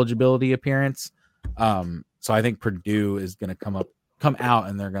bowl eligibility appearance. So I think Purdue is going to come out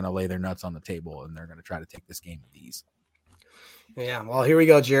and they're going to lay their nuts on the table and they're going to try to take this game with ease. Yeah, well, here we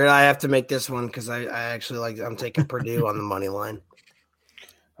go, Jared. I have to make this one because I actually I'm taking Purdue on the money line.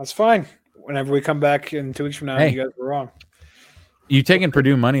 That's fine. Whenever we come back in 2 weeks from now, you guys were wrong. You taking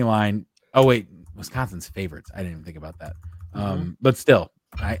Purdue money line? Oh wait, Wisconsin's favorites. I didn't even think about that. But still,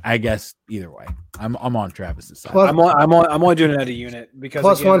 I guess either way, I'm on Travis's side. I'm only doing it at a unit because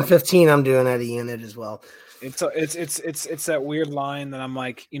plus 115. I'm doing at a unit as well. It's that weird line that I'm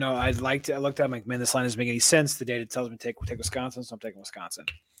like, I looked at, I'm like, man, this line doesn't make any sense. The data tells me to take Wisconsin, so I'm taking Wisconsin.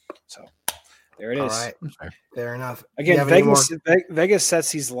 So there it is. All right, fair enough. Again, Vegas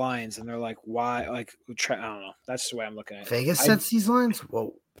sets these lines, and they're like, why? Like, I don't know. That's the way I'm looking at it. Vegas sets these lines.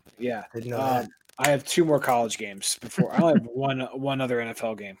 Whoa. Yeah. Didn't know that. I have 2 more college games before. I only have one other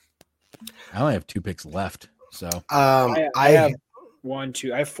NFL game. I only have 2 picks left. So I have 1,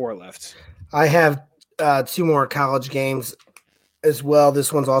 2. I have 4 left. I have 2 more college games as well.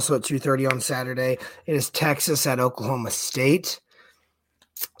 This one's also at 2:30 on Saturday. It is Texas at Oklahoma State.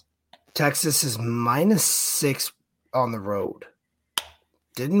 Texas is -6 on the road.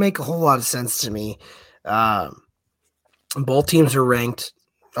 Didn't make a whole lot of sense to me. Both teams are ranked.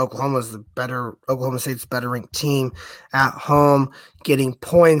 Oklahoma State's better ranked team at home, getting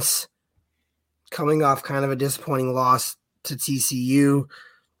points, coming off kind of a disappointing loss to TCU.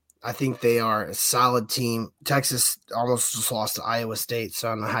 I think they are a solid team. Texas almost just lost to Iowa State, so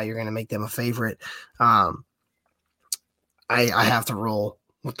I don't know how you're going to make them a favorite. I have to roll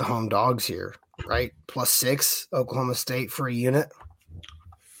with the home dogs here, right? +6, Oklahoma State for a unit.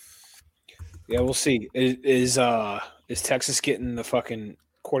 Yeah, we'll see. Is Texas getting the fucking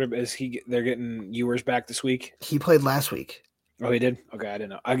quarterback? They're getting Ewers back this week? He played last week. Oh, he did? Okay, I didn't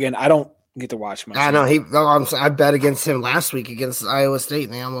know. Again, I don't get to watch much. I know I bet against him last week against Iowa State,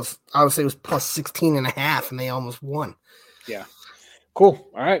 and I would say it was +16.5, and they almost won. Yeah, cool.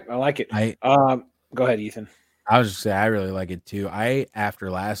 All right, I like it. Go ahead, Ethan. I was just saying I really like it too.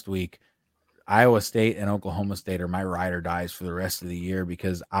 After last week, Iowa State and Oklahoma State are my ride or dies for the rest of the year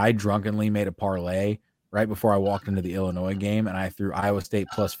because I drunkenly made a parlay right before I walked into the Illinois game, and I threw Iowa State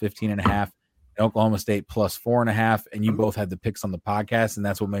 +15.5, and Oklahoma State +4.5, and you both had the picks on the podcast, and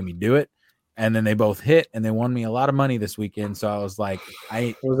that's what made me do it. And then they both hit, and they won me a lot of money this weekend. So I was like,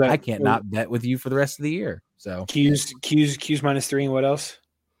 I can't not bet with you for the rest of the year. So Q's -3, and what else?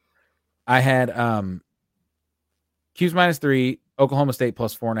 I had Q's -3, Oklahoma State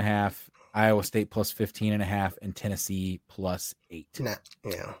 +4.5, Iowa State +15.5, and Tennessee +8.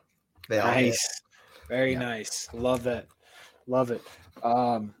 Yeah, nice, very nice. Love that. Love it.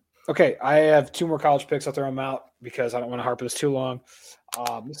 Okay, I have 2 more college picks. I'll throw them out because I don't want to harp this too long.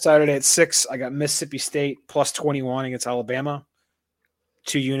 Saturday at 6, I got Mississippi State +21 against Alabama.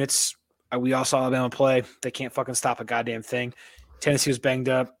 2 units. We all saw Alabama play. They can't fucking stop a goddamn thing. Tennessee was banged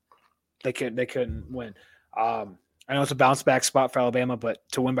up. They couldn't win. I know it's a bounce back spot for Alabama, but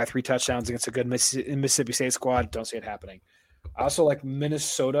to win by 3 touchdowns against a good Mississippi State squad, don't see it happening. I also like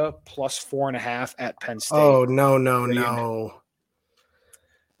Minnesota +4.5 at Penn State. Oh, no.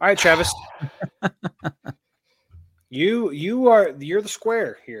 All right, Travis. You're the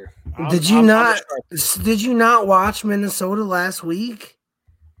square here. Did you not watch Minnesota last week?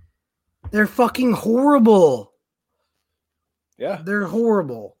 They're fucking horrible. Yeah. They're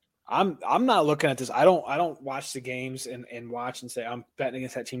horrible. I'm not looking at this. I don't watch the games and watch and say I'm betting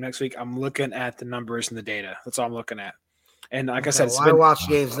against that team next week. I'm looking at the numbers and the data. That's all I'm looking at. And like I said, I watch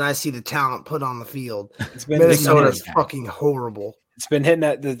games and I see the talent put on the field. Minnesota's fucking horrible. It's been hitting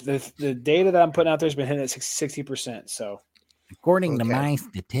at the data that I'm putting out there has been hitting at 60%. So, according to my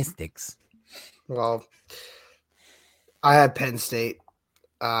statistics, well, I had Penn State.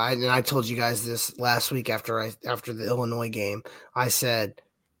 And I told you guys this last week after the Illinois game. I said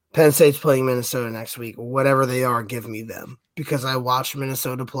Penn State's playing Minnesota next week. Whatever they are, give me them because I watched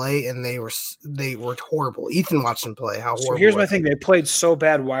Minnesota play and they were horrible. Ethan watched them play. How horrible! So here's my thing: they played so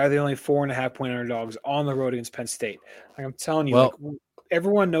bad. Why are they only 4.5-point underdogs on the road against Penn State? Like I'm telling you,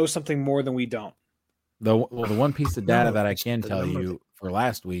 everyone knows something more than we don't. The one piece of data that I can tell you for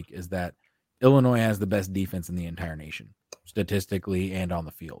last week is that Illinois has the best defense in the entire nation, statistically and on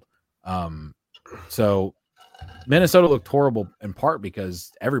the field. So Minnesota looked horrible in part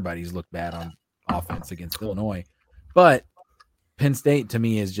because everybody's looked bad on offense against Illinois. But Penn State, to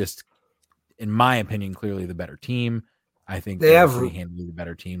me, is just, in my opinion, clearly the better team. I think they have handled the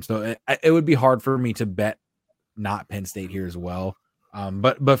better team. So it would be hard for me to bet not Penn State here as well.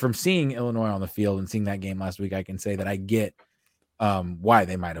 But from seeing Illinois on the field and seeing that game last week, I can say that I get why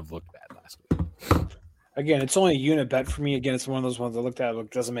they might have looked bad last week. Again, it's only a unit bet for me. Again, it's one of those ones I looked at.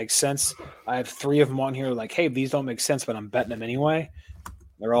 It doesn't make sense. I have 3 of them on here. Like, hey, these don't make sense, but I'm betting them anyway.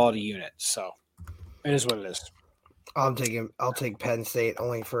 They're all at a unit, so it is what it is. I'll take Penn State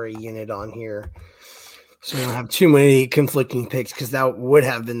only for a unit on here, so we don't have too many conflicting picks because that would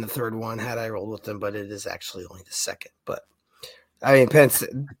have been the third one had I rolled with them, but it is actually only the second. But I mean, Penn State,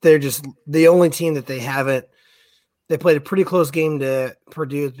 they're just the only team that they haven't. They played a pretty close game to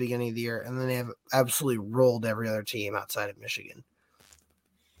Purdue at the beginning of the year, and then they have absolutely rolled every other team outside of Michigan.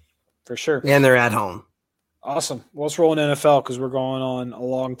 For sure. And they're at home. Awesome. Well, let's roll in NFL because we're going on a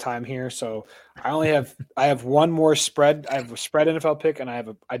long time here. So I have one more spread. I have a spread NFL pick, and I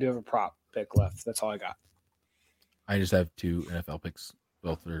do have a prop pick left. That's all I got. I just have 2 NFL picks.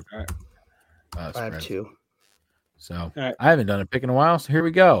 Both are all right. I have 2. So right. I haven't done a pick in a while. So here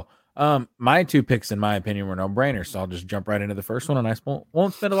we go. My 2 picks, in my opinion, were no-brainers. So I'll just jump right into the first one, and I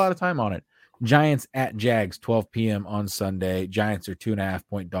won't spend a lot of time on it. Giants at Jags, 12 p.m. on Sunday. Giants are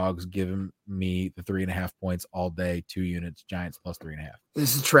 2.5-point dogs, giving me the 3.5 points all day, 2 units. Giants +3.5.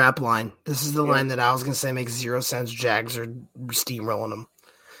 This is a trap line. This is the line that I was going to say makes 0 sense. Jags are steamrolling them.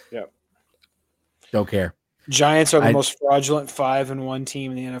 Yep. Don't care. Giants are the most fraudulent 5-1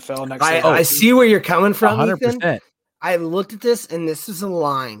 team in the NFL. I see where you're coming from, 100%. Ethan. I looked at this, and this is a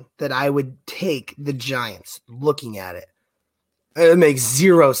line that I would take the Giants looking at it. It makes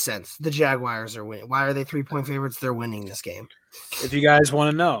zero sense. The Jaguars are winning. Why are they 3-point favorites? They're winning this game. If you guys want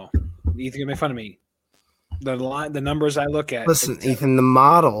to know, Ethan can make fun of me. The numbers I look at. Listen, Ethan, the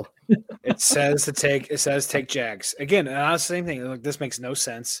model. It says take Jags. Again, and I was the same thing. Like, this makes no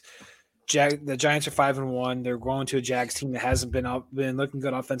sense. The Giants are 5-1. They're going to a Jags team that hasn't been looking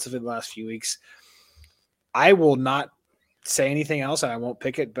good offensively the last few weeks. I will not say anything else. I won't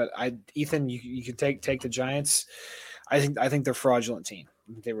pick it. But Ethan, you can take the Giants. I think they're a fraudulent team.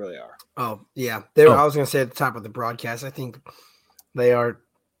 I think they really are. Oh yeah, I was going to say at the top of the broadcast. I think they are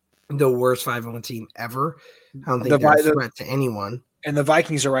the worst 5-1 team ever. I don't think they're a threat to anyone. And the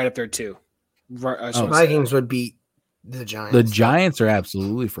Vikings are right up there too. Vikings would beat the Giants. The Giants are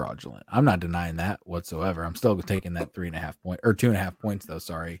absolutely fraudulent. I'm not denying that whatsoever. I'm still taking that 3.5 point or 2.5 points though.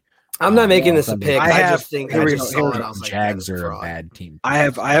 Sorry. I'm not making this a pick. I just think Jags are a bad team. I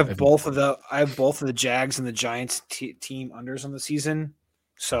have both of the Jags and the Giants team unders on the season,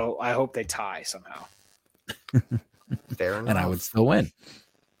 so I hope they tie somehow. Fair enough. And I would still win.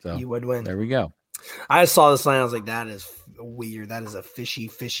 So you would win. There we go. I saw this line. I was like, that is weird. That is a fishy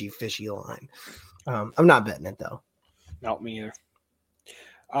line. I'm not betting it though. No, me either.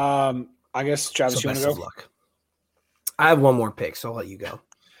 I guess Travis, you want to go? Luck. I have one more pick, so I'll let you go.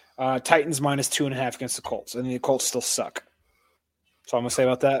 Titans minus 2.5 against the Colts. I think the Colts still suck. So I'm gonna say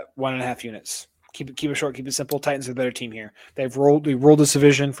about that 1.5 units. Keep it short, keep it simple. Titans are the better team here. We rolled this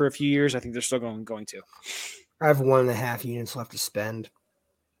division for a few years. I think they're still going to. I have 1.5 units left to spend.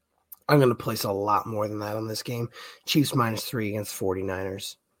 I'm going to place a lot more than that on this game. Chiefs minus 3 against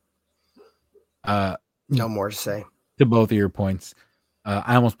 49ers. No more to say. To both of your points,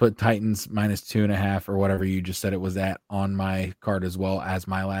 I almost put Titans minus 2.5 or whatever you just said it was at on my card as well as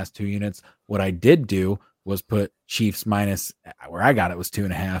my last 2 units. What I did do was put Chiefs minus, where I got it was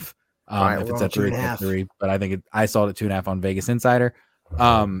 2.5. If it's at 3, it's 3. But I think I saw it at 2.5 on Vegas Insider.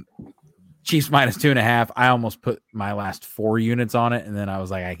 Chiefs minus 2.5. I almost put my last 4 units on it, and then I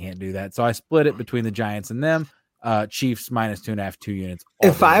was like, I can't do that. So I split it between the Giants and them. Chiefs minus 2.5, 2 units.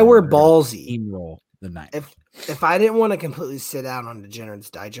 If I were ballsy, steamroll the night. If I didn't want to completely sit out on Degenerates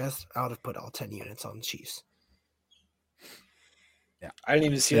Digest, I would have put all 10 units on the Chiefs. Yeah, I didn't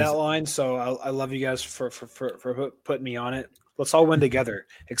even see that line, so I love you guys for putting me on it. Let's all win together,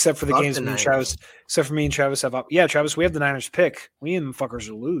 except for the games me and Travis. Except for me and Travis have up. Yeah, Travis, we have the Niners pick. We need them fuckers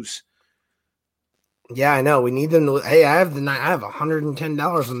to lose. Yeah, I know. We need them to. Hey, I have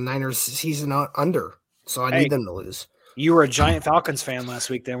 $110 on the Niners season under, so I need them to lose. You were a giant Falcons fan last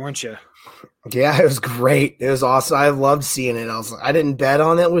week, then, weren't you? Yeah, it was great. It was awesome. I loved seeing it. I didn't bet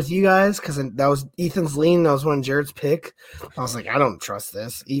on it with you guys because that was Ethan's lean. That was one of Jared's pick. I was like, I don't trust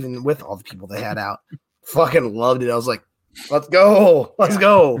this, even with all the people they had out. Fucking loved it. I was like, let's go. Let's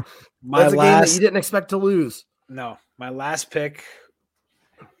go. That's a game that you didn't expect to lose. No, my last pick,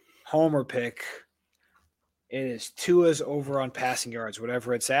 homer pick, it is Tua's over on passing yards,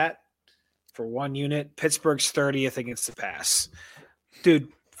 whatever it's at, for 1 unit. Pittsburgh's 30th against the pass. Dude,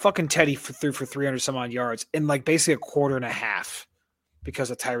 fucking Teddy threw for 300 some odd yards in like basically a quarter and a half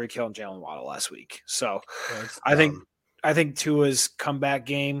because of Tyreek Hill and Jalen Waddle last week. So I think Tua's comeback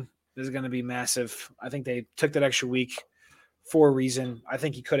game is going to be massive. I think they took that extra week for a reason. I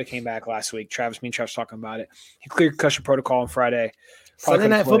think he could have came back last week. Me and Travis talking about it. He cleared concussion protocol on Friday. Sunday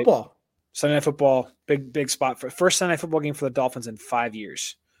Night Football. Sunday Night Football, big spot for first Sunday Night Football game for the Dolphins in 5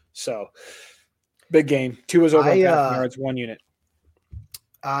 years. So big game. Tua's over on passing yards, 1 unit.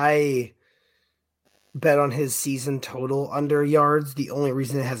 I bet on his season total under yards. The only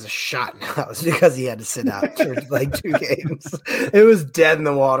reason it has a shot now is because he had to sit out for like 2 games. It was dead in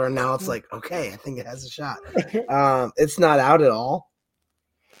the water. And now it's like, okay, I think it has a shot. It's not out at all.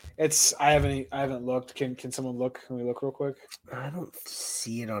 I haven't looked. Can someone look? Can we look real quick? I don't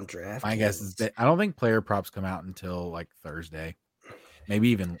see it on draft. My guess is that I don't think player props come out until like Thursday. Maybe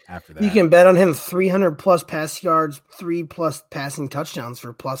even after that. You can bet on him 300 plus pass yards, 3 plus passing touchdowns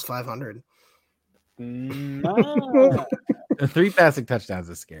for plus 500. No. 3 passing touchdowns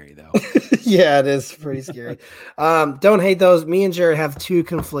is scary though. Yeah, it is pretty scary. Don't hate those. Me and Jared have 2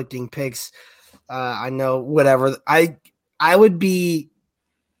 conflicting picks. I know whatever. I would be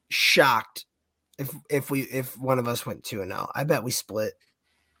shocked if one of us went 2-0. I bet we split.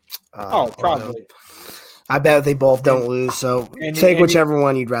 Probably. I bet they both don't lose. So take whichever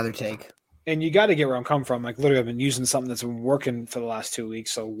one you'd rather take. And you got to get where I'm coming from. Like literally, I've been using something that's been working for the last 2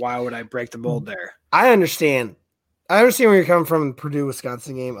 weeks. So why would I break the mold there? I understand I understand where you're coming from. The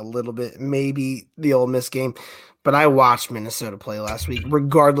Purdue-Wisconsin game a little bit, maybe the Ole Miss game, but I watched Minnesota play last week,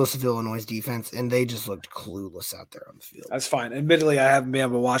 regardless of Illinois' defense, and they just looked clueless out there on the field. That's fine. Admittedly, I haven't been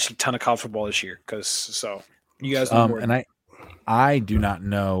able to watch a ton of college football this year you guys know. And I do not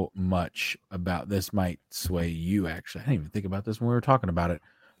know much about this. Might sway you, actually. I didn't even think about this when we were talking about it.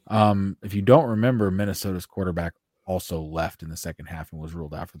 If you don't remember, Minnesota's quarterback also left in the second half and was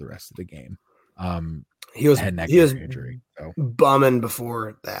ruled out for the rest of the game. He was injury, so. Bumming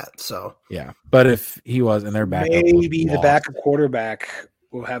before that. So yeah, but if he was, and their backup, maybe the backup quarterback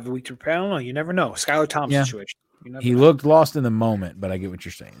will have the week to prepare. I don't know. You never know. Skylar Thompson situation. He looked lost in the moment, but I get what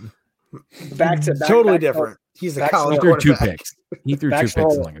you're saying. Totally different. He's a college quarterback. He threw 2 picks. He threw 2 picks.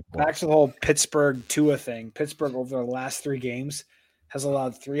 Back to the whole Pittsburgh Tua thing. Pittsburgh over the last 3 games has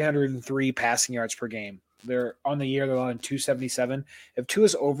allowed 303 passing yards per game. They're on the year. They're allowing 277. If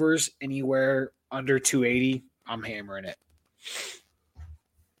Tua's overs anywhere under 280, I'm hammering it.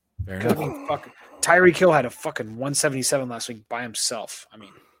 Fair enough. I mean, Tyreek Hill had a fucking 177 last week by himself. I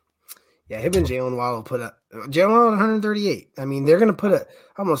mean, yeah, him and Jalen Waddle put up 138. I mean, they're going to put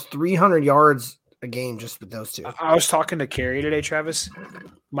almost 300 yards a game just with those two. I was talking to Carrie today, Travis.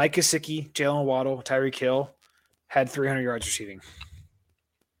 Mike Gesicki, Jalen Waddle, Tyreek Hill had 300 yards receiving.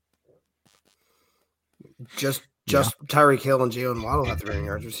 Just Tyreek Hill and Jalen Waddle had 300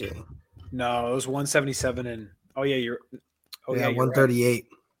 yards receiving. No, it was 177 and 138. Right.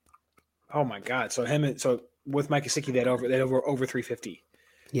 Oh my God! So with Mike Gesicki, they had over 350.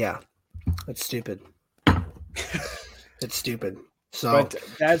 Yeah, that's stupid. It's stupid. So, but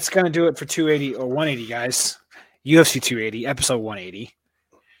that's gonna do it for 280 or 180, guys. UFC 280, episode 180.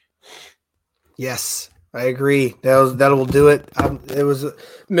 Yes, I agree. That will do it. It was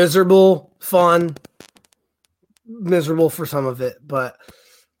miserable, fun, miserable for some of it, but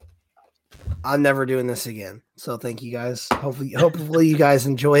I'm never doing this again. So thank you guys. Hopefully you guys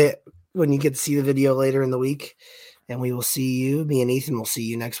enjoy it when you get to see the video later in the week. And we will see you. Me and Ethan will see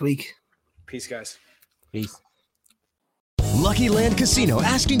you next week. Peace, guys. Peace. Lucky Land Casino,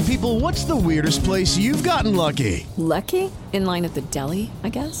 asking people, what's the weirdest place you've gotten lucky? Lucky? In line at the deli, I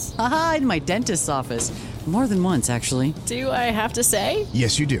guess? Aha, in my dentist's office. More than once, actually. Do I have to say?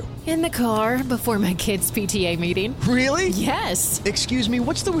 Yes, you do. In the car before my kids' PTA meeting. Really? Yes. Excuse me,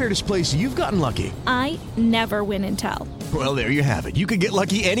 what's the weirdest place you've gotten lucky? I never win and tell. Well, there you have it. You can get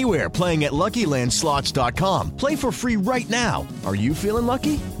lucky anywhere, playing at LuckyLandSlots.com. Play for free right now. Are you feeling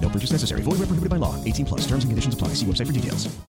lucky? No purchase necessary. Void where prohibited by law. 18+. Terms and conditions apply. See website for details.